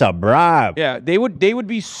care. It's a bribe. Yeah, they would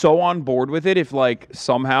be so on board with it if like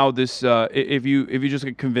somehow this if you just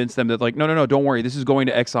convince them that like no, don't worry, this is going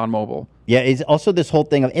to ExxonMobil. Yeah, it's also this whole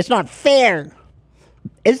thing of it's not fair.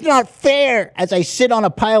 It's not fair as I sit on a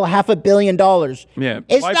pile of $500 million. Yeah,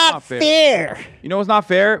 it's not fair. You know what's not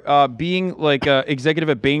fair? Being like executive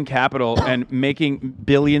at Bain Capital and making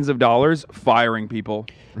billions of dollars, firing people.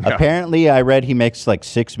 Apparently, I read he makes like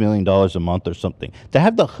 $6 million a month or something. To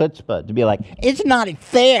have the chutzpah to be like, it's not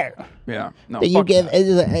fair. Yeah, no. That you give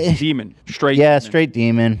demon, straight. Yeah, demon. straight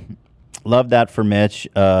demon. Love that for Mitch.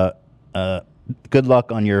 Good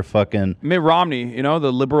luck on your fucking Mitt Romney, you know,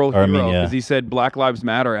 the liberal hero, because he said Black Lives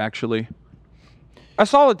Matter, actually.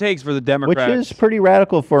 That's all it takes for the Democrats. Which is pretty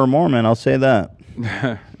radical for a Mormon, I'll say that.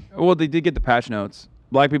 Well, they did get the patch notes.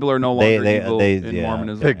 Black people are no longer evil in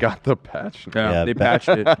Mormonism. They got the patch. Yeah, they patched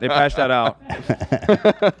it. They patched that out.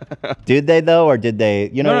 Did they, though, or did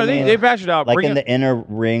they? You know what I mean? They patched it out. Like in the inner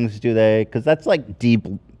rings, do they? Because that's like deep.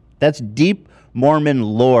 That's deep Mormon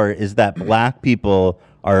lore, is that black people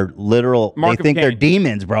are literal. Mark they think of they're Cain.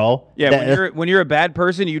 demons, bro. Yeah, when you're a bad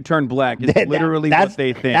person, you turn black. It's literally what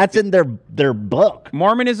they think. That's in their book.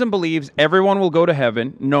 Mormonism believes everyone will go to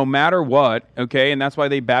heaven no matter what. Okay, and that's why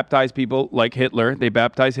they baptize people like Hitler. They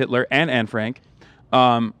baptize Hitler and Anne Frank,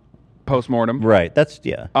 post-mortem. Right. That's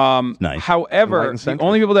nice. However, the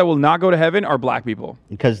only people that will not go to heaven are black people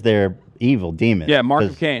because they're evil demons. Yeah, Mark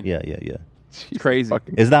of Cain. Yeah. It's crazy.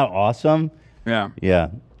 Is that awesome? Yeah.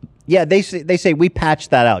 Yeah, they say we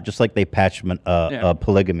patched that out, just like they patched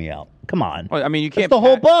polygamy out. Come on. Well, I mean, you can't. That's the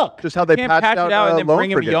whole book. Just how they can't patched patch out it out and then loan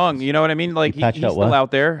bring him forgiveness. young. You know what I mean? Like he's patched out still what?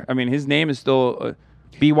 out there. I mean, his name is still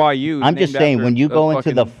BYU. I'm just saying, when you go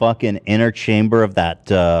into the fucking inner chamber of that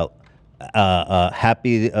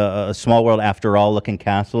happy small world after all looking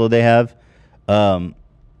castle they have,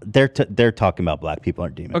 they're talking about black people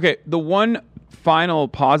aren't demons. Okay, the one final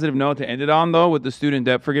positive note to end it on, though, with the student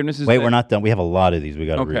debt forgiveness is Wait, we're not done. We have a lot of these we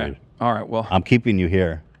got to read. All right, well. I'm keeping you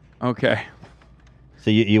here. Okay. So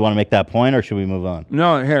you want to make that point, or should we move on?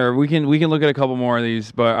 No, here, we can look at a couple more of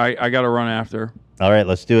these, but I got to run after. All right,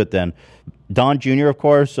 let's do it then. Don Jr., of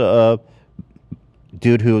course,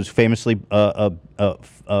 dude who was famously pulled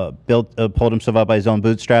himself up by his own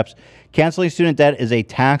bootstraps. Canceling student debt is a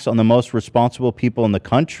tax on the most responsible people in the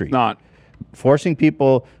country. Not. Forcing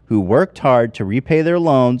people who worked hard to repay their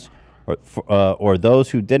loans or those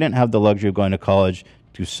who didn't have the luxury of going to college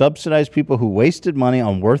to subsidize people who wasted money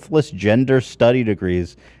on worthless gender study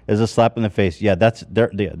degrees is a slap in the face. Yeah,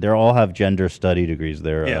 they all have gender study degrees.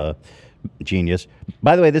 They're genius.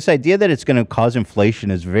 By the way, this idea that it's going to cause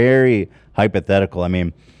inflation is very hypothetical. I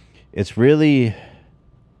mean, it's really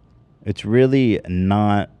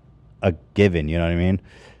not a given. You know what I mean?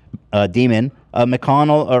 Demon.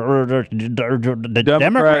 McConnell, the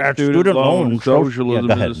Democrat student loan socialism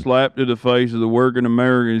is a slap to the face of the working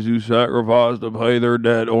Americans who sacrificed to pay their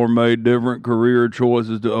debt or made different career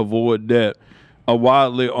choices to avoid debt. A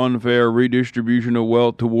widely unfair redistribution of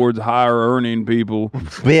wealth towards higher earning people.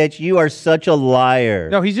 Bitch, you are such a liar.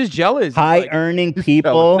 No, he's just jealous. High earning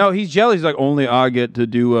people. No, he's jealous. He's like, only I get to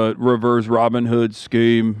do a reverse Robin Hood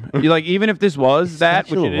scheme. You're like, even if this was that,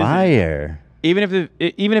 such which a it liar. isn't.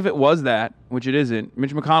 Even if it was that, which it isn't,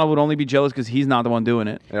 Mitch McConnell would only be jealous because he's not the one doing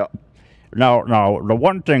it. Yeah. Now, the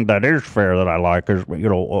one thing that is fair that I like is, we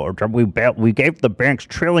gave the banks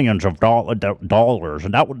trillions of dollars,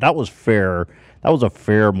 and that was fair. That was a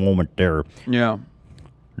fair moment there. Yeah.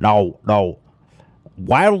 Now,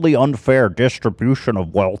 wildly unfair distribution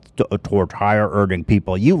of wealth towards higher earning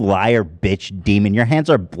people. You liar, bitch, demon. Your hands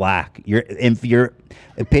are black. Your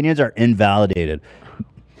opinions are invalidated.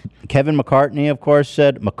 Kevin McCarthy, of course,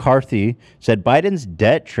 said Biden's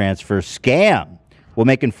debt transfer scam will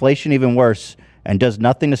make inflation even worse and does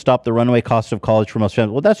nothing to stop the runaway cost of college for most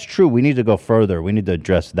families. Well, that's true. We need to go further. We need to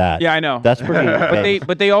address that. Yeah, I know. That's pretty.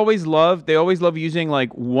 But they always love using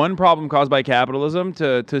like one problem caused by capitalism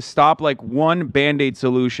to stop like one band-aid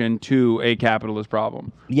solution to a capitalist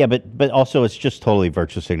problem. Yeah, but also it's just totally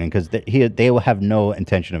virtue signaling because they will have no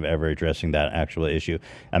intention of ever addressing that actual issue.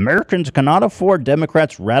 Americans cannot afford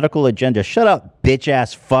Democrats' radical agenda. Shut up, bitch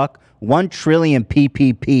ass fuck. 1 trillion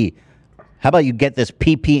PPP. How about you get this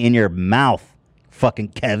PP in your mouth, fucking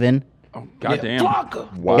Kevin? Oh, goddamn.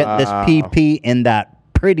 Wow. Get this PP in that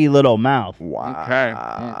pretty little mouth.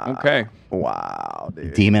 Wow. Okay. Wow,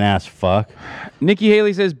 dude. Demon ass fuck. Nikki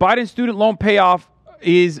Haley says Biden's student loan payoff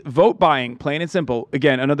is vote buying, plain and simple.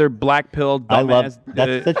 Again, another black pill dumbass. I love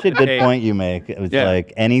that's such a good point you make. It's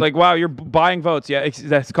like any it's like, wow, you're buying votes. Yeah,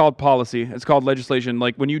 that's called policy. It's called legislation.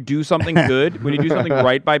 Like when you do something good, when you do something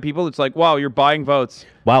right by people, it's like, wow, you're buying votes.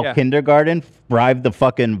 Wow, Yeah. kindergarten bribed the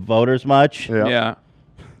fucking voters much? Yeah.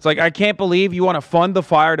 It's like, I can't believe you want to fund the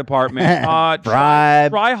fire department.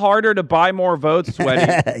 Bribe. Try harder to buy more votes,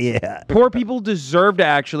 Sweaty. Yeah. Poor people deserve to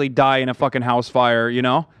actually die in a fucking house fire, you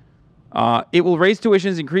know? It will raise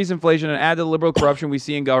tuitions, increase inflation, and add to the liberal corruption we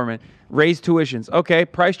see in government. Raise tuitions. Okay,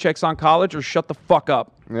 price checks on college or shut the fuck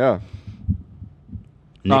up. Yeah.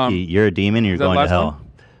 Nikki, you're a demon. You're is that going to last hell.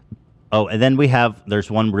 one? Oh, and then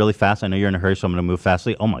there's one really fast. I know you're in a hurry, so I'm going to move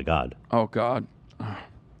fastly. Oh, my God. Oh, God.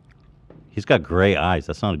 He's got gray eyes.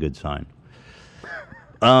 That's not a good sign.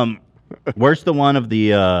 Where's the one of the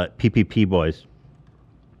PPP boys?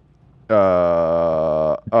 It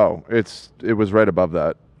was right above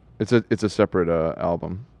that. It's a separate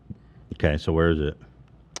album. Okay, so where is it?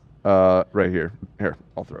 Right here. Here,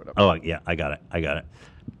 I'll throw it up. Oh, yeah, I got it.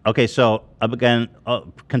 Okay, so up again,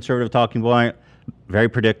 conservative talking point, very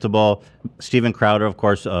predictable. Steven Crowder, of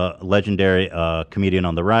course, legendary comedian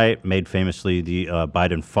on the right, made famously the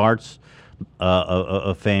Biden farts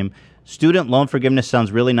of fame. Student loan forgiveness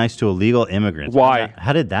sounds really nice to illegal immigrants. Why?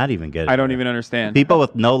 How did that even get? I don't even understand. People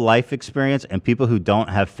with no life experience and people who don't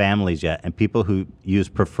have families yet and people who use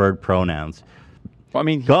preferred pronouns. Well, I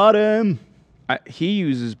mean, got him. He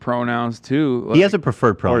uses pronouns too. He has a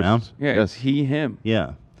preferred pronoun. Yeah, it's he, him.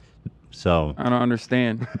 Yeah. So I don't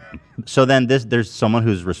understand. So then there's someone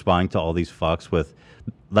who's responding to all these fucks with,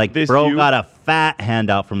 like, This bro you? got a fat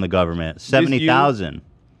handout from the government, 70,000.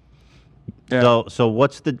 Yeah. So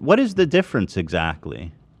what is the difference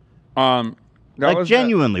exactly? That Like was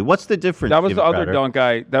genuinely, what's the difference? That was the Steven other Crowder? dunk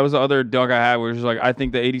I. That was the other dunk I had, where it was like, I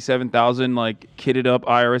think the 87,000 like kitted up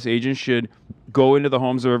IRS agents should go into the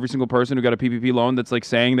homes of every single person who got a PPP loan that's like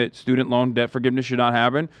saying that student loan debt forgiveness should not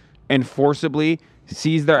happen, and forcibly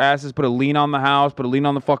seize their assets, put a lien on the house, put a lien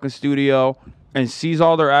on the fucking studio, and seize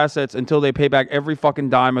all their assets until they pay back every fucking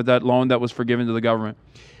dime of that loan that was forgiven to the government.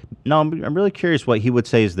 No, I'm really curious what he would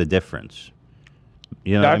say is the difference.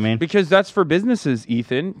 You know what I mean? Because that's for businesses,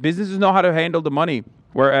 Ethan. Businesses know how to handle the money,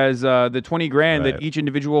 whereas the 20 grand Right. that each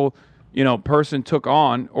individual, person took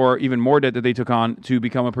on, or even more debt that they took on to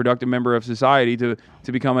become a productive member of society, to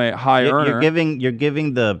become a high earner. You're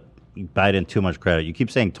giving the Biden too much credit. You keep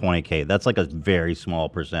saying 20K. That's like a very small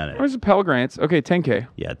percentage. Where's the Pell Grants? Okay, 10K.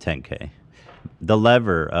 Yeah, 10K. The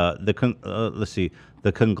lever, let's see.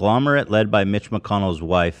 The conglomerate led by Mitch McConnell's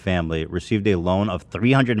wife family received a loan of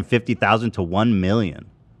 $350,000 to $1 million.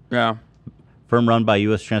 Yeah. Firm run by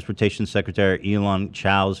U.S. Transportation Secretary Elon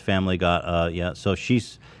Chow's family got, So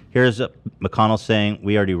here's McConnell saying,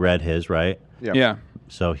 we already read his, right? Yeah.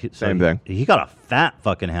 So Same thing. He got a fat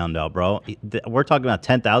fucking handout, bro. We're talking about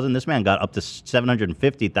 10,000. This man got up to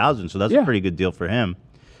 750,000. So that's a pretty good deal for him.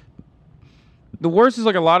 The worst is,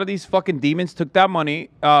 like, a lot of these fucking demons took that money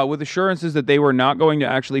with assurances that they were not going to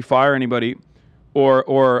actually fire anybody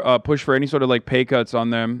or push for any sort of like pay cuts on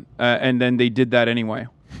them, and then they did that anyway.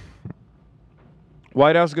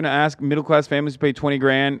 White House is going to ask middle class families to pay 20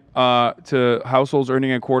 grand to households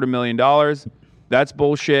earning $250,000. That's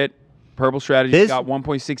bullshit. Purple Strategy got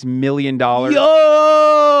 $1.6 million.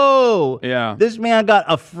 Yo! Yeah. This man got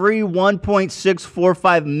a free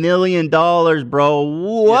 $1.645 million, bro.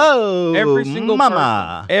 Whoa. Every single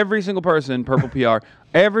mama. person, every single person, Purple PR,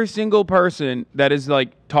 every single person that is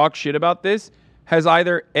like talk shit about this has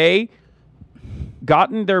either A,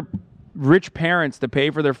 gotten their rich parents to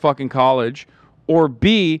pay for their fucking college, or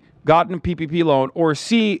B, gotten a PPP loan, or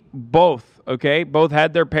C, both. Okay, both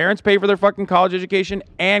had their parents pay for their fucking college education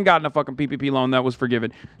and gotten a fucking PPP loan that was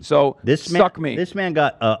forgiven. So suck me. This man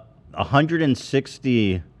got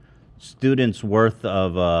 160 students worth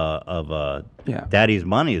of daddy's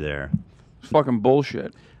money there. It's fucking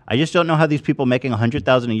bullshit. I just don't know how these people making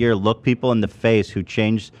 $100,000 a year look people in the face who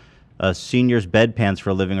changed seniors bedpans for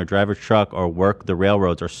a living, or drive a truck, or work the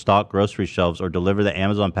railroads, or stock grocery shelves, or deliver the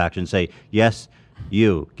Amazon package and say, yes,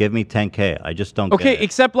 you, give me $10K. I just don't Okay, get it.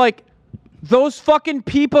 except like those fucking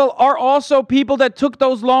people are also people that took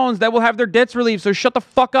those loans that will have their debts relieved. So shut the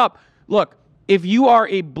fuck up. Look, if you are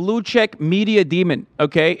a blue check media demon,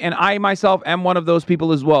 okay, and I myself am one of those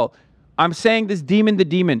people as well, I'm saying this demon to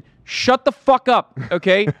demon. Shut the fuck up,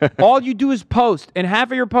 okay? All you do is post, and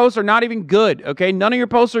half of your posts are not even good, okay? None of your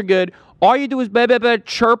posts are good. All you do is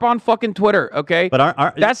chirp on fucking Twitter, okay?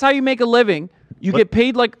 But that's how you make a living. You get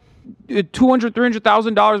paid like $200,000,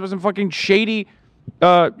 $300,000 by some fucking shady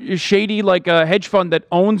like hedge fund that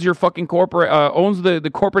owns your fucking corporate, owns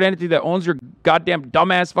the corporate entity that owns your goddamn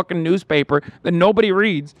dumbass fucking newspaper that nobody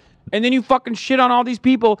reads, and then you fucking shit on all these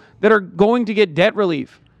people that are going to get debt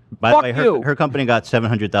relief. By the Fuck way, you. her company got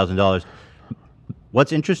 $700,000.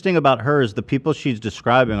 What's interesting about her is the people she's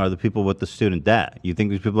describing are the people with the student debt. You think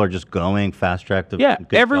these people are just going fast track to Yeah,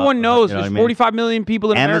 good everyone job, knows you know there's what I mean? 45 million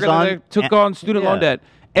people in America that took on student loan debt.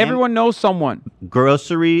 Everyone knows someone.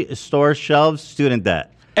 Grocery store shelves, student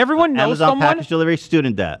debt. Everyone knows Amazon someone. package delivery,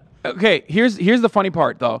 student debt. Okay, here's the funny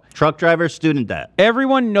part though. Truck driver, student debt.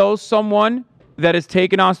 Everyone knows someone that has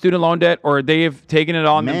taken on student loan debt, or they have taken it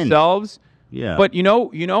on themselves. Yeah. But you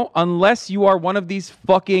know, unless you are one of these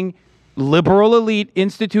fucking liberal elite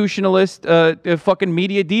institutionalist fucking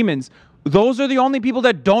media demons, those are the only people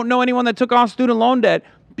that don't know anyone that took on student loan debt,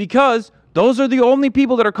 because those are the only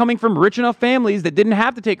people that are coming from rich enough families that didn't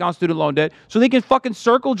have to take on student loan debt, so they can fucking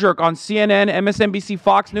circle jerk on CNN, MSNBC,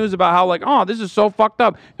 Fox News about how like, oh, this is so fucked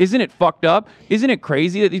up. Isn't it fucked up? Isn't it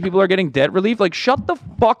crazy that these people are getting debt relief? Like, shut the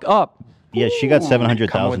fuck up. Yeah, she got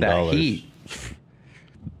 $700,000.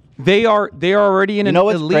 They are already in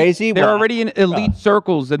what's elite, crazy? They're Well, already in elite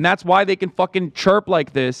circles, and that's why they can fucking chirp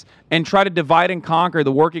like this and try to divide and conquer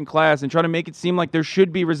the working class and try to make it seem like there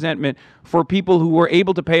should be resentment for people who were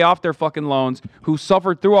able to pay off their fucking loans, who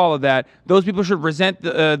suffered through all of that. Those people should resent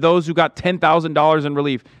those who got $10,000 in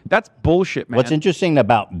relief. That's bullshit, man. What's interesting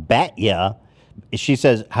about Batya is she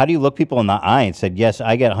says, how do you look people in the eye and said, yes,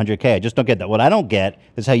 I get $100K. I just don't get that. What I don't get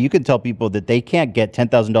is how you can tell people that they can't get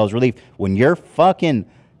 $10,000 relief when you're fucking...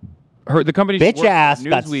 the company bitch ass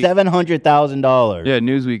got $700,000. Yeah,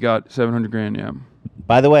 Newsweek got $700,000. Yeah.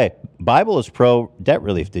 By the way, Bible is pro debt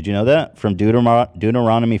relief. Did you know that? From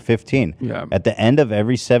Deuteronomy 15. Yeah. At the end of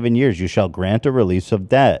every 7 years, you shall grant a release of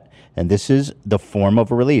debt. And this is the form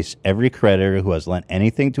of a release. Every creditor who has lent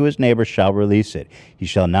anything to his neighbor shall release it. He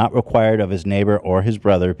shall not require it of his neighbor or his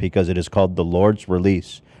brother, because it is called the Lord's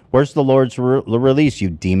release. Where's the Lord's release, you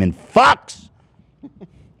demon fucks?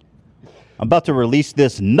 I'm about to release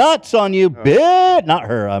this nuts on you, bitch. Not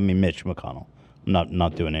her. I mean, Mitch McConnell. I'm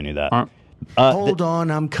not doing any of that. Hold on,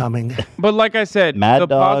 I'm coming. But like I said, Mad the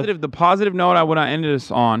Dog. positive note I want to end this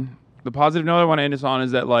on. The positive note I want to end this on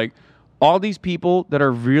is that like all these people that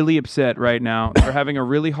are really upset right now are having a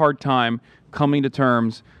really hard time coming to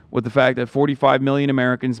terms with the fact that 45 million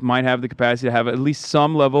Americans might have the capacity to have at least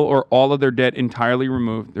some level or all of their debt entirely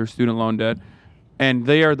removed, their student loan debt, and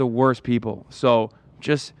they are the worst people. So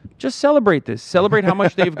just celebrate this. Celebrate how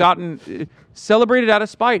much they've gotten. Celebrate it out of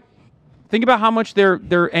spite. Think about how much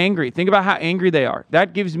they're angry. Think about how angry they are.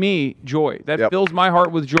 That gives me joy. That fills my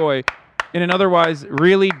heart with joy in an otherwise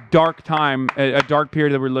really dark time, a dark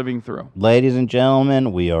period that we're living through. Ladies and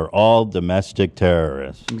gentlemen, we are all domestic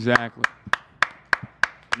terrorists. Exactly.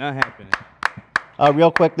 Not happening.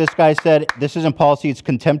 Real quick, this guy said, this isn't policy, it's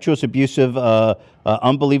contemptuous, abusive,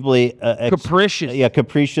 unbelievably... capricious. Yeah,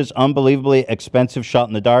 capricious, unbelievably expensive, shot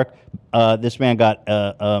in the dark. This man got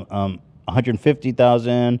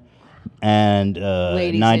 $150,000 and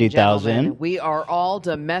Ladies and $90,000. gentlemen, we are all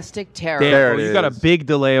domestic terrorists. Damn, you got a big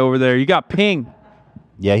delay over there. You got ping.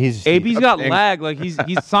 Yeah, he's... AB's got lag. Like he's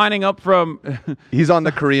signing up from... He's on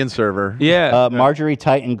the Korean server. Yeah. Marjorie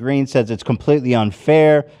Titan Green says it's completely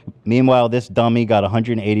unfair. Meanwhile, this dummy got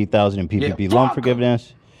 $180,000 in PPP loan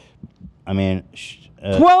forgiveness. I mean...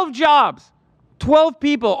 12 jobs. 12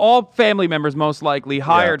 people, all family members most likely,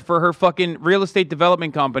 hired for her fucking real estate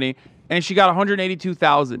development company, and she got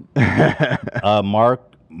 $182,000.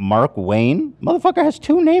 Mark Wayne? Motherfucker has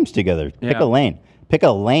two names together. Pick a lane. Pick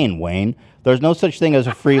a lane, Wayne. There's no such thing as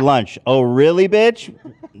a free lunch. Oh, really, bitch?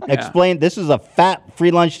 Explain. This is a fat free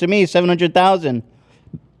lunch to me, $700,000.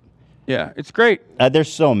 Yeah, it's great.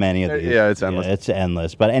 There's so many of these. Yeah, it's endless. It's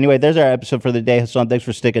endless. But anyway, there's our episode for the day. Hassan, thanks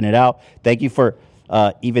for sticking it out. Thank you for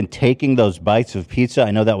even taking those bites of pizza. I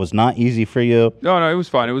know that was not easy for you. No, it was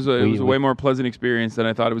fine. It was a way more pleasant experience than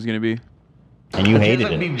I thought it was going to be. And you hated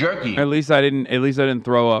it. Jerky. At least I didn't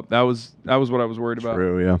throw up. That was what I was worried about.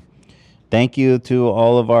 True, yeah. Thank you to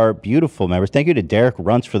all of our beautiful members. Thank you to Derek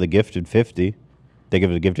Runts for the gifted 50. Thank you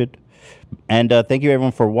for the gifted. And thank you,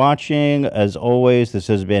 everyone, for watching. As always, this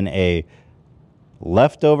has been a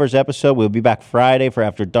Leftovers episode. We'll be back Friday for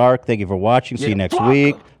After Dark. Thank you for watching. See you next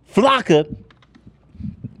week. Flocka!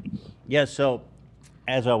 Yeah, so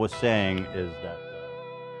as I was saying is that...